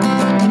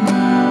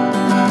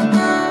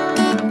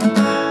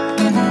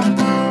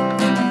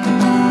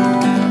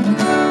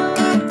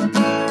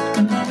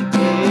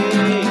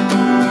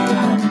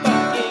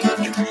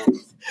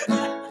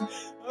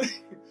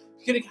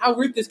 How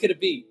weird this could it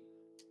be?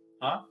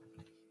 Huh?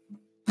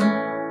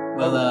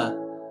 Well, up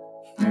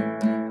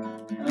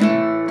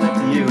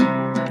to you.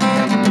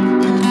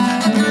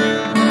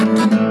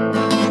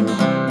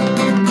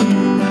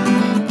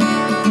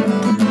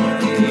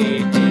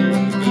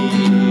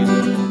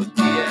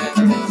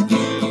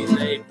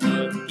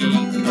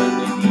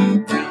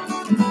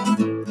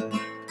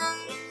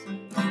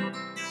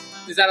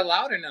 Is that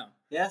allowed or no?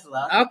 Yeah, it's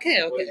allowed.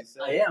 Okay.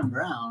 I am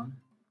brown.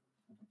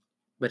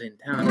 But in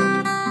town. I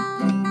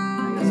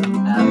got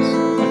some abs.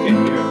 I can't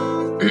hear.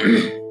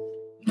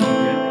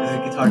 Is the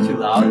guitar too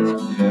loud?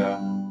 Yeah.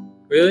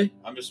 Really?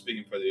 I'm just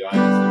speaking for the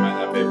audience. They might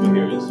not be able to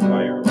hear his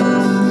fire.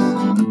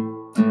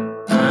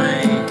 I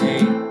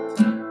hate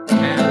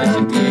Alex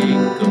and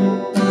Diego.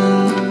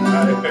 I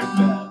heard that.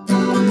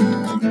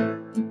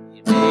 He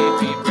may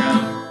be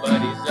brown, but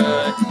he's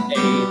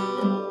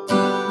unable.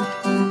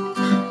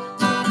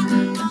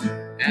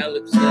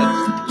 Alex looks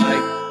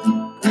like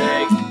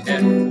Greg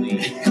Heffley.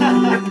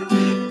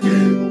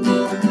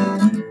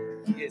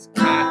 His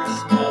cock is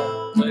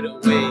small, but it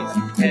weighs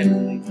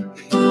heavily.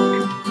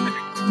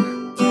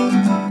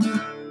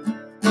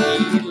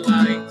 He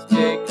likes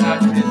big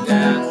cocks in his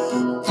ass.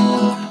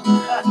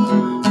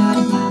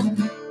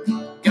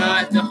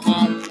 Got the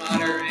hall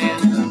monitor in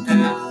the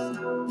past.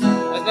 I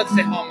was about to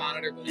say hall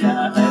monitor, but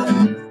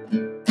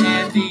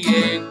and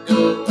Diego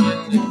won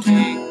the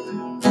king.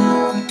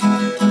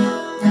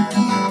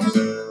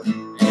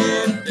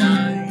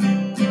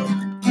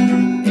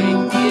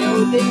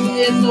 And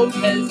it's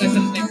Lopez. I said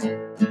his name.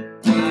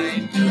 I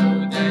know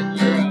that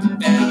you're a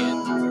faggot.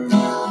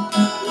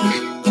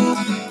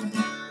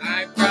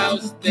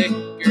 Eyebrows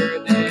thicker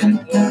than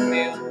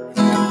oatmeal.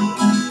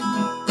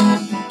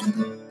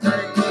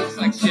 Perm looks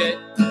like shit.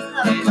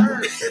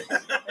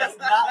 It's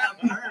not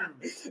a perm.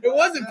 It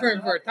wasn't perm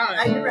for a I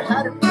time. never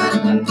had a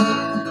perm.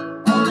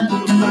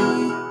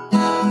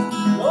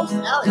 Most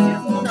Alex, you're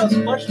the one that was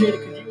frustrated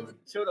because you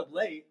showed up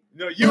late.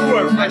 No, you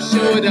were I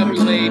showed up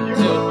late to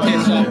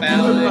piss off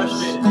Alex.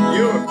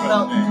 You were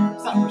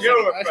frustrated. You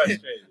were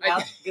frustrated.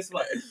 Alex, guess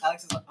what? I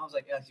was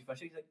like, Alex, you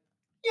frustrated? He's like,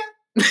 yeah.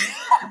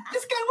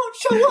 This guy won't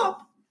show up.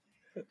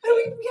 And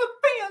we have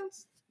fans.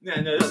 Yeah,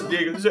 no, this is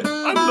Diego.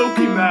 I'm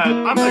low-key mad.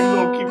 I'm like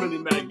low-key really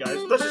mad,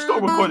 guys. Let's just go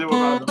record it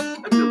without him.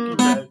 I'm low-key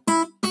mad.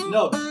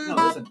 No,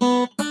 listen.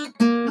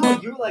 No,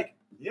 you were like...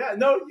 Yeah,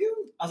 no,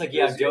 you. I was like,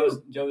 yeah,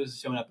 Joe's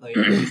showing up late.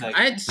 He's like...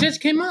 It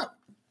just came up.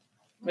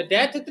 My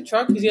dad took the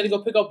truck because he had to go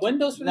pick up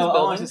windows for this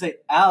building. I wanted to say,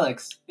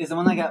 Alex is the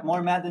one that got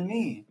more mad than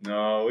me.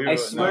 No, I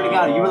swear to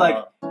God, you were like,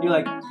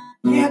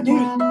 yeah,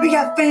 dude, we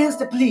got fans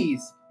to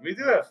please. We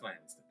do have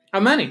fans to please. How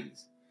many?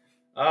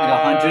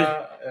 Like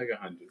 100? Like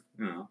 100.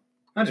 No.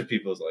 100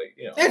 people is like,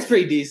 you know. That's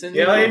pretty decent.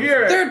 Yeah, like if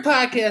you're... Third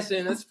podcast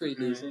in, that's pretty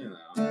decent. You know.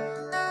 You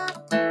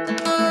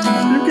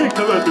can't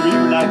come after me.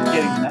 We're not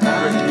getting that.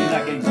 You're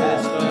not getting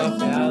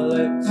that.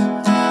 Alex.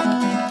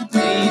 He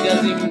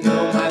doesn't even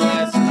know my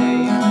last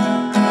name.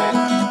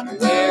 I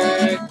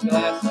wear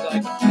glasses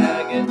like a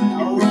faggot.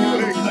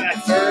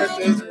 Birth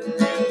is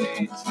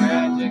really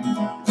tragic.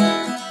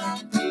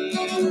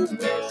 He wears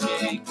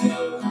shitty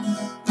clothes.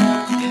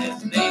 And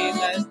his name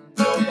that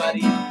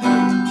nobody knows.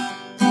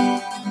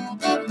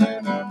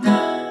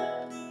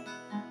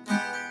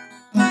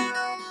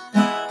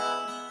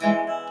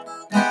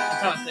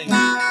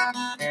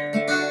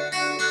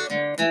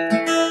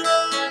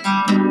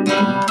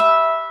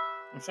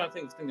 I'm trying to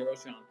think of the thing that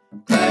wrote you on.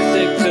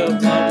 Classic Film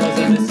Club was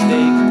a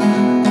mistake.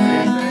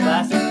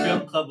 Classic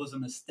Film Club was a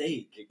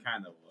mistake. It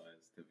kind of was,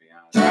 to be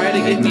honest. Try to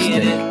get me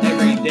in it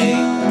every day.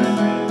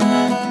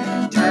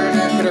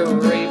 Turner could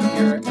have raped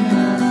your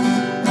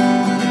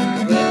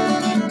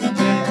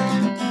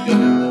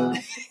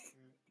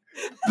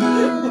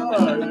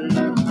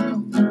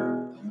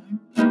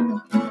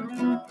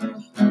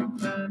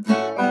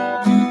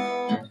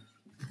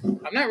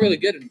I'm not really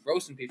good at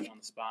roasting people on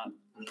the spot.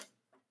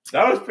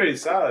 That was pretty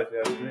solid, if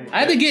you ask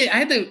me. I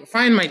had to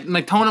find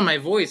my tone of my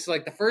voice.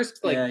 Like the first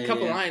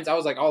couple lines, I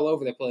was like all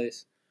over the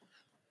place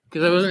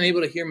because I wasn't able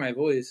to hear my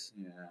voice.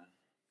 Yeah.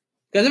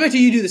 Because I bet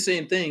you do the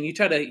same thing. You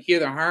try to hear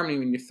the harmony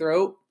in your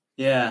throat.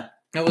 Yeah.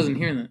 I wasn't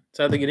hearing that,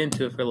 so I had to get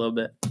into it for a little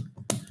bit.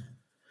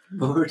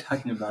 What were we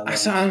talking about? I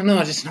don't know.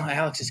 I just know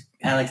Alex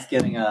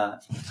getting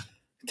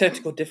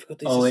technical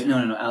difficulties. Oh wait,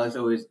 no. Alex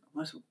always.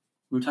 We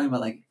were talking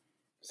about like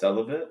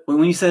celibate.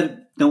 When you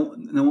said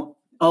no.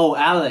 Oh,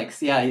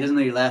 Alex. Yeah, he doesn't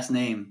know your last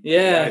name.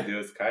 Yeah. I do.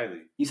 It's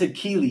Kieley. You said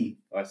Kieley.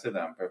 Oh, I said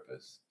that on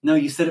purpose. No,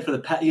 you said it for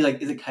the you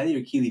like. Is it Kieley or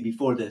Kieley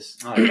before this?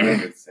 Oh, I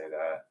did say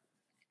that.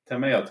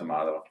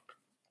 Tomato.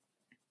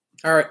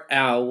 All right,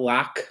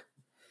 Alec.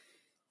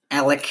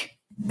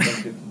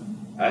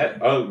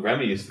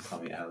 Remy used to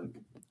call me Alec.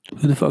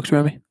 Who the fuck's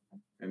Remy?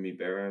 Remy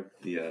Berra,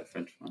 the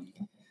French one.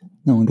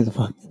 No one gives a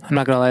fuck. I'm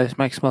not gonna lie, this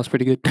mic smells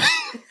pretty good.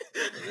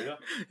 Real?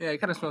 Yeah, it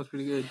kind of smells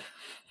pretty good.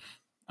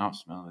 I don't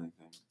smell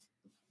anything.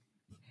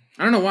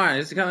 I don't know why.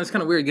 It's kind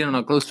of weird getting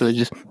up close to it.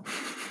 Just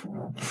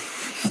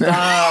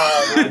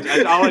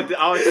I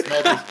always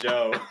smell this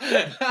Joe.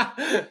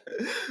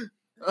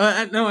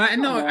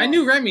 I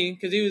knew Remy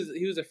because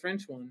he was a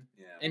French one.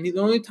 Yeah. And the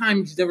only time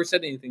he's ever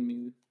said anything to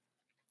me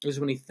was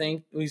when he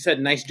said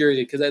nice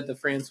jersey because I had the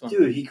France one.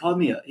 Dude, he called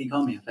me a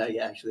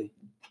faggot actually.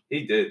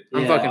 He did.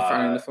 I'm fucking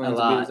firing the phone. A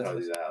lot.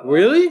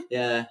 Really?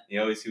 Yeah. He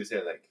would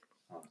say like,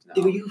 oh, no.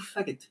 Dude, you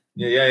faggot.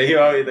 Yeah. He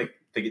always like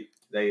think it.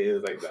 It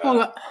was like that.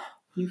 Oh,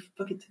 you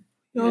faggot.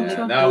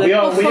 Yeah. No, we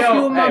don't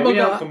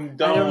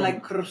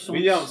condone.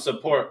 We don't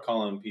support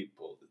calling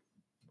people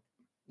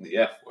the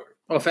F word.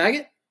 Oh,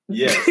 faggot?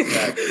 Yes,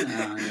 exactly.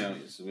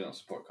 We don't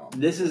support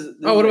calling.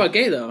 What about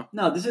gay though?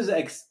 No, this is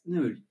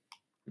dude.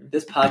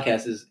 This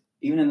podcast is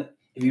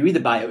if you read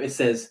the bio, it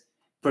says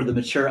for the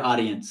mature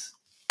audience.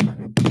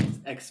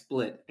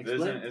 Explicit.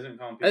 Isn't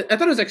calling people? I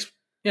thought it was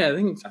yeah, I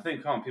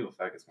think calling people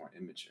faggot is more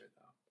immature though.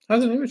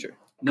 How's it immature?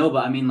 No,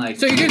 but I mean like.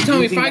 So you're gonna tell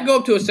me if I go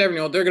up to a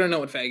 7-year-old, they're gonna know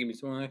what faggot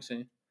means? Well,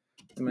 actually.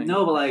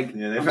 No, but like,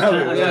 yeah, I'm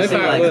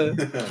trying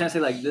to say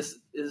like this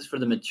is for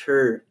the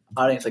mature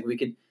audience. Like we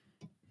could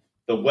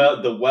the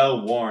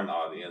well-worn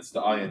audience,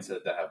 the audience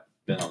that have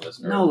been on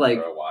this earth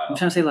for a while. I'm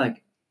trying to say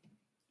like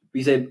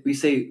we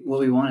say what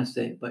we want to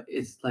say, but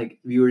it's like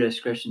viewer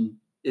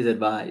discretion is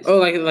advised. Oh,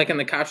 like in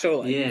the cop show,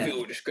 like yeah.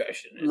 Viewer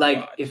discretion. Like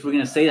advised. If we're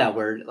gonna say that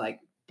word, like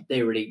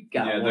they already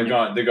got. Yeah, they're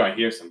gonna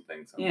hear some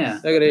things. Yeah,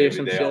 they're gonna hear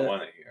some shit. They don't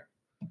want to hear.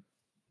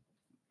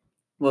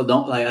 Well,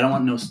 I don't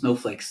want no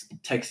snowflakes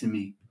texting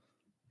me.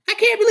 I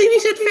can't believe he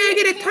said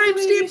faggot at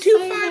timestamp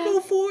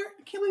 2504.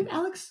 I can't believe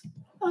Alex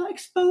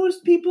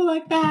exposed people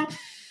like that.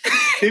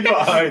 People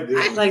are,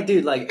 dude. Like,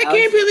 dude, like I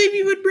can't believe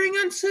you would bring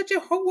on such a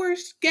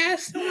worse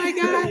guest. Oh my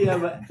god. Yeah,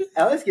 but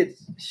Alex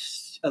gets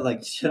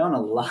shit on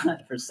a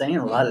lot for saying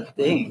a lot of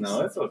things.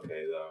 No, it's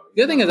okay though.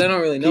 The good thing is I don't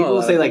really know. People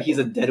will say like he's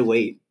a dead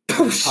weight.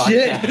 Oh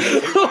shit!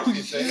 Oh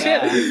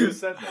shit! Who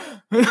said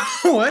that?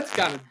 Well, that's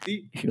kind of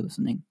deep. If you're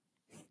listening,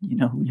 you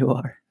know who you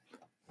are.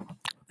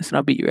 Listen,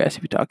 I'll beat your ass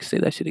if you talk. Say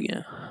that shit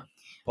again.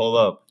 Pull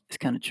up. It's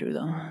kind of true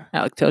though.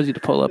 Alec tells you to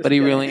pull up, but he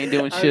really ain't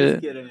doing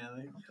shit. Just kidding,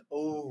 Alec.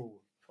 Oh,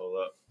 pull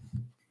up.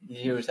 Did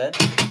you hear what he said?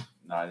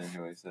 No, I didn't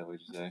hear what he said.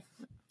 What'd you say?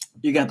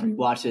 You got to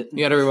rewatch it.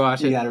 You got to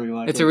rewatch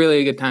it. It's a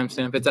really good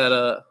timestamp. It's at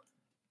I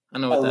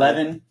don't know what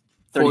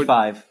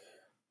 11:35.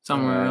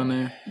 Somewhere around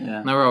there.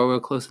 Yeah. Now we're all real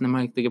close to the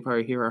mic. They could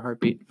probably hear our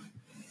heartbeat.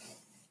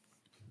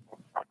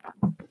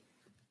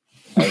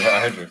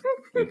 I heard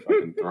your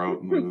fucking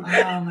throat move.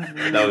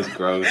 That was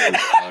gross as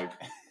fuck.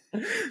 I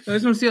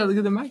just want to see how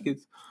good the mic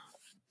is.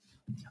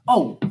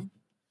 Oh,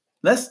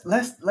 let's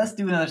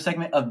do another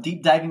segment of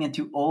deep diving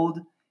into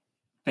old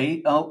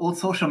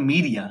social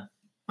media.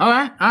 All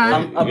right.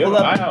 I'll pull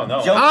up. I don't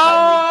know.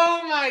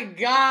 Oh my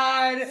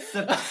god!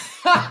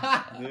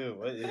 Dude,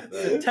 what is that?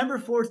 September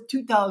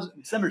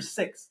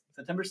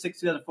 6th,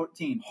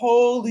 2014.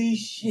 Holy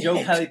shit! Joe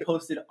Kieley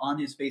posted on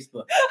his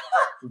Facebook,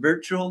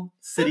 virtual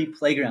city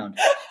playground.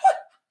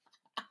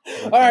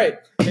 All right.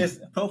 His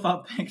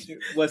profile picture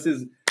was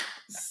his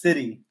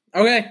city.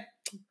 Okay,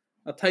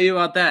 I'll tell you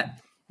about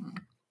that.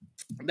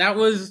 That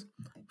was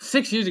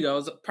 6 years ago. I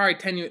was probably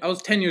 10 years. I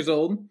was 10 years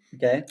old.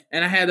 Okay.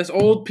 And I had this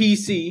old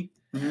PC,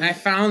 and I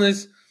found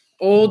this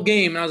old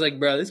game, and I was like,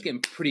 "Bro, this game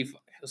it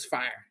was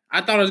fire."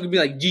 I thought it was gonna be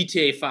like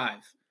GTA 5.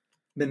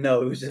 But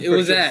no, it was just It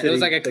was virtual that. city It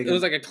was like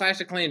playground. a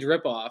Clash of Clans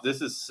ripoff.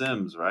 This is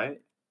Sims,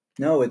 right?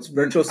 No, it's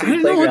virtual I city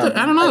don't know playground.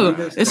 I don't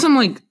know. It's some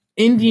like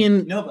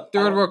Indian No, but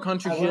third world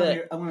country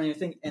shit. I want to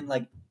think, and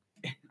like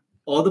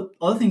all the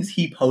things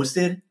he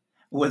posted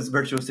was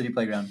virtual city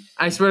playground,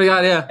 I swear to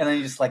God, yeah. and then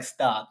you just like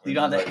stop. You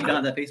don't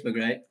have that Facebook,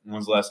 right?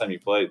 When's the last time you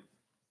played?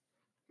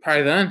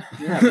 Probably then.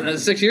 Yeah.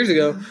 6 years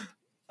ago.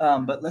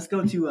 But let's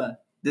go to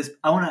this.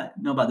 I want to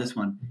know about this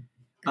one.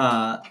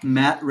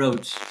 Matt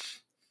Roach.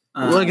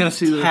 We're gonna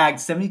see this.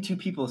 Tagged 72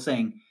 people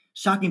saying,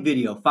 "Shocking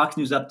video. Fox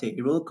News update: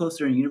 A roller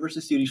coaster in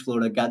Universal Studios,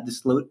 Florida, got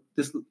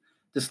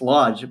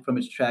dislodged from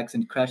its tracks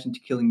and crashed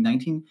into killing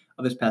 19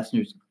 of its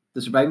passengers.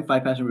 The surviving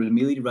 5 passengers were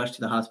immediately rushed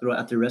to the hospital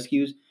after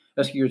rescuers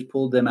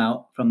pulled them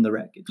out from the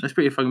wreckage. That's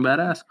pretty fucking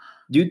badass.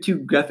 Due to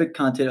graphic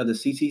content of the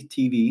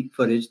CCTV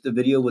footage, the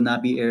video will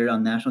not be aired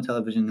on national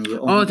television. And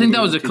will only I think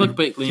that was a to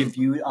clickbait To link.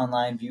 view it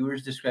online,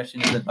 viewers'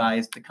 discretion is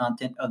advised. The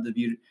content of the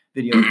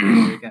video.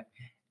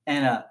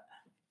 And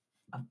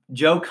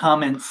Joe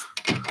comments,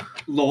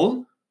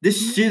 "Lol,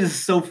 this shit is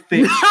so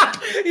fake."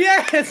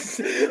 Yes.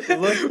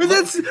 But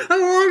that's how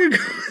long ago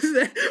was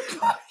that?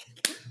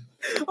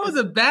 I was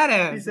a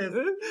badass. He says,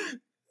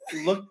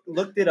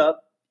 looked it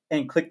up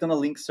and clicked on a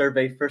link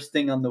survey first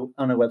thing on the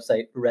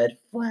website. Red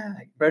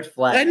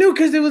flag. I knew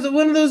because it was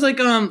one of those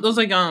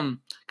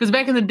because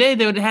back in the day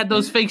they would have had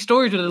those fake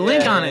stories with a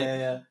link on it.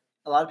 Yeah.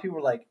 A lot of people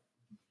were like,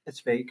 "It's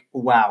fake."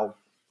 Wow.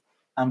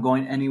 I'm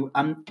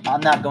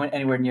not going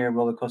anywhere near a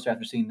roller coaster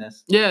after seeing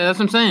this. Yeah, that's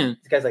what I'm saying.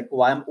 This guy's like,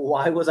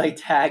 why was I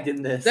tagged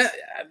in this?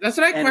 That's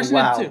what I And questioned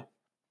wow. too.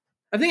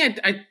 I think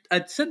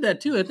I said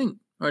that too. I think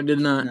or I did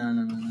not. No.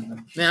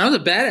 Man, I was a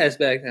badass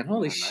back then.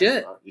 Holy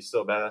shit. You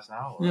still badass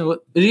now? Or? Yeah. What?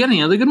 You got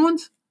any other good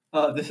ones?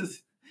 This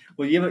is.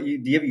 Well, do you have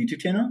a YouTube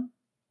channel?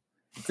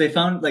 They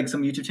found like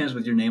some YouTube channels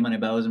with your name on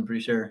it, but I wasn't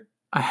pretty sure.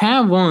 I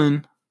have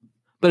one,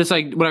 but it's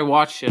like when I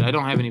watch shit, I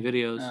don't have any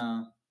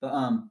videos. But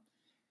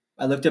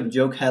I looked up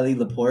Joe Kieley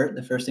Laporte.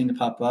 The first thing to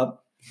pop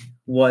up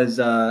was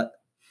the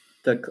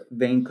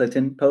Vane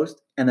Clinton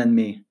post, and then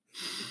me.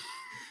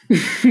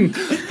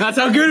 That's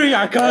how good we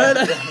got, cut.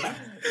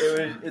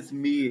 It's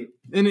me.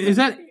 And is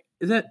that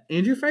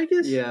Andrew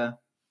Ficus? Yeah.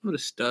 What a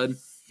stud.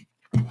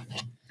 And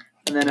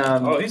then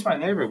he's my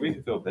neighbor. We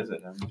could go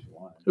visit him if you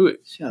want. Who?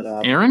 shut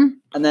up.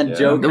 Aaron? And then Yeah.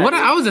 Joe. What? Kieley-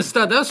 I was a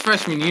stud. That was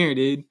freshman year,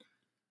 dude.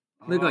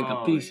 Looked like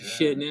a piece of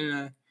shit, didn't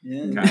I?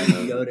 Yeah, Kind of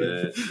you a got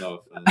it. bit.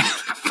 No offense.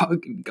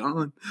 Fucking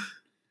gone.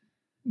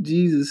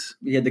 Jesus.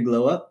 You had the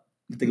glow up.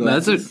 With the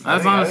That's it. glasses? I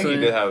think honestly. you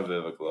did have a bit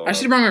of a glow. I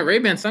should have brought my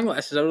Ray-Ban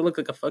sunglasses. I would look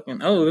like a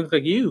fucking. Oh, look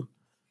like you.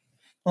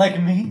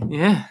 Like me.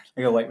 Yeah.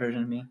 Like a white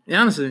version of me.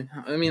 Yeah, honestly.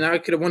 I mean, I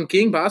could have won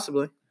King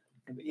possibly.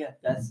 But yeah,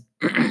 that's.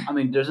 I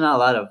mean, there's not a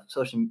lot of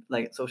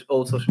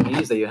old social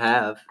medias that you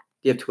have. Do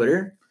you have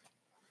Twitter?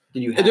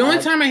 Did you have? The only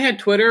time I had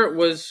Twitter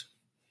was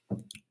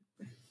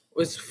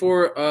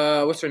for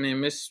what's her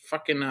name? Miss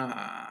fucking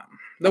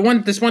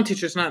this one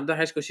teacher's not the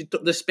high school. She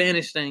the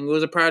Spanish thing. It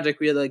was a project.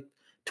 We had like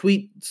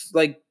tweets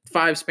like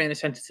 5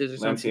 Spanish sentences or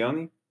something.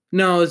 Lancioni?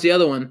 No, it's the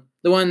other one.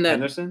 The one that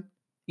Henderson?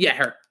 yeah,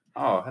 her.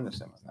 Oh,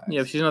 Henderson was nice.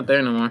 Yeah, she's not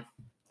there no more.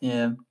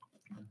 Yeah.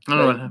 I don't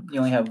know what happened. You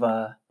only have.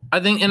 I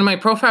think and my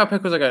profile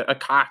pic was like a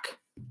cock.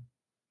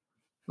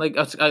 Like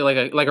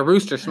a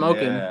rooster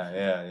smoking.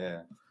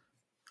 Yeah.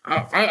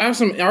 I have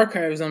some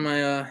archives on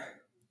my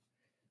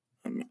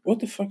what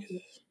the fuck is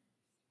this?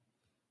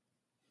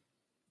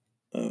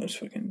 Oh, it's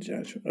fucking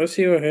Joshua. Let's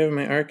see what I have in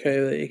my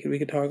archive that we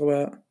could talk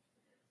about.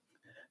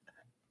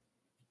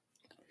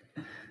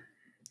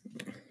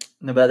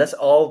 No, but that's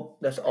all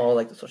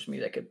like the social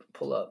media I could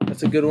pull up.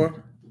 That's a good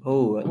one.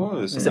 Oh,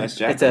 there's some nice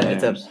it's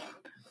a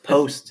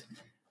post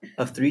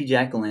of 3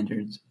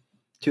 jack-o'-lanterns.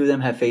 2 of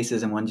them have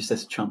faces and one just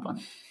says Trump on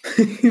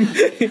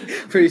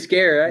it. Pretty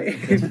scary, right?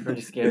 It's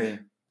pretty scary.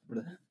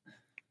 And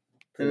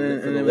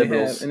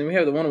then we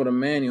have the one with a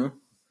manual.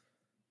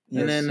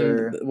 Yes, and then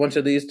sir. a bunch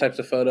of these types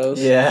of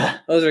photos. Yeah.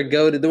 Those are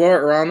goated. The one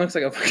where Ron looks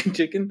like a fucking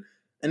chicken.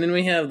 And then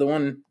we have the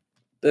one,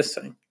 this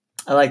thing.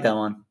 I like that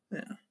one.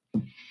 Yeah.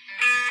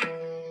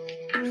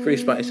 It's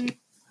pretty spicy.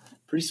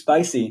 Pretty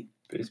spicy.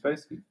 Pretty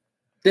spicy.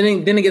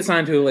 Didn't get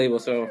signed to a label,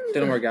 so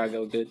didn't work out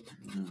good.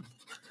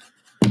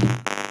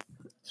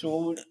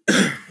 So,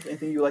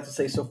 anything you'd like to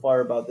say so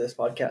far about this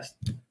podcast?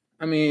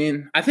 I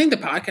mean, I think the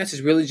podcast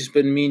has really just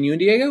been me and you and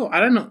Diego.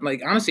 I don't know.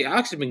 Like, honestly,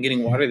 Alex has been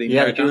getting water the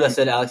Yeah, entire the people time. that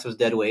said Alex was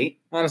dead weight.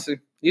 Honestly,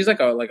 he's like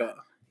a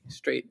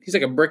straight. He's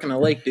like a brick in a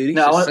lake, dude. He's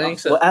No, just saying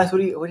stuff. Alex, what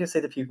do you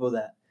say to people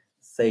that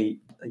say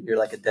that you're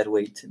like a dead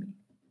weight to me?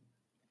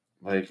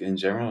 Like in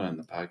general in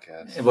the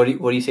podcast. And what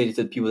do you say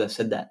to the people that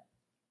said that?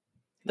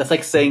 That's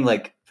like saying,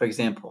 like, for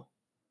example,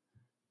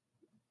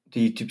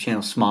 the YouTube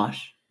channel Smosh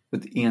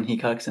with Ian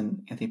Hecox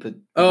and Anthony.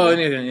 Oh,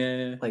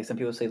 yeah. Like some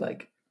people say,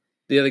 like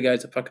The other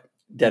guy's a fuck.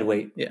 dead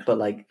weight. Yeah. But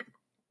like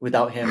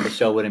without him, the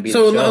show wouldn't be.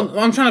 So the show. no,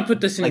 I'm trying to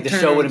put this in like terms. the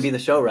show wouldn't be the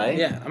show, right?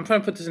 Yeah, I'm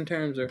trying to put this in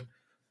terms of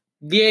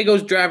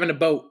Diego's driving a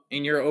boat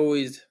and you're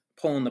always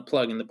pulling the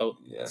plug in the boat,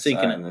 Yes,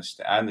 sinking I it.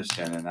 understand. I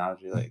understand the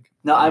analogy. Like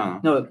No, I I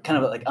don't know. no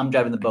kind of like I'm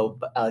driving the boat,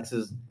 but Alex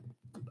is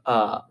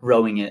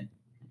rowing it.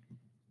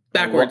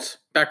 Backwards.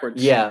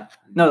 Yeah.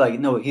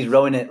 No, he's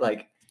rowing it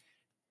like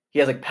he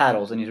has like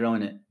paddles and he's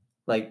rowing it.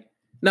 Like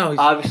No, he's,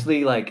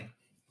 obviously like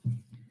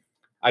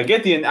I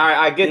get the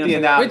analogy.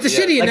 it's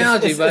a shitty like,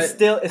 analogy, but it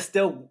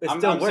still works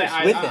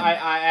with him.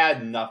 I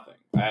add nothing.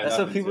 That's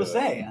what people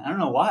say. I don't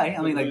know why.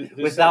 I mean, like Who said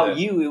without that?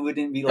 you, it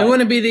wouldn't be it like.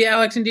 wouldn't be the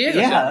Alex and Diego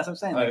Yeah, show. that's what I'm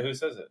saying. Like, Like, who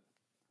says it?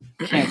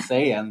 I can't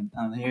say I'm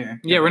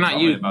here. Yeah, we're not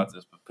Told me you about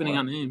this before. putting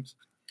on names.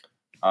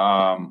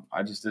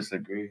 I just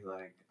disagree.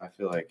 Like, I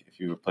feel like if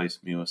you replace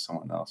me with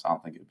someone else, I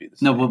don't think it would be the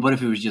same. No, but what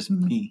if it was just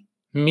me?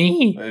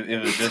 Me? If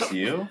it was just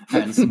you? I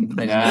had some-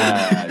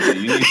 Nah, dude,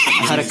 you need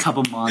I had a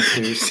couple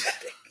monsters.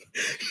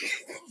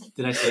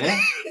 Did I say it?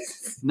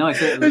 No, I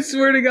said. I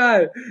swear to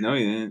God. No,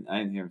 you didn't. I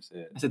didn't hear him say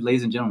it. I said,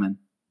 ladies and gentlemen.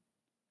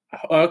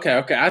 Okay.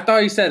 I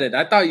thought you said it.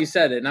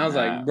 And I was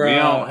like,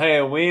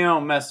 bro. We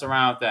don't mess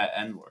around with that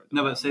N word.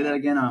 No, but say that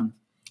again.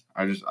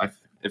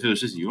 If it was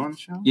just you on the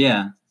show,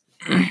 Yeah.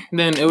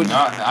 Then it would. no,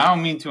 I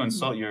don't mean to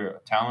insult your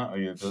talent or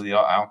your ability.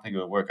 I don't think it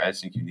would work. I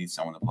just think you need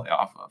someone to play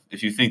off of.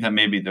 If you think that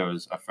maybe there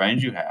was a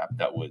friend you have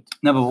that would,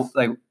 No, but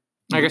like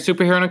Like a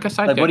superhero and a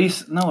sidekick. what do you?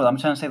 No, I'm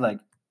trying to say like,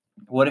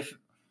 what if?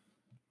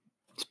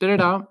 Spit it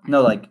out.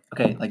 No, like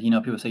okay, like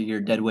people say you're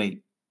dead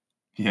weight,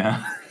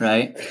 yeah,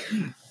 right?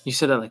 You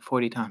said that like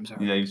 40 times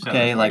already. yeah. You said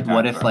Okay, that like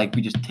what times, if bro. like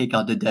we just take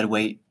out the dead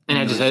weight And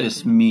I it just was said-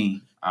 just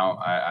me?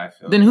 I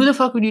feel Then who the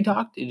fuck would you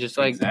talk to? Just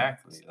like,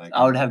 exactly like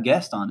I would have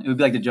guests on. It would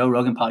be like the Joe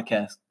Rogan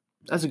podcast.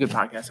 that's a good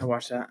podcast. I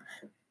watched that.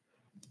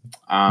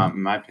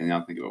 in my opinion, I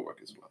don't think it would work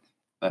as well.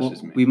 That's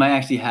just me. We might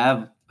actually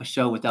have a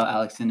show without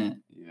Alex in it.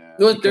 Yeah.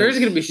 Well, there is Because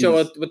going to be a show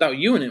he's- without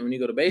you in it when you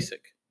go to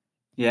Basic.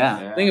 Yeah,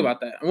 Yeah. Think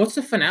about that. And what's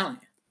the finale?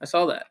 I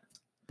saw that.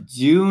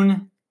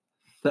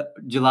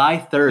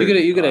 July 3rd.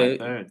 You July gotta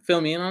 3rd.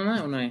 fill me in on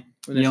that when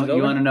You this is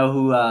over? want to know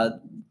who?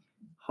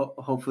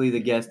 Hopefully, the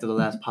guest of the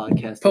last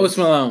podcast. Post is.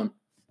 Malone.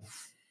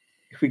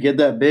 If we get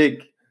that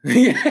big,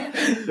 Yeah.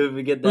 if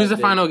we get that Who's the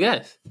big. final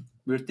guest?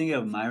 We were thinking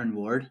of Myron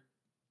Ward.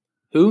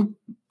 Who?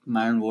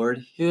 Myron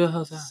Ward, Who the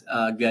hell's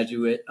that?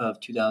 graduate of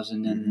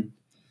 2017,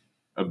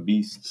 A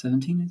beast. I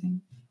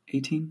think,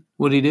 18.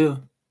 What did he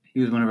do? He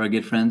was one of our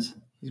good friends.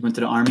 He went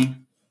to the army.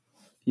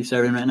 He's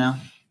serving right now.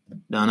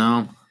 Don't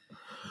know.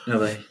 No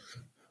way.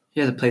 He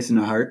has a place in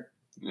our heart.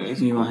 Yeah,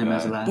 he's a You want cool him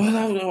as a guy. last?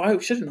 Well, I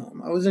should have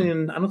known.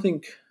 I don't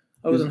think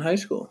I was in high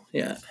school.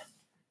 Yeah.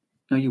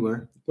 No, you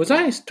were. Was I?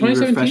 You were a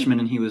 2017? freshman,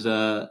 and he was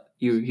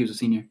he was a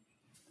senior.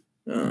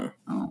 Oh.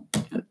 Oh,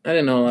 I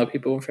didn't know a lot of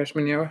people in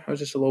freshman year. I was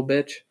just a little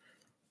bitch.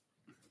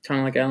 Kind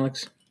of like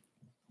Alex.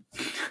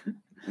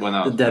 When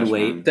I the was dead freshman,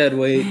 weight. Dead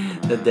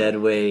weight. The dead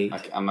weight.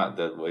 I'm not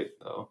dead weight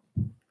though.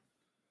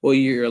 Well,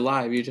 you're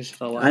alive. You're just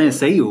alive. I didn't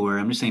say you were.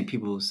 I'm just saying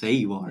people say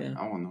you are. Yeah.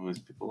 I want to know who these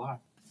people are.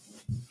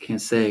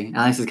 Can't say.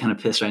 Alex is kind of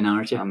pissed right now,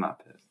 aren't you? I'm not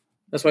pissed.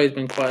 That's why he's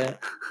been quiet.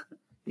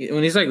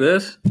 When he's like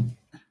this,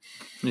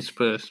 he's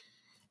pissed.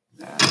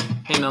 Yeah.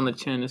 Hand on the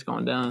chin, it's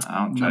going down. I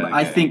don't No, try but to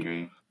I get think-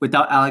 angry.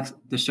 Without Alex,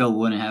 the show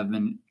wouldn't have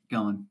been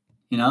going.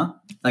 You know,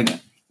 like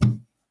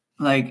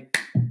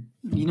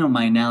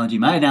my analogy.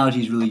 My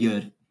analogy is really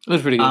good. It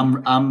was pretty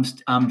good.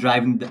 I'm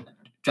driving the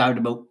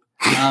boat.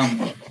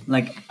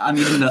 I'm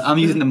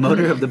using the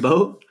motor of the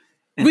boat.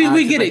 and we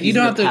Alex is, get like, it. You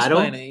using don't the have to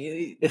paddle. explain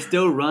it. It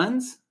still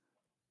runs,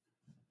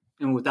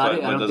 and without But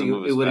it, I it don't doesn't think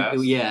move it as would.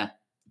 fast. Yeah,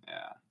 Yeah.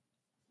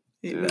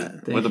 Yeah.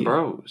 Thank We're the you.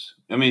 bros.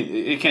 I mean,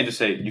 you can't just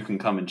say you can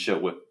come and chill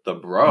with the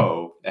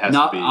bro. It has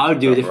no, to be. I would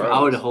do the a different.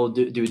 I would bros.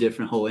 do a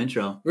different whole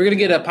intro. We're gonna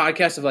get a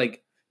podcast of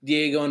like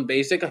Diego and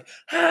Basic, like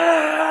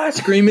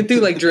screaming through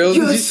like drills.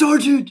 and shit.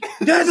 Sergeant.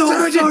 Yes,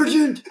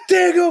 Sergeant!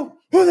 Diego,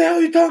 who the hell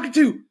are you talking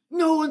to?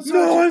 No one,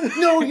 Sergeant.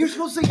 No, you're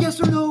supposed to say yes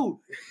or no.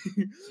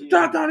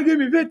 Stop trying to give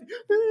me 50.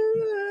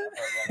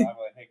 I'm like,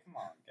 hey, come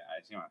on,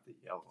 guys. You don't have to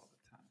yell all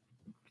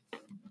the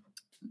time.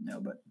 No,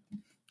 but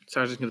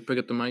Sergeant's gonna pick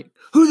up the mic.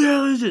 Who the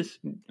hell is this?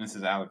 This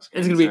is Alex.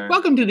 It's gonna be Sir.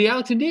 welcome to the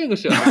Alex and Diego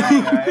show.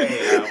 Welcome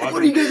what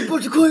are you guys, a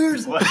bunch of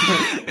queers?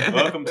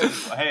 welcome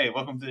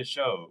to the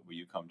show where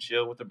you come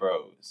chill with the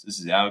bros. This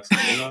is Alex and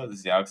Diego. This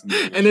is the Alex and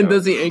Diego And then show.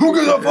 does the anchor? Who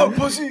gives a fuck,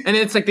 pussy? And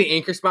it's like the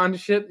anchor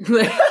sponsorship.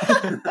 That'd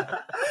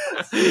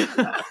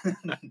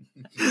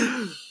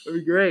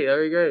be great.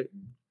 That'd be great.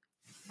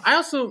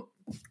 I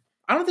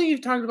don't think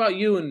you've talked about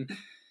you and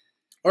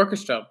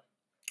Orchestra.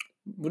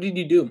 What did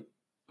you do?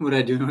 What did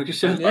I do in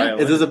orchestra? Yeah.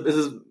 Is this?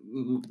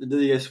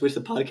 Did you guys switch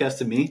the podcast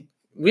to me?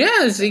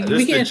 Yeah, see, This we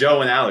is the can't.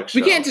 Joe and Alex show.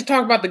 We can't just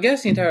talk about the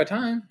guest the entire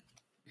time.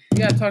 We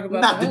gotta talk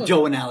about Not the host.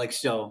 Joe and Alex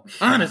show.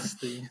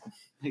 Honestly,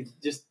 Like,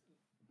 just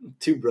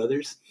two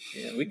brothers.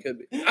 yeah, we could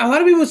be. A lot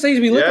of people say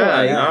we look Yeah,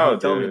 alike. I know. he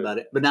told me dude. about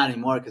it, but not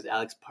anymore because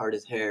Alex parted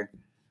his hair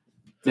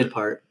mid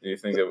part. You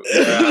think that?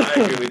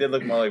 Yeah, I agree. We did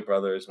look more like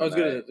brothers. I was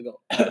when good to go.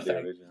 that-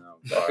 Sorry.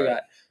 I I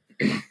forgot.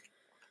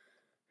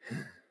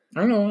 I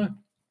don't know why.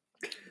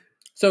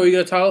 So you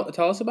gonna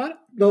tell us about it?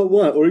 No,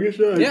 what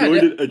orchestra? Yeah,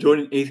 I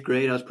joined in 8th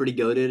grade. I was pretty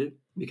goated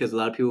because a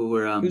lot of people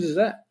were Whose is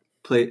that?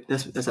 played.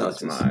 That's That's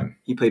Alex's. mine.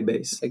 He played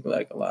bass.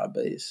 Like a lot of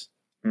bass.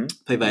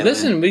 Played violin.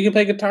 Listen, we can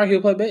play guitar.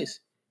 He'll play bass.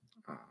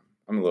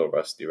 I'm a little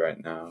rusty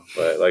right now,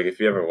 but like if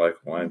you ever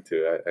wanted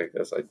to, I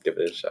guess I'd give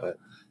it a shot.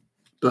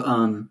 But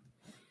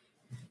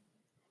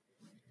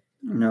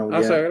no,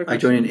 Oh, sorry, I got a I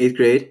joined in 8th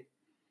grade.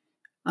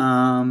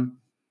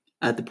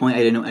 At the point I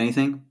didn't know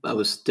anything, but I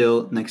was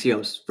still next year I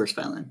was first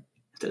violin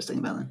instead of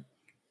second violin.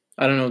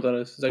 I don't know what that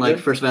is. Is that Like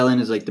good? first violin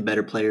is like the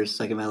better players,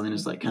 second violin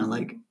is like kind of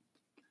like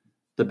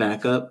the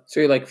backup. So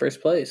you're like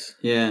first place.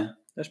 Yeah,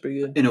 That's pretty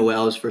good. in a way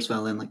I was first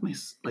violin like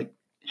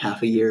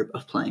half a year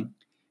of playing.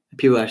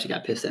 People actually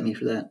got pissed at me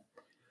for that.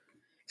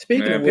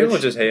 Speaking Man, of people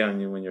which, just hate on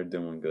you when you're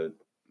doing good.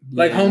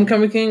 like Yeah.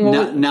 Homecoming King.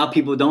 What was- Now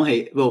people don't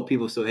hate. Well,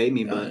 people still hate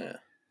me, Oh, but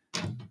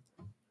yeah.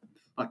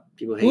 fuck,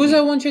 people hate Who was me.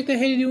 that one chick that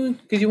hated you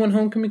because you won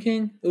Homecoming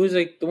King? It was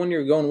like the one you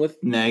were going with.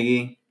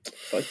 Nagy.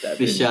 Fuck that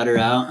We bitch. shout her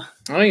out.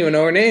 I don't even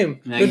know her name.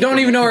 Nagy. We don't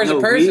even know her as a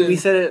No, person. We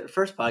said it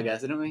first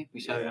podcast, didn't we? We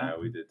shouted her Yeah,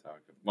 out. we did talk.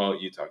 Well,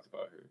 you talked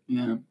about her.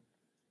 Yeah,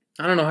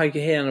 I don't know how you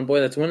can hate on a boy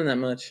that's winning that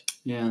much.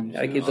 yeah.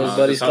 Gotta keep those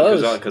buddies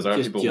Because close. our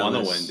Just people want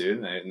to jealous. win,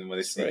 dude. And when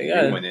they see Right, you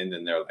yeah. win in,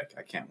 then they're like,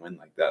 I can't win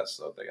like that.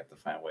 So they got to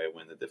find a way to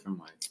win a different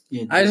way.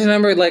 Yeah, I just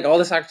remember like all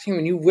the soccer team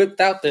when you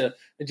whipped out the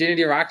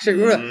Virginity Rock shirt,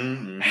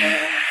 Mhm.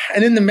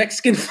 and then the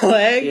Mexican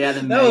flag. Yeah, the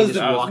that Maggie was just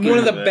that was walking one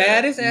of in the the-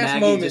 baddest ass Maggie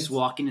moments. just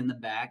walking in the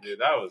back. Dude,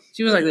 that was.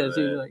 She was like this.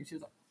 She was like,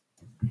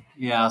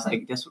 Yeah, I was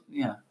like, this.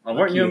 Yeah, Well,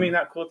 weren't you and me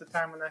not cool at the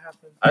time when that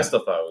happened? I still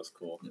thought it was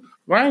cool.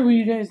 why were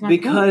you guys not?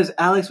 because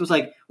Alex was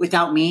like,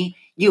 without me,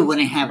 you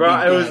wouldn't have. Bro,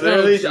 been it was dead."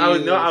 literally. I was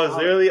Jesus.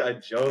 literally a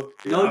joke.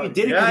 Dude. No, you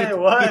didn't. Yeah, Yeah, it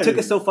was. He took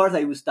it so far that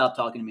he would stop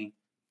talking to me,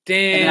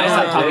 Damn. and then I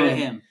stopped talking to Yeah.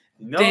 him.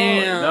 No,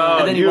 Damn. no.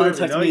 And then he you- wanted to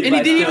touch no, me, you And he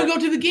but didn't still- even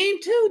go to the game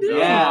too, dude.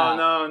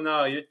 Yeah.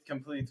 No, you're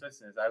completely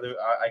twisting this.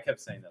 I kept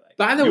saying that. Like,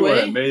 By the you way-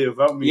 would've made it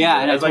about me. Yeah,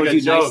 and I it's told like a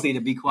you joke. nicely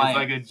to be quiet. It's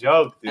like a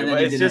joke, dude. And then But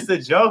he it's didn't. just a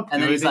joke, dude.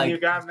 And then he's like, you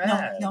got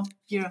mad. no,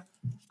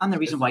 I'm the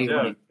reason It's why a you're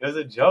joke. winning. It was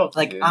a joke.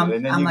 Like, dude. I'm-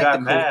 and then I'm you like got the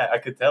coach. mad. I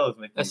could tell it was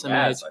making That's me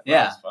mad. amazing. So I thought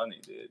Yeah. it was funny,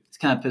 dude. It's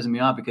kind of pissing me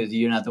off because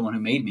you're not the one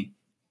who made me.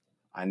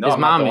 I know. His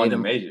I'm not mom the one made that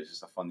him. made you. It's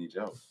just a funny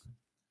joke.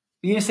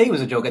 You didn't say it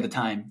was a joke at the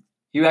time.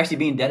 You were actually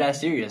being dead ass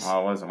serious.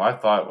 Oh, it wasn't. I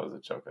thought it was a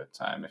joke at the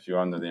time. If you're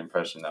under the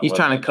impression that He's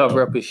trying to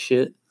cover up his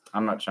shit.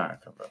 I'm not trying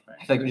to cover up.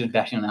 I feel like we're just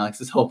bashing on Alex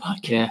this whole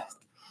podcast. Yeah.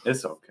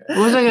 It's okay. What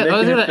was I Making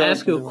was it gonna feel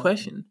ask you a like-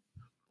 question.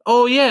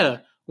 Oh yeah,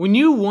 when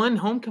you won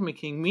Homecoming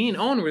King, me and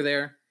Owen were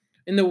there,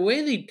 and the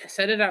way they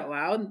said it out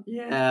loud.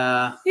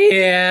 Yeah.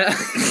 Yeah.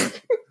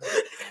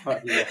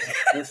 Fuck yeah.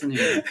 Listen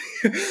here.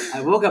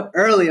 I woke up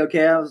early,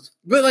 okay? I was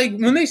But like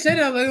when they said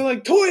it, they were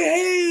like Toy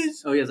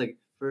Hayes he was like,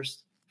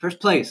 first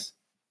place,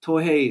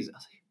 Toy Hayes. I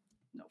was like,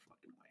 no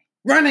fucking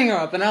way. running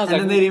up, and I was And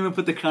like, then they didn't even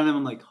put the crown in.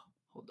 I'm like,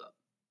 hold up.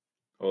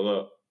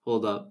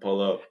 Hold up.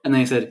 Pull up. And then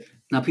he said,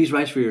 now please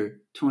rise for your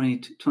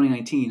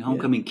 2019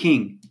 Homecoming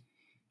King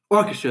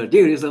Orchestra,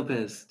 Darius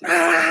Lopez.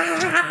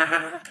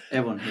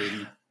 Everyone hated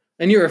me.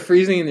 and you were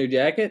freezing in your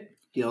jacket.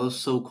 Yeah, it was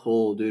so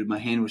cold, dude. My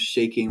hand was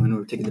shaking when we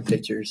were taking the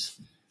pictures.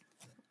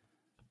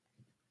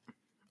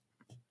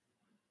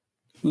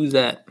 Who's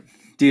that?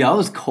 Dude, I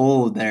was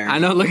cold there. I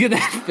know. Look at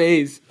that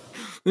face.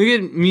 Look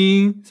at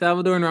me,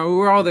 Salvador, and Raul. We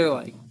were all there,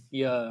 like,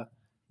 yeah.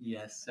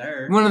 Yes,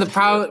 sir. One of the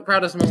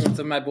proudest moments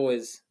of my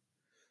boys.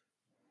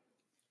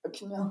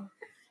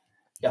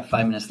 Got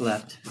 5 minutes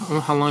left. I don't know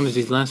how long does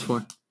these last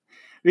for?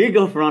 We could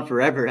go for on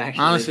forever,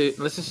 actually. Honestly,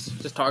 let's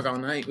just talk all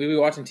night. We be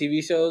watching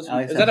TV shows.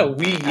 Alex Is that a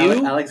Wii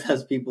U? Alex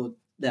has people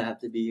that have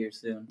to be here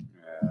soon.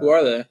 Yeah. Who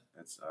are they?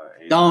 It's,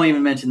 Don't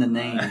even mention the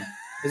name.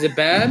 Is it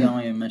bad? Do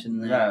Don't even mention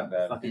the name. Yeah,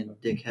 bad. Fucking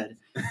dickhead.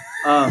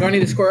 I need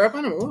to square up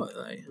on them? What?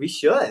 Like, We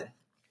should.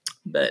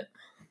 bet.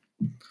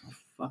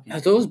 Fucking. Are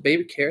those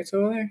baby carrots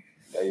over there?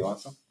 Yeah, you want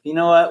some? You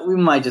know what? We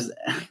might just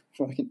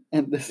fucking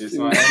end this. You just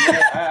want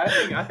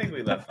I think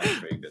we left on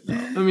pretty good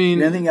now. I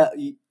mean, Anything else?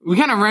 we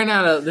kind of ran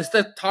out of this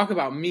stuff. Talk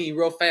about me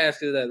real fast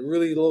because that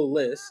really low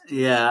list.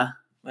 Yeah.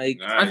 Like,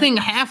 All I right. think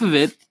half of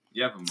it.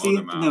 You have a See,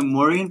 mother the mouth.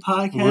 Morian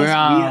podcast, We're,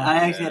 I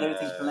actually had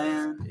everything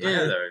planned. I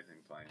had everything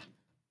planned.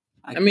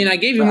 I mean, I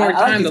gave you But more I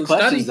like time these to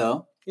questions, study.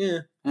 though. Yeah.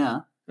 Yeah.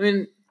 I mean,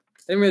 I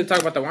didn't really talk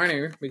about the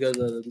winery because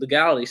of the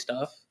legality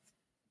stuff.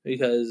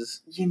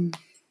 Because,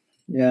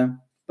 Yeah.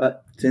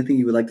 But is there anything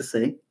you would like to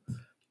say?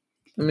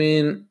 I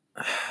mean,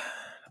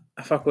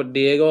 I fuck with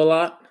Diego a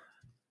lot.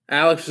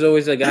 Alex was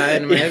always the guy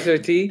in my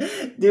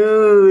SRT.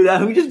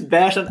 Dude, we just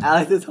bashed on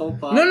Alex this whole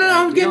podcast. No,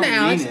 I'm We getting to don't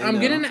Alex. mean it, I'm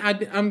though. getting to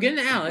Alex. Okay, I'm getting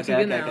to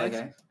okay, Alex.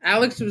 okay.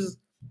 Alex was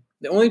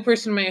the only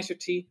person in my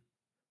SRT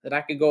that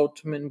I could go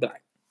to him and be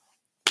like,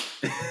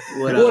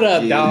 What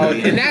up, G? dog?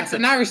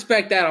 And I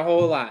respect that a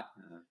whole lot.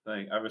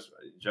 I respect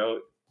Joe.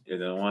 You're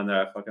the one that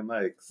I fucking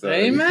like. So,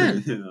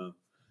 Amen. You know.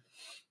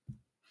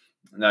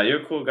 No,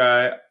 you're a cool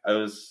guy. I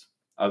was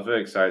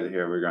very excited to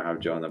hear we're gonna have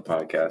Joe on the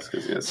podcast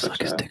because he has such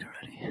a. Stick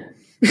already.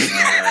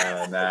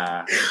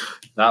 Nah,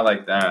 not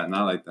like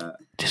that.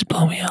 Just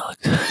blow me,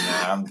 Alex. Nah,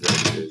 I'm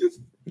just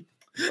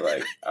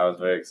like I was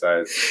very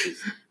excited.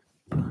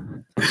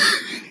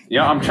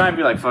 I'm trying to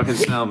be like fucking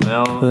smell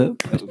milk.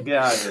 Get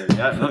out of here.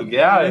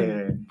 Get out of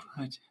here.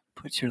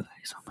 Put your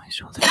legs on my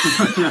shoulder.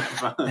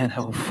 And I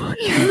will fuck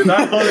you.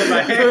 Stop holding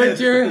my hand. Put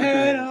your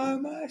head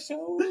on my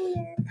shoulder.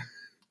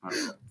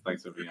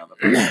 Thanks for being on the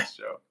podcast,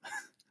 Joe.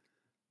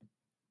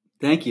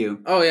 Thank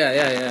you. Oh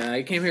yeah.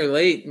 I came here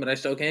late, but I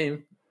still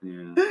came.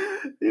 Yeah.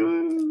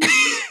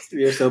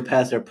 We are so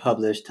past our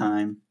published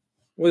time.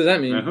 What does that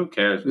mean? Man, who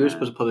cares? We were Man?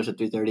 supposed to publish at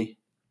 3:30.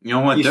 You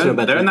know what? You should have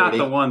bet They're not 3:30.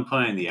 the one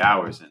putting the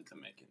hours into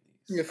making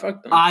these. Yeah,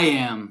 fuck them. I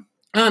am.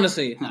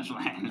 Honestly,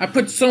 I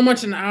put so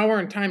much an hour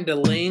and time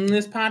delaying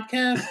this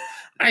podcast.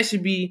 I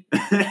should be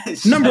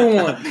number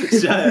one.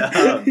 Shut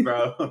up,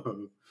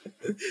 bro.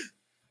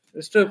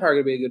 It's still probably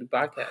gonna be a good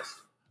podcast.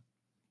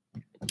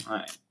 All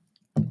right.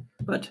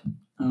 But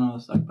I don't know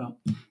what to talk about.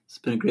 It's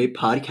been a great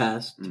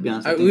podcast, to be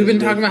honest. I think We've been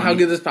it's talking really about how funny.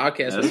 good this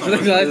podcast is.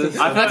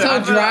 Yeah, That's how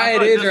dry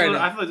it is right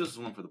now. I feel like this is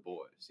one for the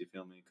boys. You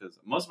feel me? Because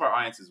most of our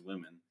audience is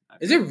women.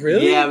 Is it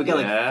really? Yeah, we got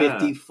Yeah.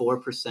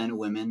 54%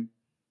 women.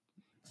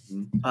 Hey,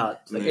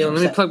 let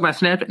me plug my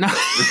Snapchat. No.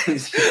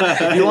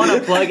 If you want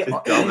to plug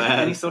Dumbass.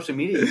 any social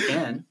media, you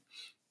can.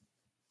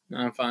 No,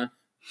 I'm fine.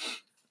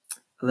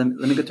 Let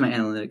me go to my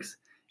analytics.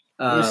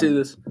 Let me see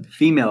this.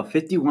 Female,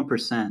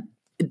 51%.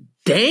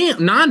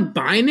 Damn,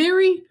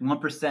 non-binary?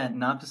 1%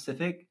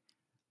 non-Pacific.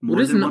 What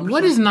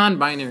does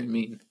non-binary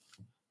mean?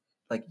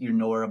 Like you're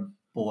nor a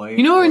boy.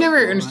 You know, I or never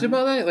girl, understood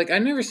right? about that. Like, I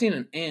never seen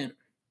an ant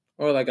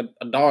or like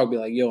a dog be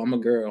like, "Yo, I'm a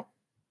girl."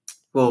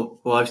 Well,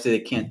 obviously they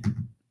can't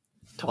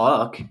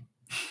talk.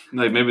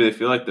 Like maybe they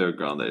feel like they're a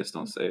girl, they just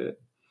don't say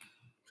it.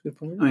 Good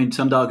point. I mean,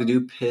 some dogs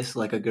do piss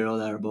like a girl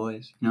that are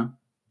boys. You know,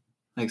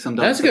 like some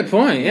dogs. That's a good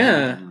point.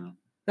 Yeah, Mm.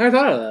 never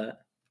thought of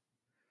that.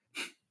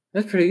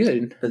 That's pretty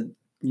good.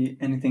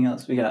 Anything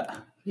else? We got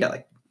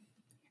like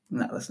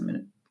not less than a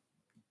minute.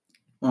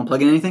 Want to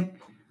plug in anything?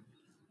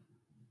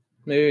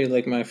 Maybe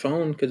like my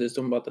phone because it's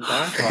something about the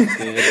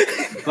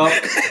die. Well,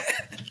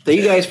 thank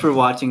you guys for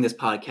watching this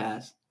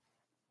podcast.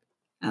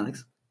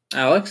 Alex,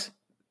 Alex,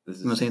 This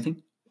is you want to say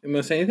anything? you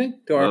want to say anything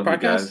to our love you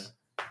podcast?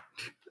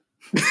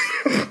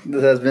 guys.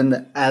 This has been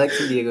the Alex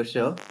and Diego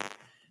Show,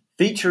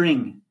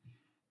 featuring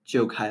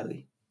Joe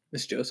Kieley,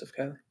 It's Joseph,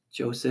 Kyler.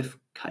 Joseph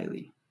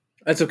Kieley,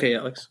 That's okay,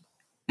 Alex.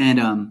 and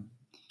I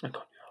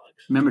call you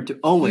Alex. remember to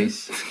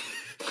always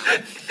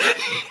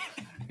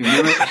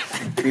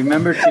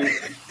remember.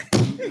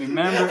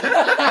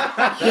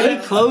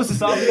 Kieley, close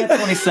this off. We got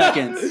 20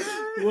 seconds.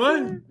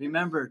 What?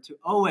 Remember to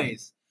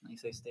always. You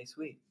say stay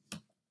sweet.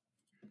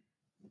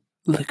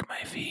 Lick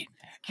my feet.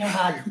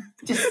 God,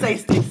 just say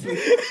stay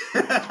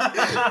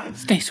sweet.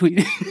 Stay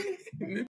sweet.